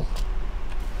hostile.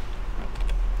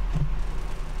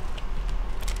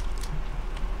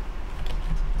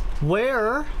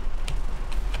 Where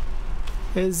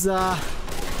is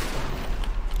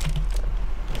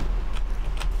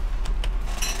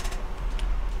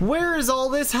where is all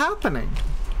this happening?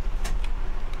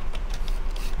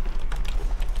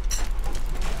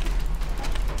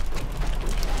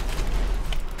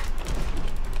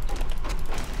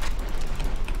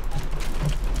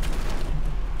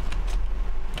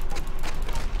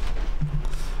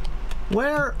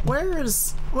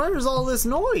 Where is all this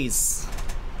noise?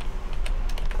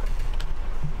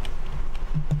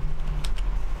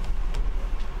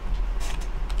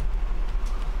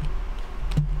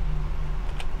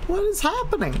 What is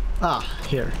happening? Ah,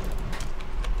 here.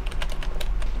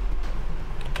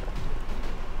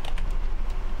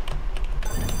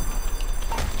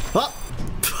 Oh!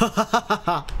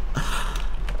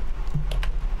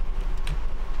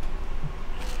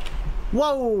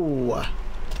 Whoa!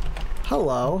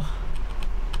 Hello.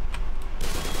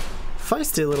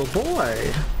 Feisty little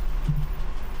boy.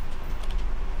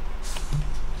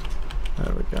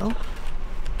 There we go.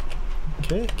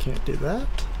 Okay, can't do that.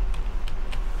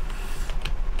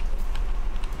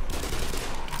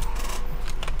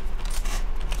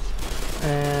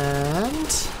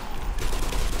 And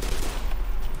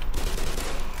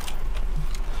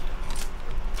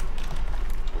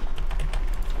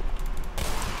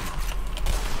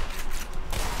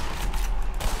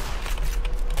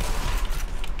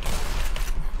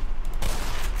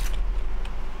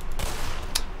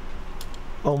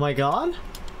oh my god?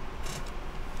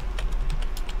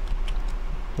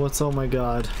 What's oh my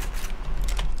god?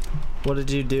 What did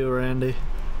you do, Randy?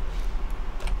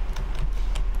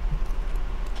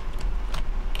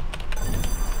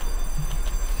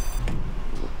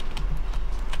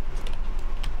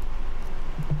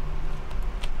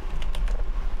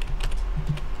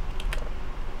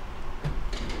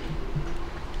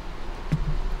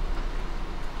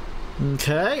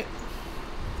 Okay.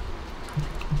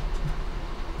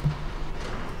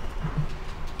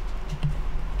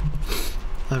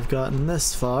 I've gotten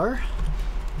this far.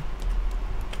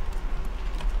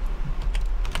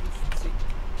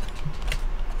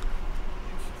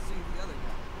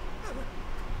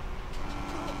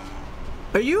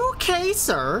 Are you okay,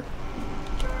 sir?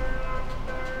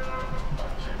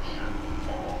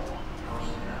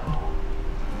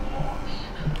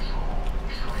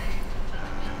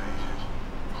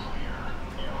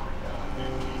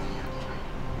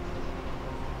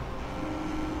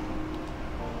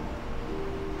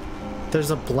 There's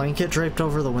a blanket draped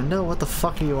over the window? What the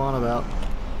fuck are you on about?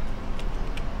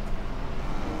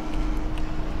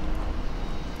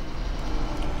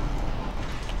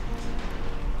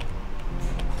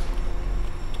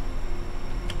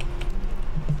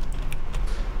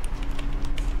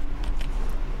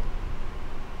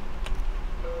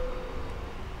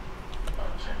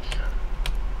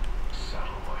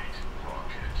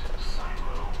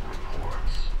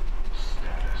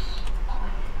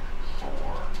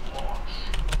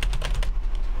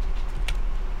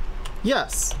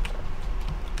 Yes.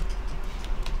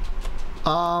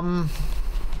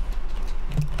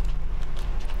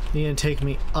 You gonna take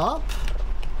me up?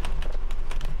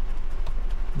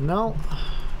 No.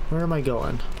 Where am I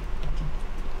going?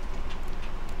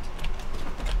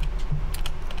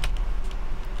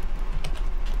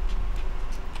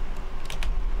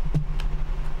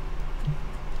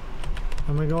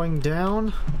 Am I going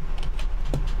down?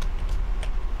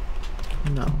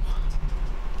 No.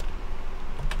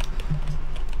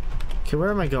 Okay,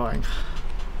 where am I going?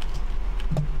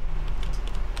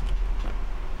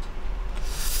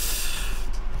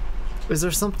 Is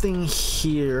there something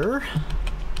here?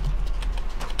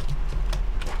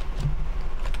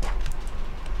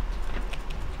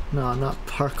 No, I'm not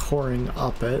parkouring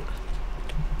up it.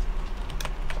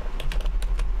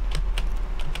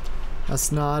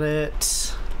 That's not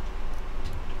it.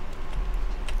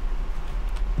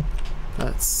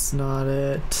 That's not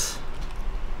it.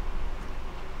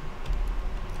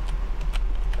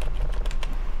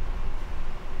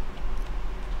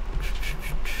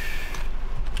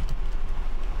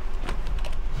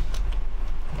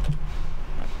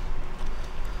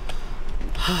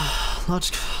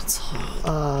 Launch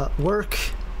work.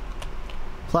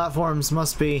 Platforms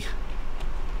must be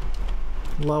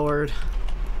lowered.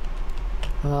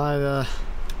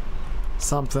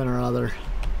 Something or other.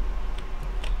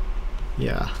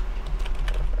 Yeah.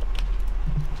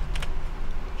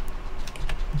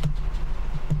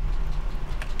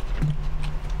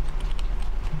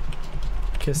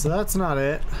 Okay, so that's not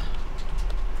it.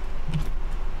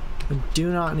 I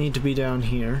do not need to be down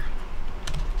here.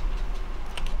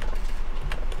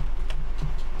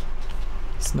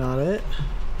 It's not it.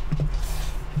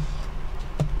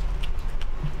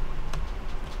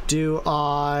 Do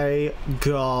I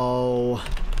go?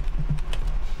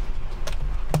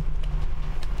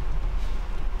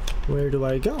 Where do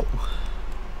I go?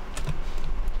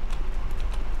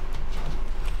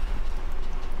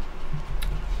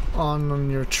 On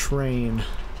your train.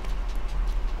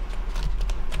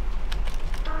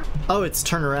 Oh, it's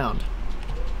turn around.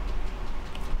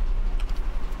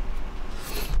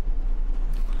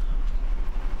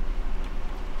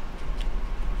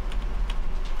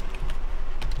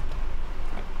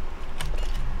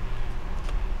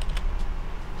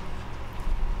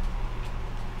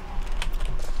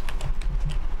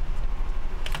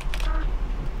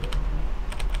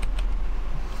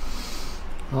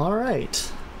 All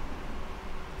right.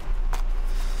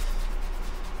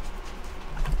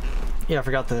 Yeah, I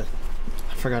forgot it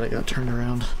got turned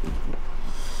around.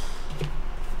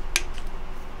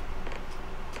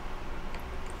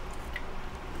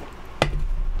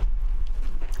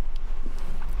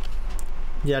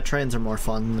 Yeah, trains are more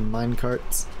fun than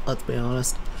minecarts, let's be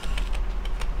honest.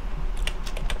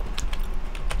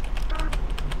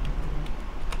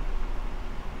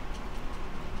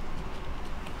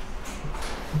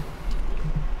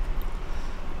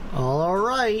 All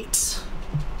right.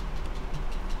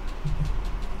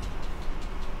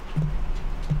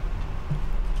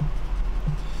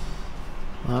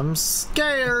 I'm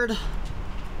scared.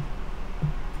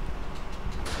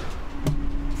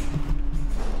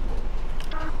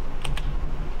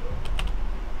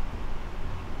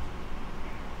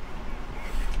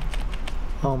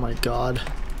 Oh my god.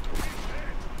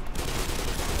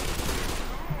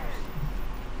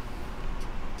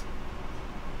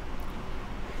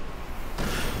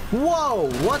 Whoa,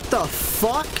 what the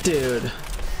fuck, dude?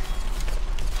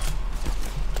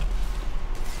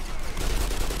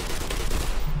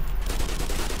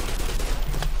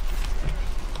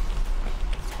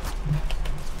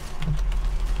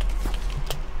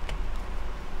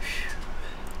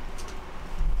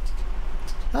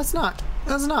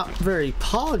 That's not very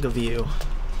pog of you.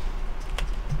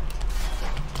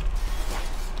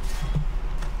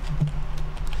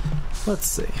 Let's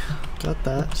see. Got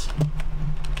that.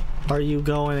 Are you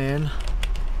going in?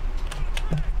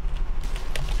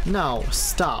 No,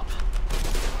 stop.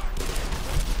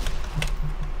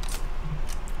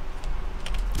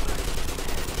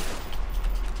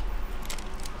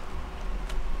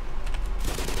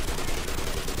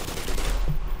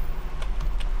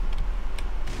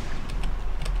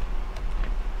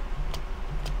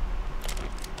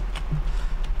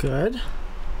 Good.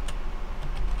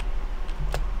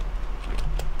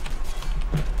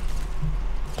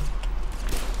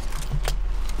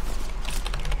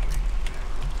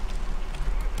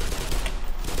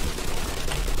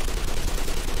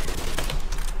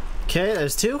 Okay,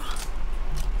 there's two.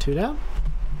 Two down.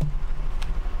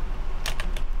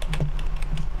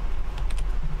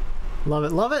 Love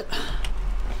it, love it.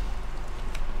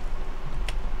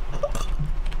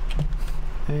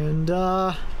 And,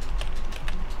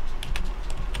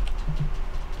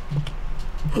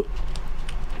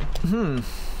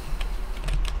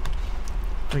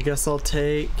 I guess I'll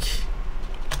take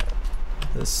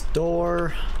this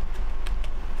door.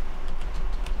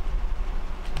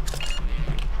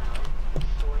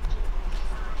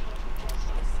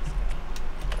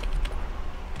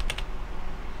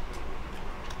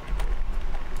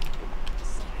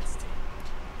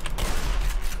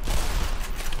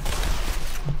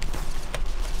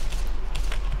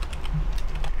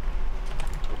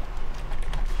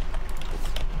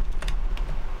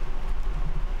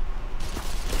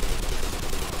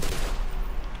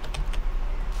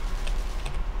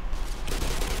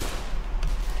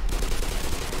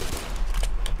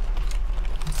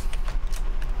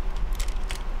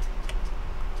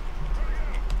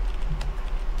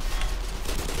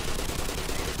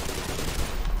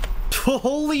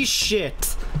 Holy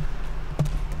shit.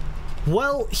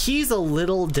 Well, he's a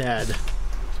little dead.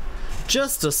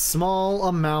 Just a small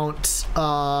amount,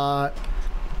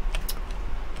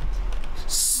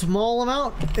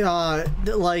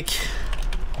 like,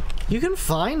 you can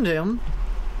find him.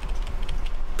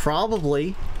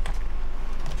 Probably.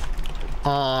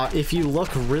 If you look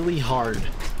really hard.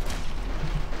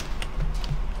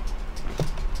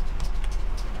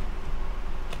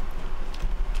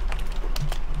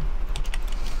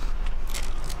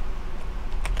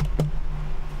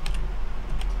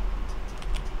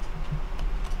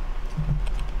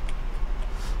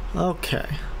 Okay.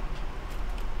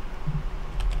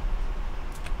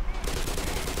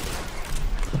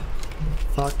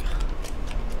 Fuck.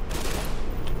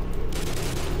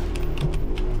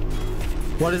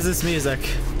 What is this music?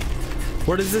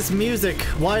 What is this music?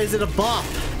 Why is it a bop?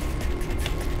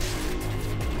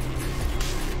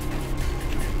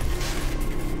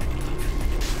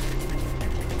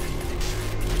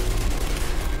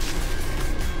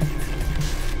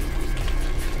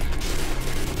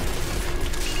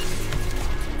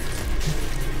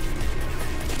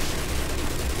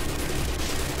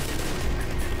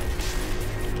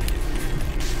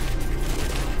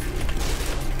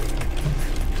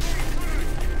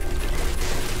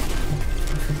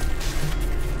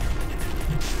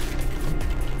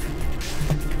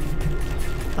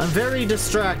 I'm very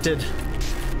distracted.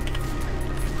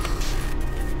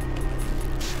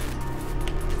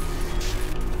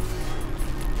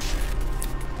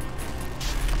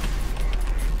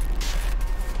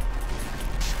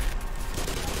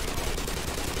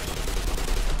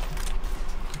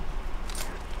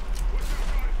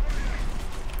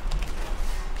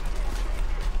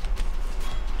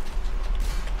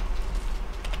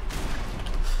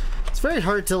 It's very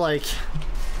hard to like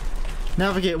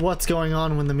navigate what's going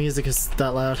on when the music is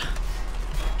that loud.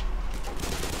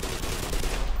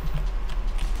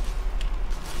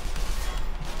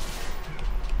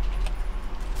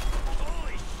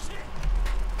 Holy shit!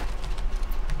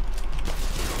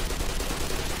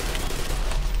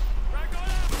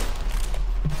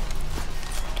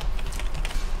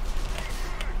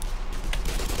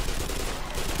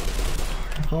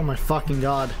 Oh my fucking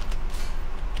god.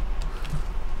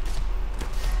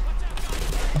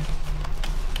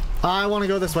 I want to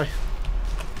go this way.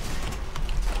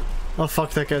 Oh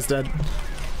fuck, that guy's dead.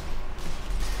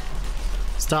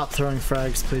 Stop throwing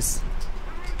frags, please.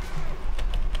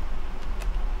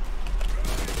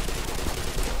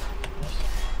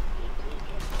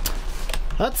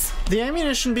 That's... the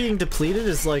ammunition being depleted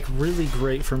is like really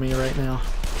great for me right now.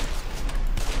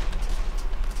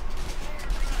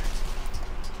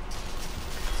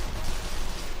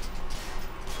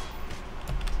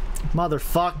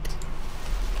 Motherfuck.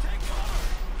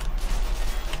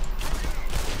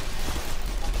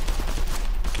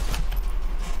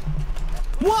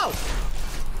 Whoa!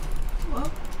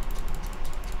 Well,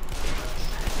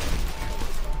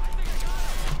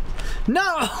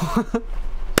 No!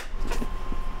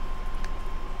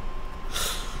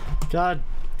 God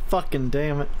fucking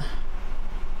damn it.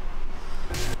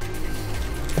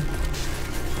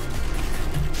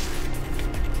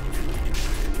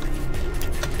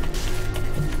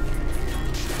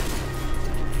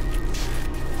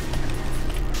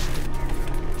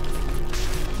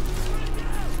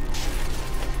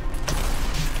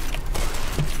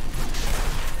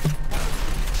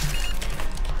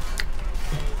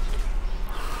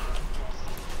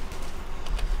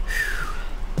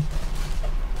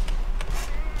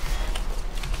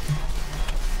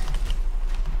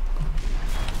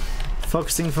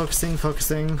 Focusing, focusing,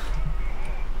 focusing.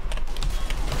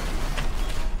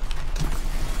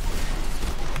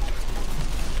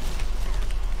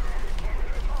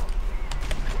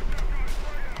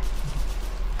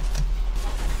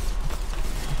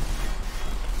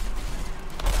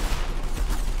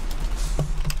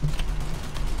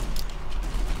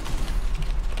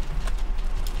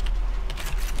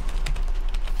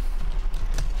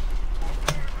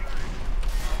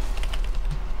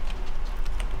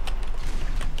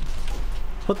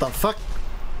 What the fuck?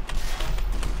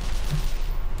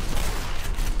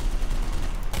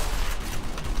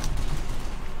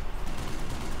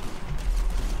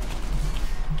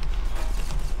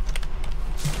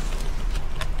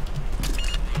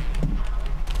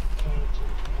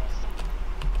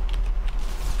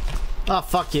 Oh,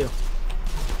 fuck you.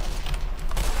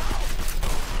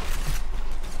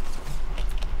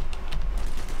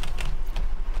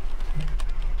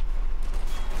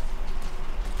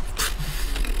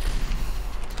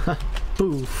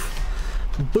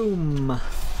 Boof. Boom.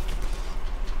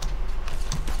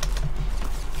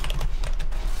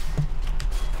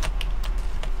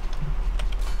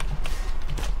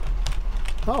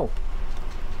 Oh.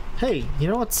 Hey, you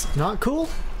know what's not cool?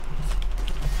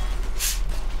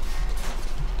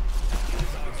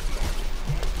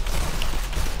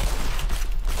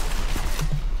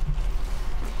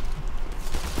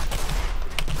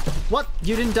 What?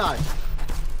 You didn't die.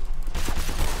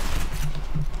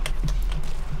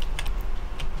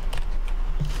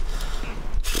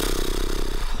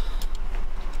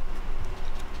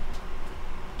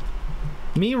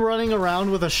 Me running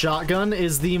around with a shotgun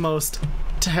is the most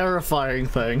terrifying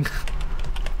thing.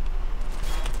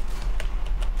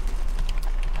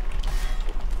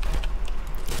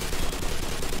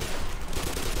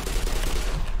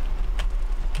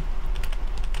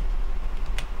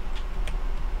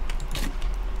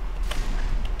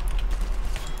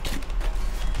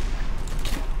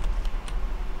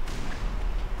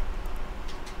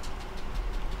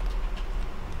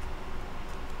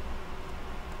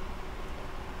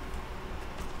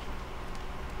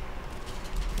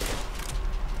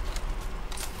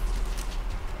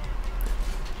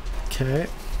 Okay.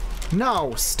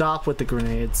 No! Stop with the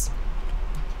grenades.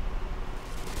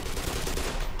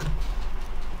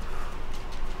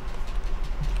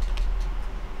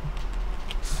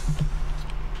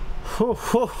 Ho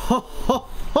ho ho ho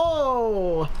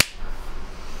ho!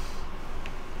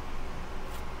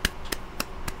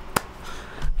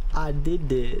 I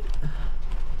did it.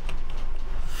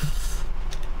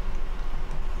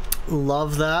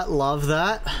 Love that, love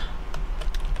that.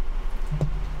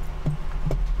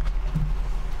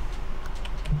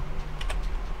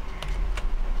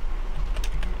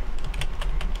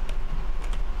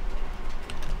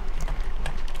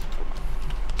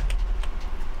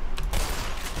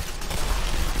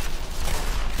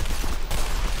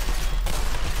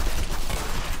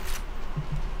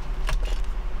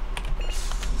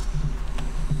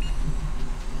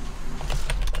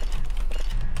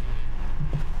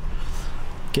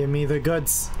 Give me the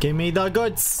goods. Give me the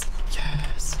goods.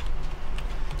 Yes.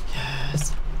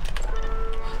 Yes.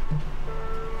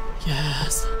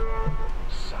 Yes.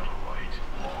 Satellite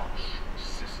launch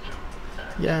system.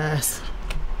 Yes.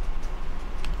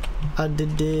 I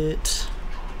did it.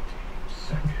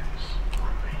 20 seconds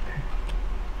remaining.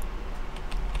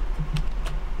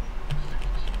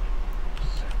 15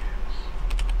 seconds.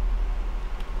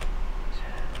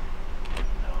 10,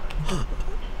 9,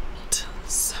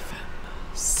 7,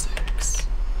 6.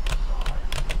 5,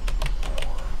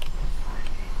 4, 3,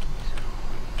 2,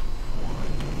 1,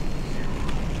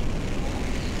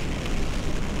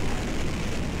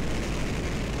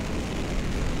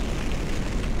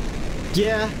 0.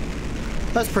 Yeah.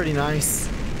 That's pretty nice.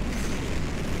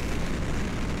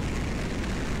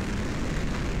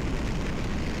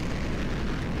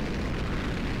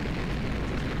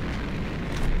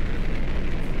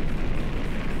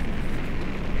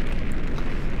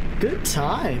 Good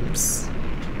times.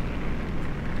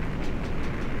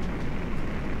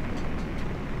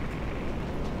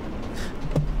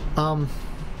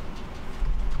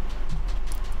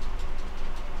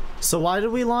 So why did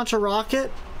we launch a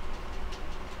rocket?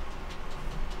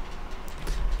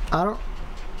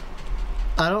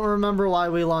 I don't remember why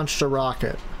we launched a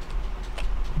rocket.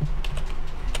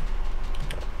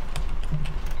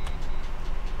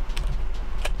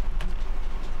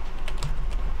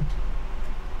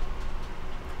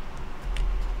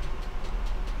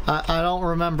 I don't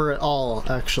remember at all,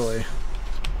 actually.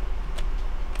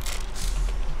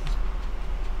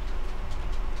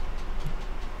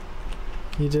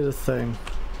 You did a thing.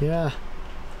 Yeah.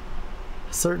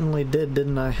 Certainly did,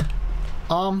 didn't I?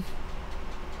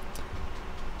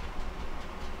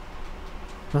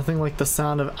 Nothing like the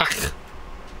sound of ach.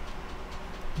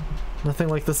 Nothing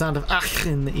like the sound of ach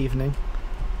in the evening.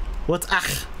 What's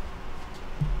ach?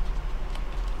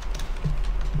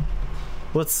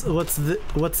 What's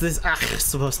this ach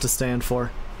supposed to stand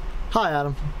for? Hi,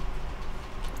 Adam.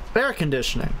 Air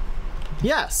conditioning.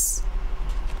 Yes.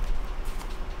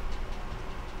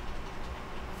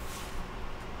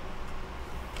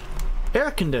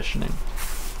 Air conditioning.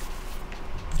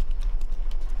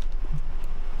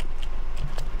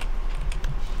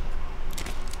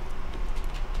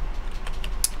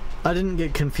 I didn't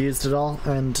get confused at all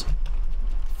and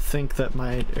think that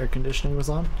my air conditioning was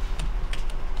on.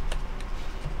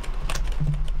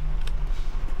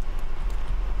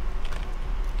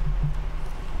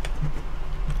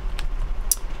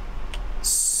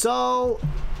 So,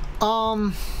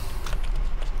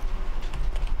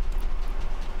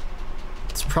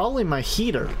 it's probably my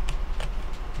heater,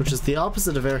 which is the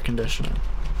opposite of air conditioning.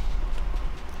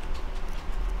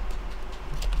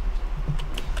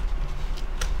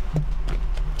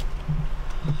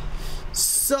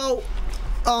 So,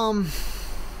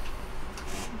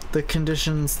 the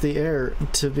conditions the air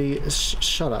to be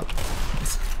shut up.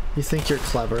 You think you're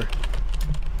clever.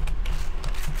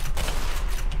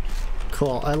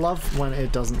 Cool. I love when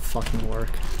it doesn't fucking work.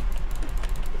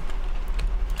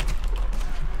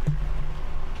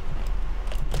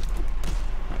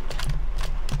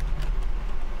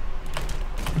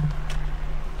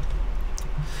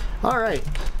 Alright.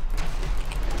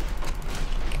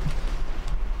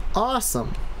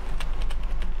 Awesome.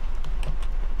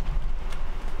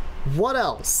 What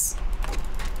else?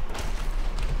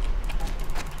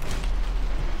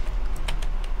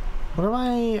 What am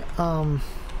I,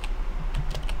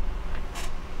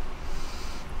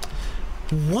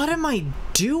 what am I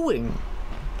doing?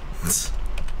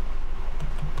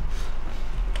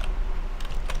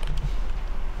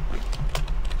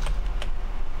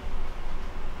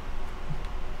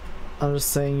 I'm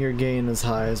just saying your gain is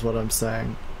high is what I'm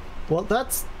saying. Well,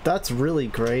 that's really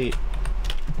great.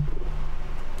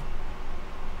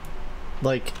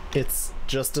 Like, it's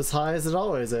just as high as it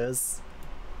always is.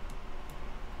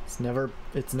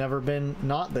 It's never been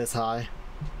not this high.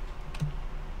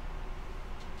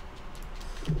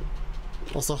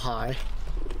 Also high.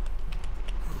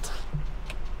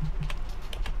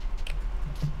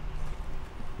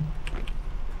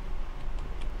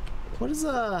 What is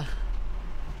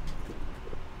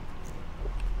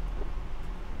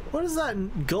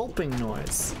that gulping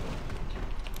noise?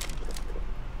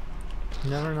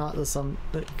 Never not the sun.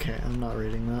 Okay, I'm not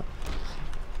reading that.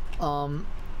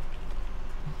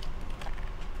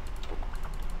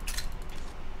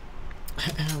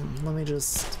 Let me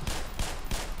just.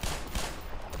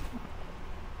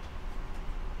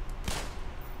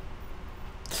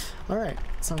 All right,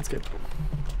 sounds good.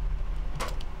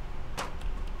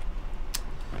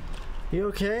 You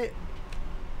okay?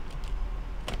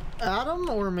 Adam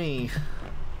or me?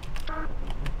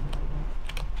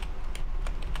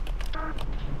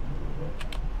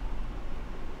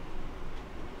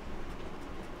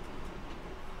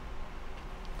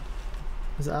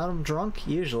 Is Adam drunk?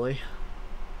 Usually.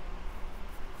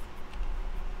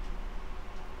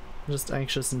 I'm just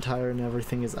anxious and tired and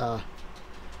everything is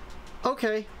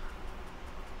okay.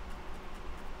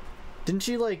 Didn't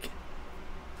you like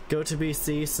go to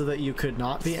BC so that you could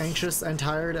not be anxious and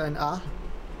tired and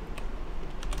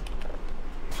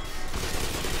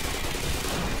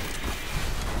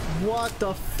What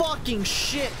the fucking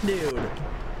shit, dude?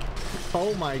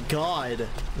 Oh my god.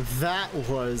 That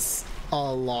was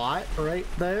a lot right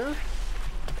there.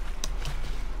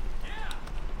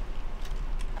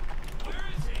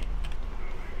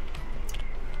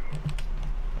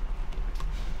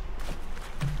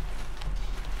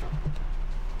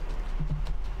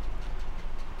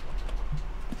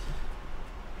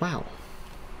 Wow.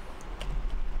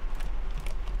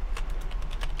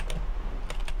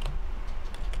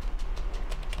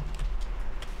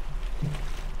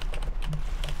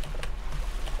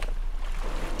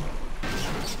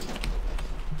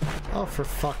 Oh, for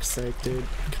fuck's sake, dude.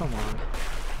 Come on.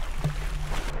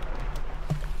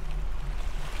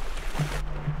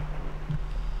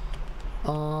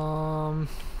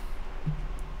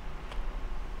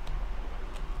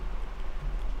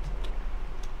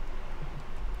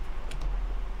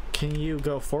 Can you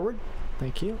go forward?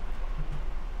 Thank you.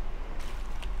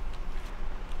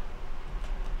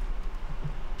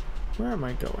 Where am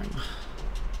I going?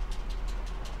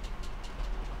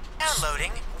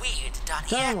 Downloading weed.exe.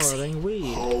 Downloading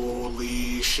weed.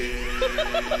 Holy shit. I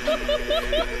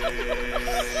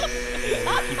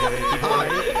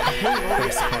hate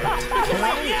this part. Can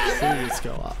I please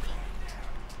go up?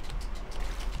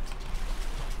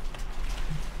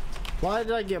 Why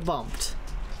did I get bumped?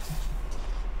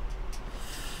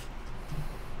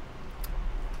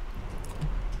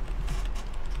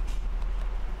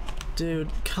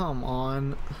 Dude, come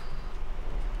on.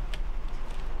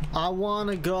 I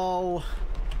wanna go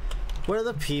where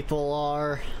the people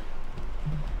are.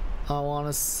 I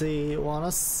wanna see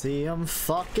them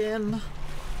fucking.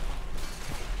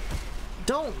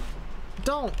 Don't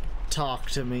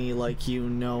talk to me like you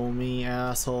know me,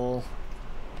 asshole.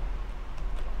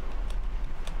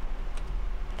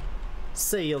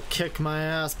 Say you'll kick my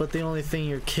ass, but the only thing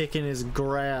you're kicking is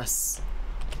grass.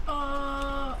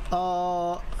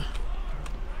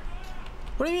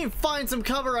 What do you mean find some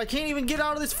cover? I can't even get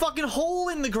out of this fucking hole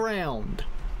in the ground.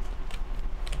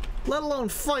 Let alone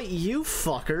fight you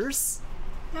fuckers.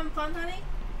 Having fun, honey?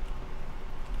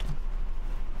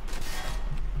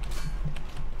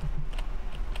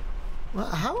 Well,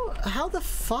 how the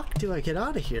fuck do I get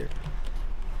out of here?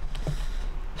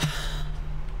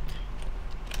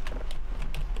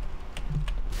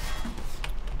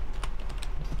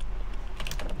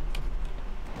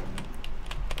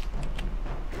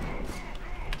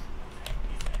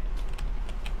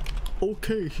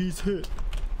 Okay, he's hit.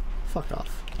 Fuck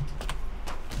off.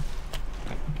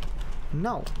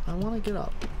 No, I want to get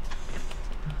up.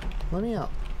 Let me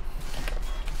up.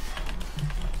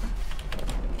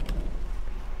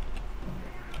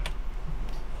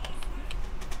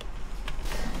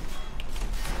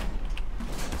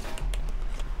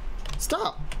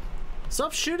 Stop!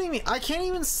 Stop shooting me! I can't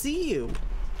even see you!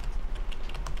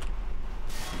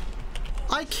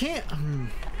 I can't...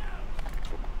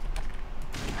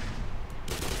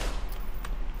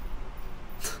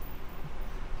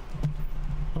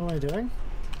 What am I doing?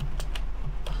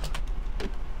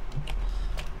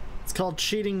 It's called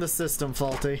cheating the system,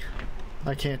 Faulty.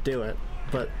 I can't do it,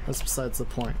 but that's besides the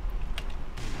point.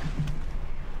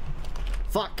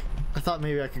 Fuck! I thought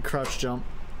maybe I could crouch jump.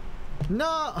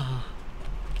 No!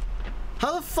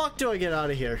 How the fuck do I get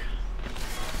out of here?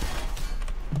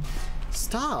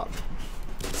 Stop!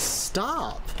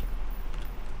 Stop!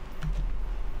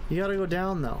 You gotta go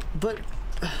down though. But...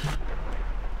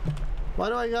 Why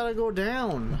do I gotta go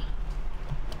down?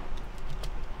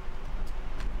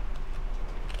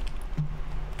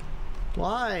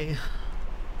 Why?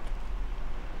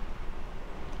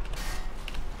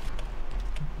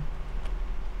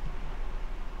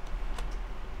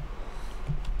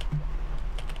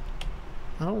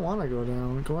 I don't want to go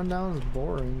down. Going down is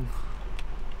boring.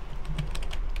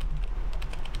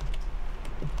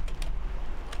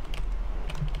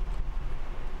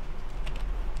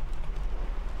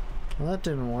 Well, that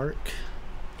didn't work.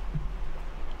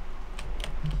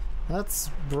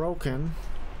 That's broken.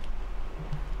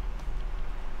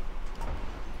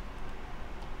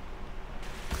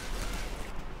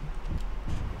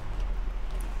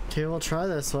 Okay, we'll try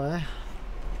this way.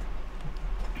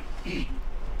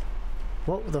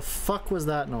 What the fuck was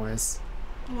that noise?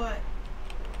 What?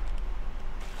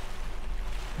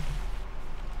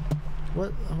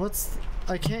 What's...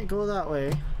 I can't go that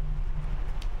way.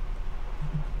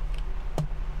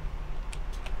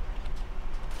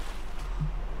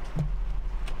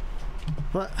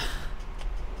 What?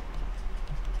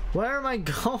 Where am I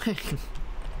going?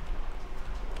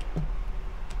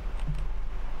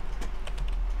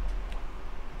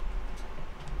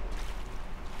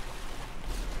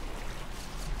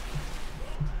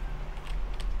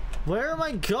 Where am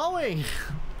I going?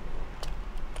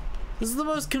 This is the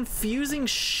most confusing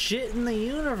shit in the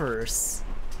universe.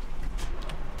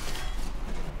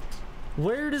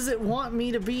 Where does it want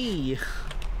me to be?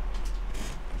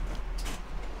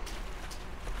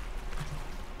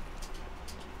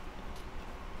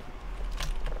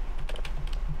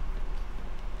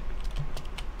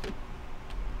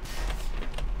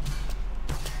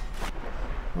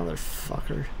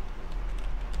 Motherfucker.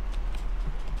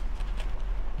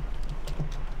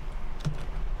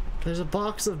 There's a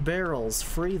box of barrels.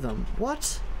 Free them.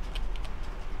 What?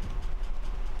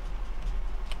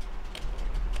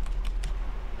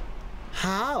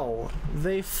 How?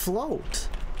 They float.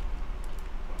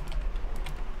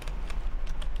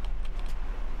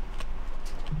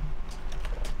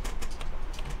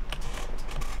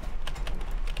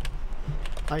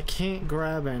 I can't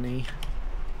grab any.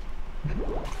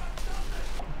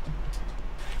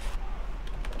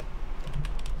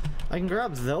 I can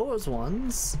grab those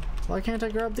ones. Why can't I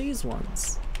grab these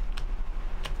ones?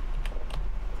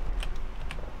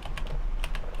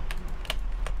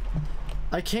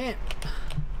 I can't.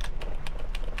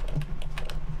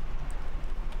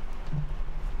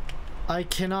 I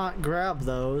cannot grab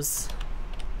those.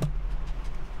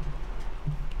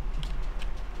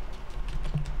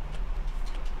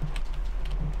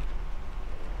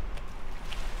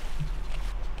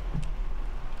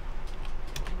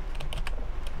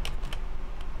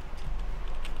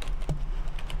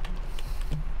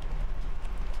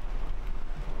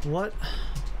 What?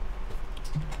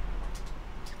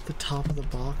 The top of the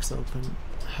box open.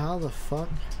 How the fuck?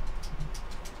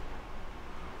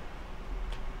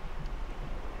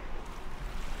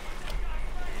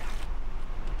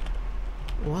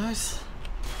 What?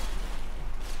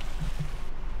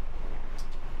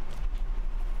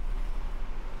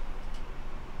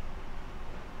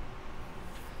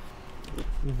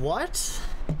 What?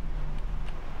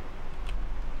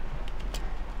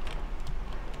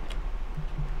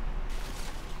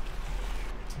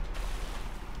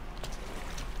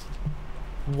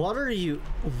 What are you?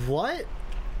 What?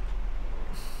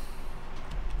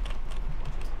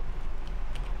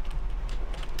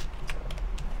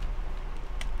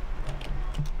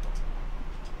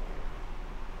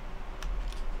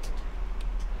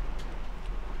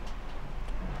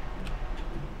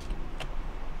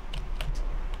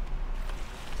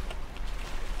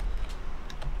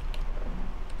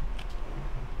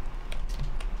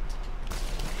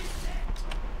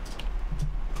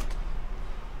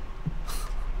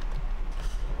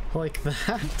 Like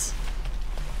that?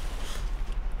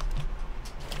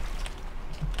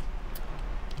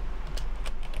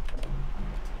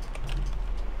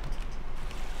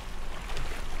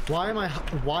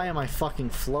 Why am I fucking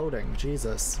floating?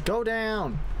 Jesus. Go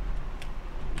down!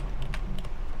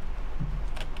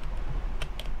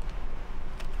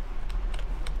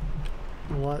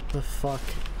 What the fuck?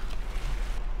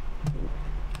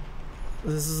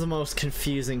 This is the most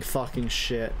confusing fucking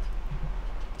shit.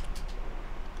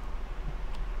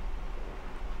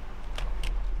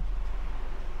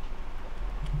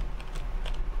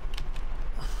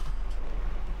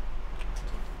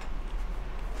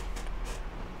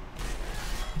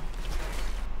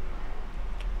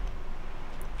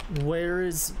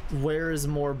 Where is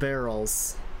more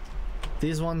barrels?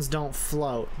 These ones don't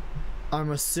float.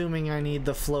 I'm assuming I need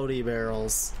the floaty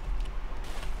barrels.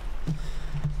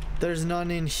 There's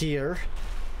none in here.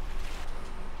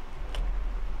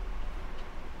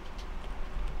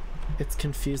 It's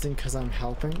confusing because I'm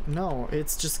helping? No,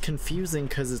 it's just confusing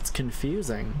because it's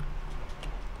confusing.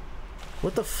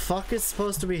 What the fuck is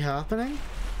supposed to be happening?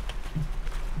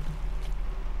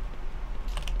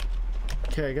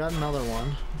 Okay, I got another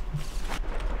one.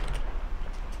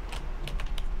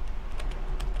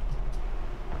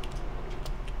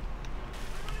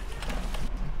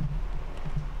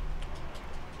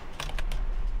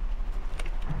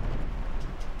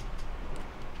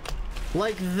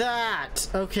 Like that!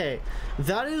 Okay,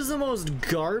 that is the most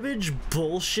garbage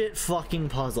bullshit fucking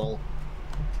puzzle.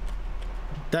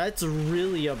 That's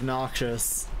really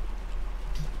obnoxious.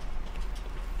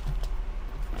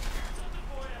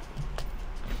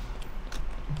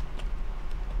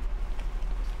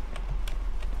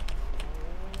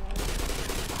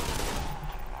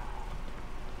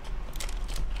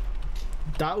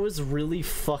 That was really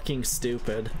fucking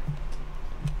stupid.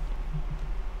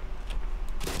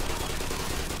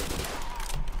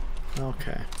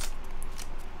 Okay.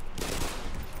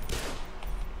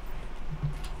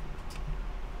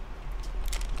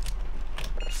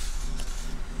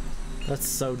 That's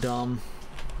so dumb.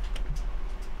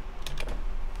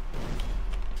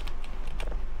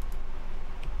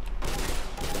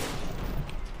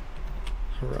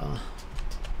 Hurrah.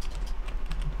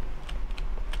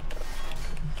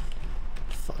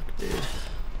 Fuck, dude.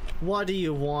 What do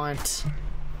you want?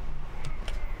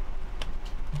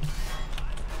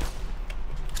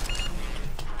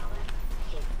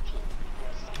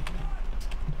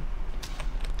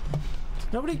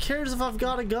 Nobody cares if I've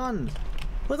got a gun.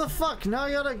 What the fuck? Now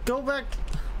I gotta go back.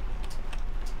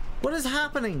 What is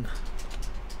happening?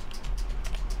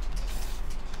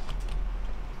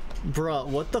 Bruh,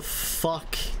 what the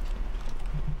fuck?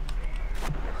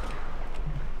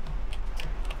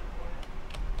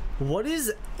 What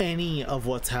is any of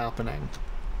what's happening?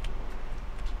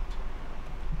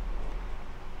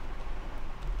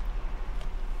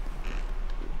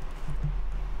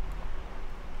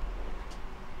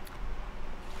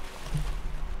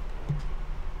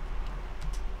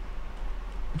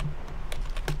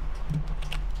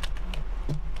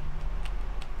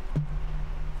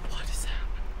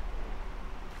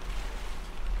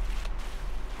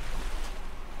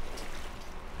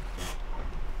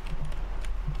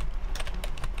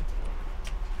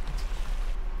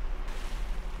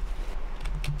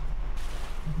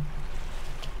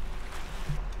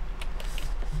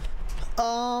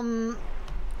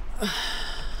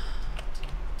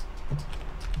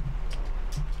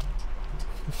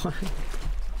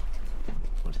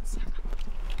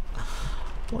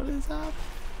 What is happening?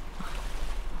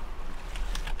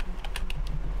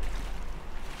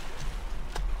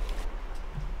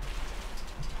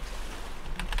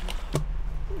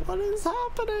 What is happening? What is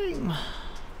happening?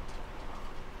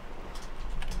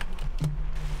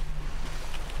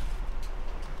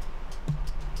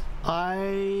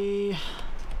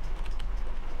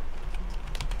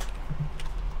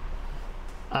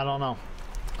 I don't know.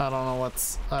 I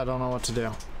don't know what to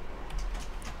do.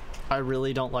 I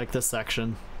really don't like this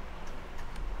section.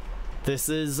 This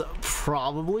is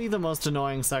probably the most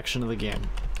annoying section of the game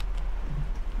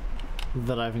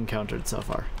that I've encountered so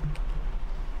far.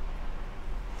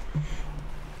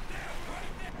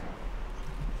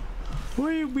 What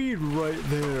do you mean right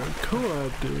there? Come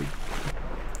on, dude.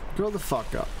 Grow the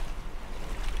fuck up.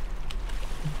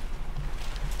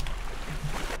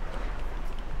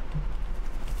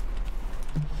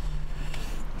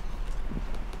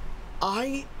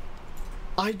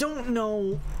 I don't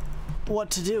know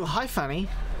what to do. Hi, Fanny.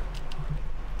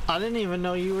 I didn't even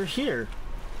know you were here.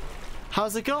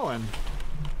 How's it going?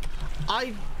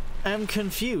 I am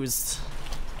confused.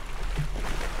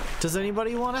 Does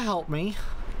anybody want to help me?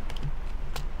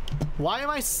 Why am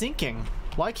I sinking?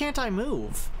 Why can't I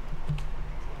move?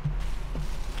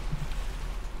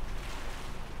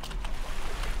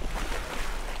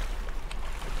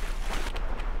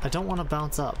 I don't want to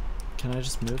bounce up. Can I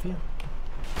just move you?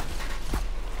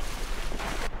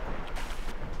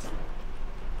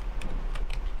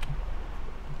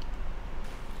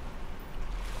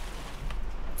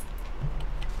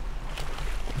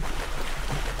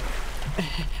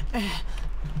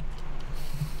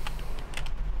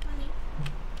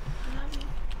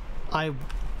 Honey,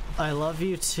 I love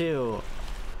you too.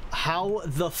 How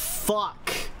the fuck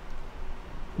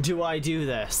do I do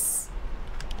this?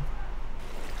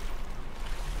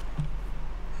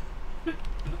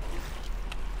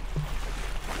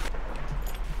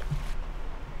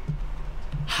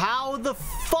 How the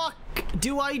fuck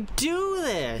do I do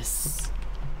this?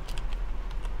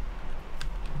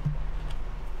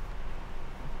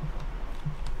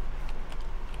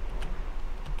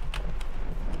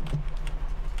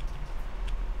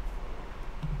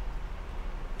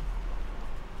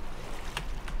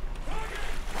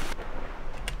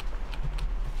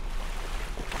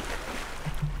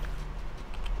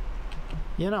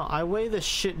 You know, I weigh this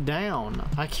shit down.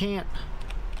 I can't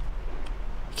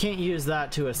use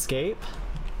that to escape.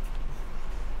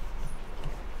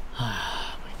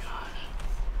 Oh my god.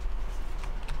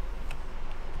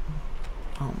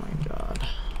 Oh my god.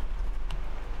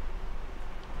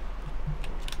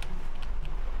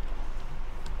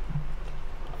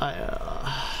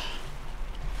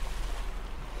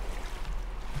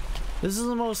 This is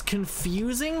the most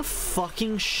confusing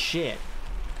fucking shit.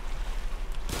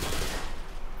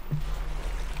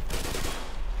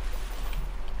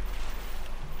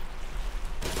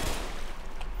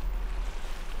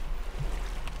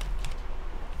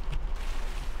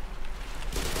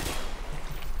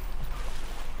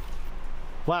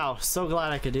 Wow, so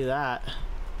glad I could do that.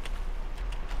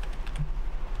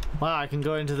 Wow, I can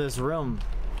go into this room.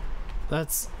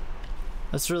 That's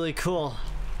really cool.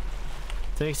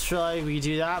 Thanks for letting me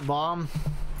do that, Bomb.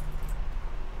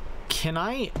 Can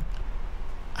I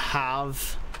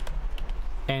have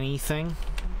anything?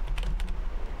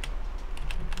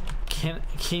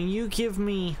 Can you give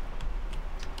me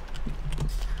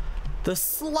the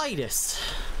slightest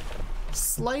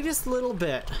little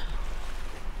bit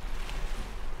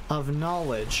of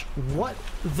knowledge? What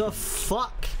the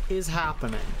fuck is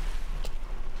happening?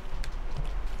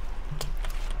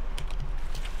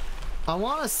 I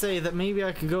want to say that maybe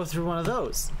I could go through one of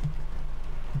those,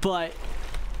 but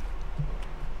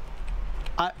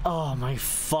oh my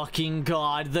fucking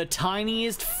god, the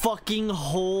tiniest fucking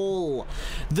hole,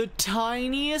 the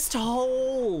tiniest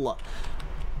hole.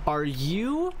 Are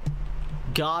you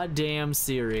goddamn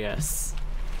serious?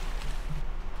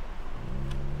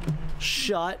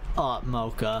 Shut up,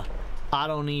 Mocha. I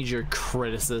don't need your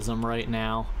criticism right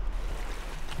now.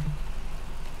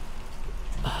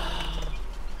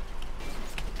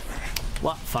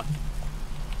 What? Fuck.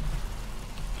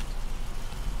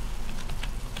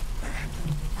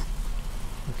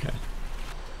 Okay.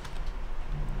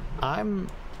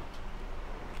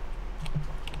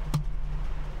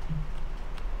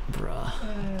 Bruh.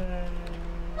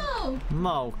 oh,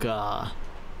 Mocha.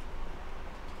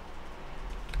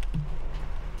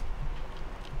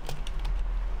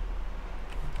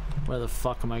 Where the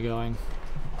fuck am I going?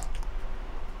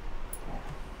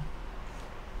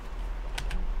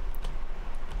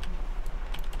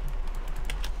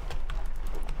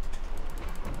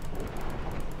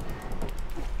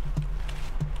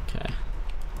 Okay.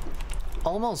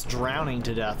 Almost drowning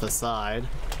to death aside.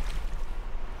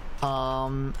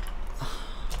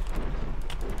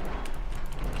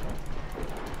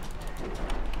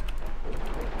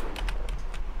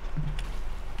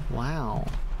 Wow.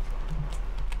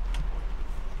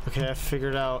 Okay, I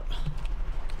figured out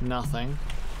nothing.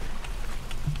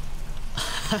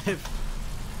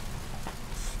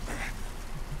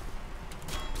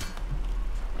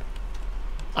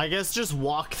 I guess just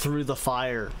walk through the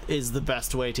fire is the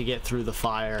best way to get through the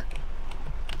fire.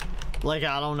 Like,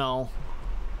 I don't know.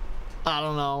 I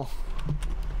don't know.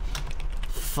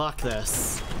 Fuck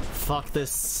this. Fuck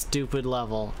this stupid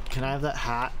level. Can I have that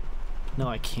hat? No,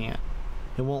 I can't.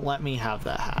 It won't let me have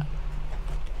that hat.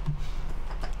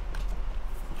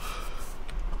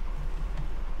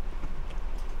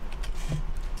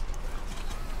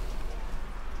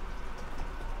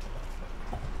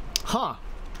 Huh.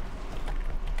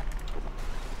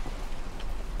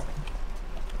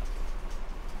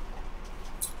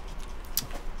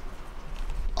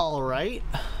 All right.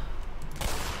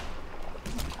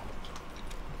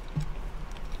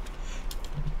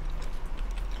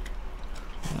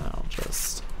 I'll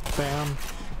just bam.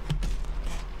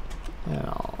 And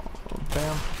I'll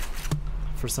bam.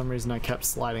 For some reason I kept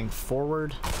sliding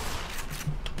forward.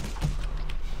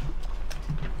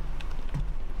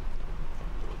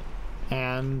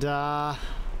 And,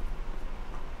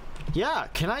 yeah,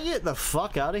 can I get the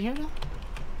fuck out of here now?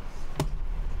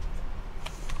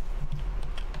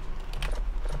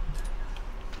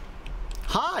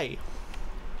 Hi! Did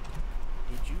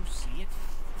you see it?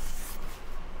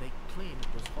 They claim it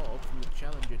was hauled from the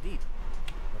Challenger Deep,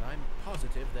 but I'm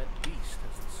positive that beast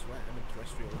hasn't swam in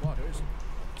terrestrial waters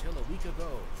until a week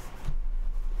ago.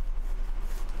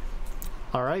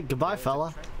 Alright, goodbye, There's a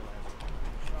fella. tranquilizer in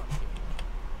the shock cage.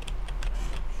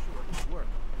 I'm not sure it'll work.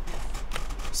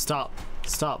 Stop.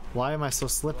 Stop. Why am I so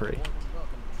slippery? You're more than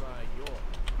welcome to try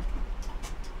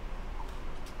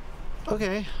your.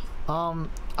 Okay.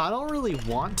 I don't really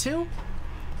want to.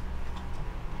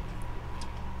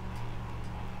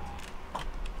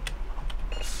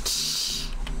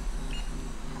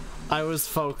 I was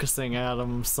focusing,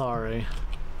 Adam. I'm sorry.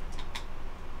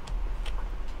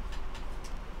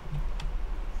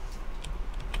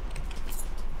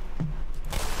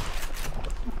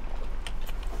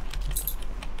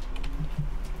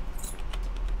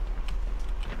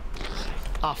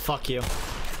 Ah, fuck you.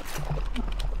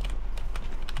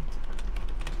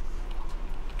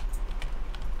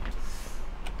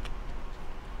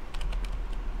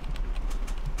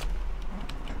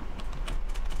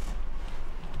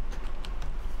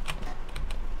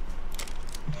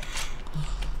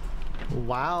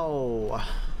 Wow.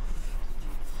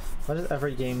 Why does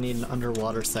every game need an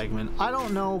underwater segment? I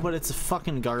don't know, but it's a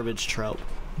fucking garbage trope.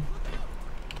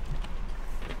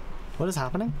 What is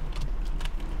happening?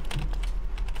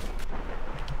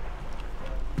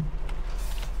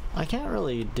 I can't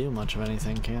really do much of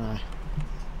anything, can I?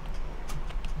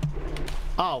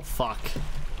 Oh, fuck.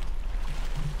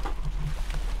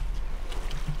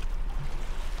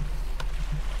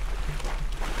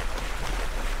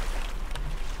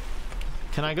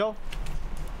 Can I go?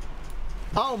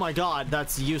 Oh my god,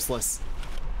 that's useless.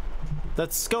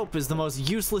 That scope is the most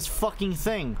useless fucking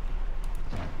thing.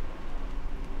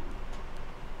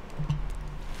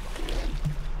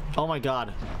 Oh my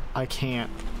god, I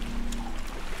can't.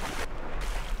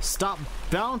 Stop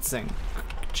bouncing.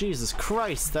 Jesus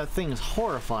Christ, that thing is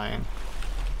horrifying.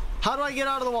 How do I get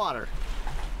out of the water?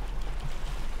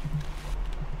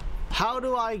 How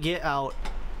do I get out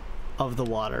of the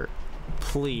water?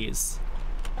 Please.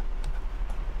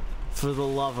 For the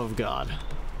love of God.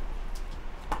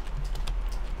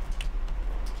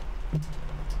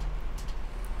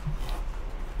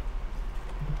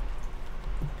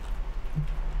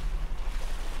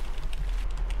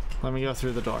 Let me go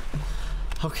through the door.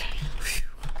 Okay. Whew.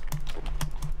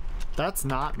 That's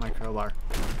not my crowbar.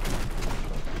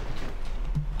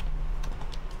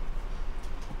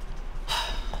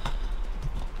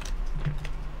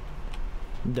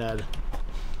 Dead.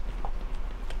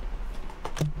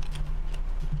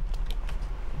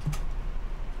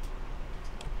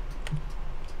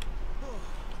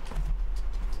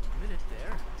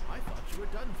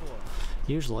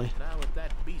 Usually. Now with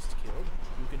that beast killed,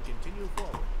 you can continue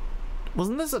forward.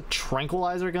 Wasn't this a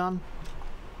tranquilizer gun?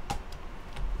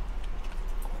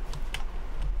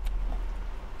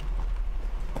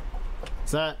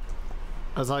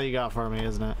 That's all you got for me,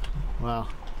 isn't it? Wow.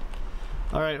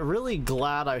 Alright, really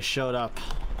glad I showed up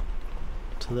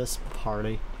to this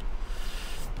party.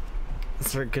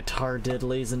 Sort of guitar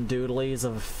diddlies and doodlies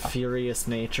of furious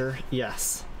nature.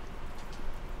 Yes.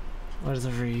 What is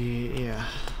every... yeah.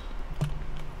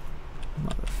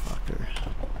 Motherfucker.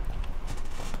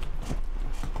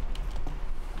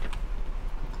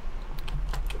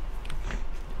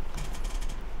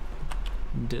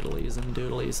 Diddlies and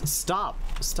doodlies. Stop!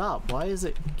 Stop! Why is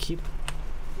it keep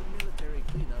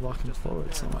walking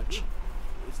forward so much?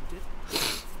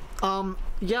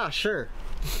 Yeah, sure.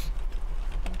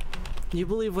 You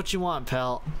believe what you want,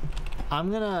 pal.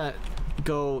 I'm gonna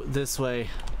go this way.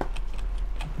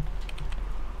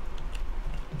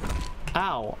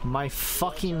 Ow, my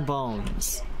fucking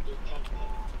bones.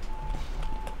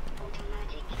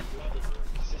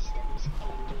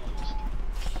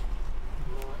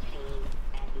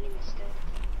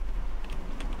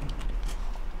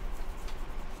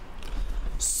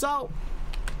 So,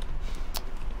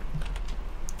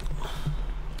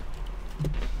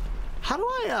 how do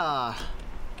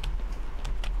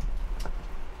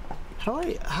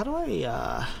I, you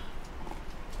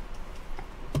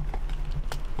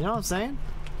know what I'm saying?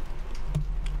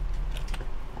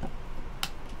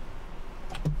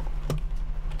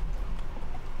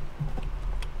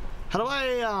 How do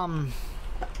I,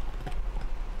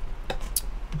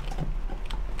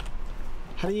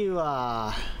 how do you,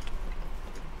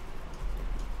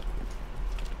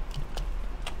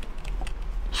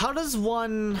 how does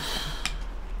one,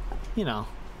 you know,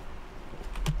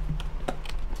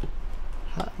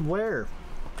 Where?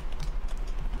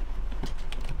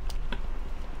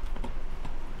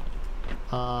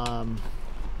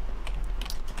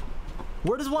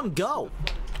 Where does one go?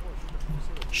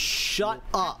 Shut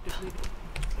up.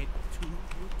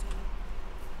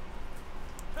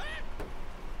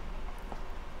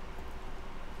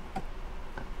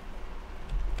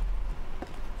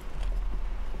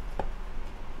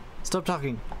 Stop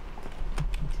talking.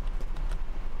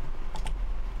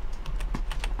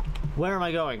 Where am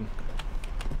I going?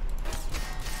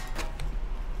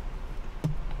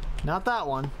 Not that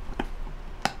one.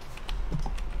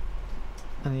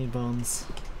 I need bones.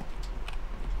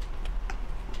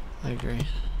 I agree.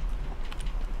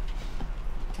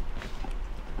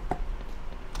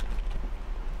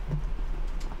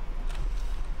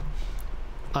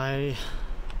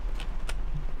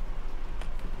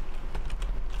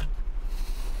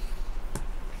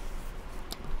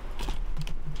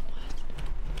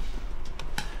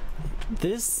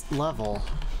 This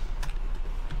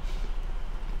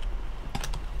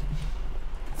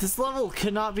level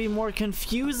could not be more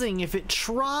confusing if it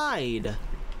tried.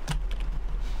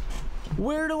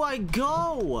 Where do I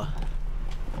go?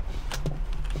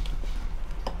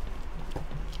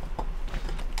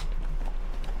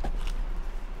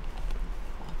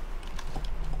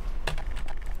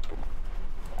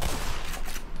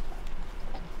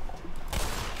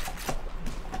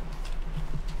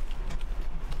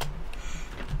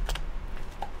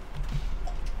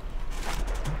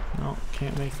 No,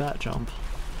 can't make that jump.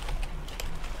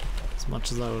 As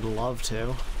much as I would love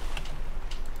to.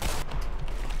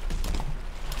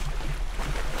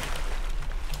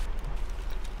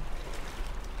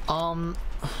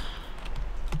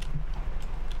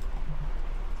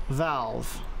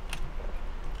 Valve.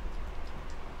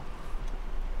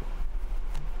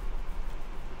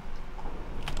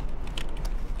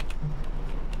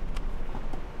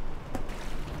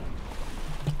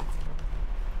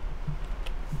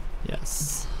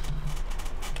 Yes.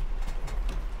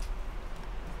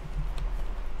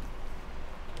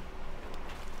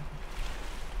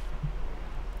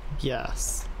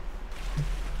 Yes.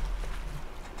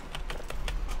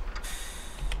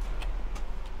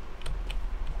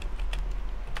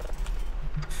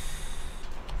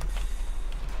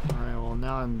 Alright, well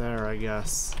now I'm there, I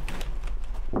guess.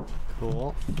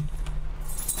 Cool.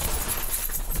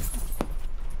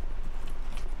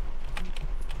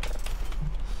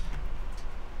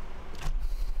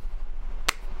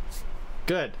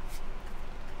 Good.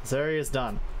 This area is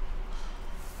done.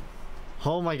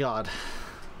 Oh my god.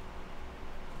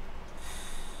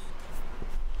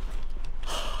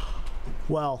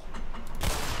 Well.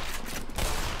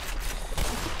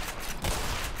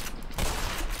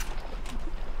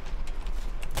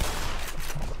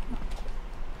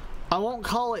 I won't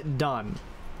call it done.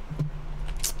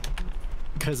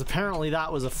 Because apparently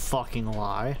that was a fucking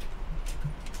lie.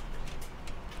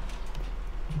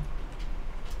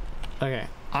 Okay,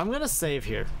 I'm gonna save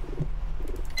here.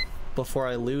 Before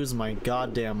I lose my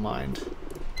goddamn mind.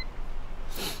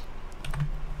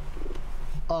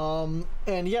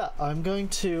 And yeah, I'm gonna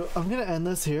end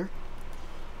this here.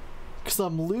 Cause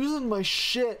I'm losing my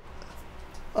shit.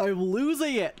 I'm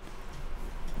losing it.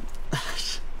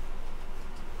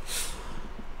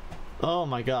 Oh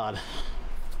my god.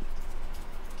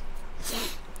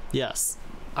 Yes.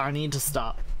 I need to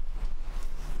stop.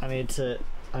 I need to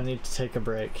take a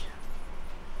break.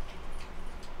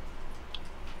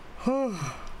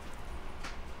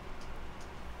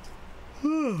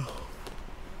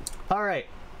 Alright.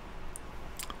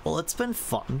 Well, it's been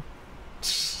fun.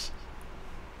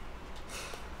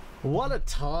 What a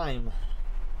time.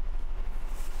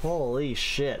 Holy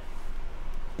shit.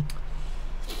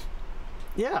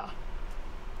 Yeah.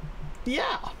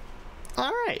 Yeah.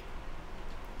 Alright.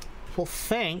 Well,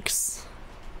 thanks.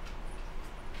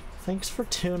 Thanks for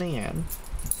tuning in.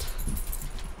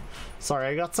 Sorry,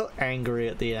 I got so angry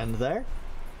at the end there.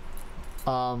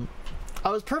 I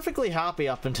was perfectly happy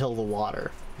up until the water.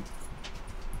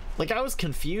 Like, I was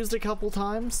confused a couple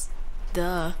times.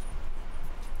 Duh.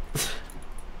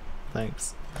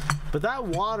 Thanks. But that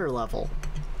water level,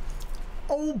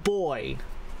 oh boy,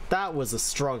 that was a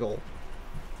struggle.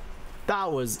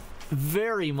 That was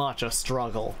very much a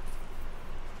struggle.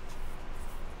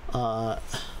 But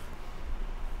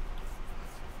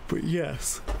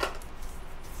yes.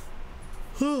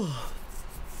 I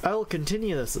will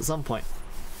continue this at some point.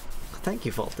 Thank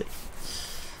you, Faulty.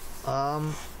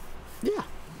 Yeah.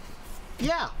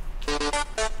 Yeah.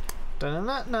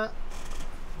 Da-na-na-na.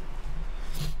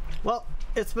 Well,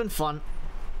 it's been fun.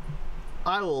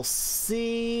 I will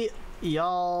see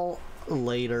y'all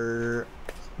later.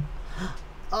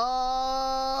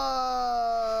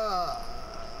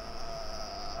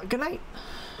 Good night.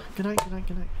 Good night, good night,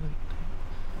 good night, good night.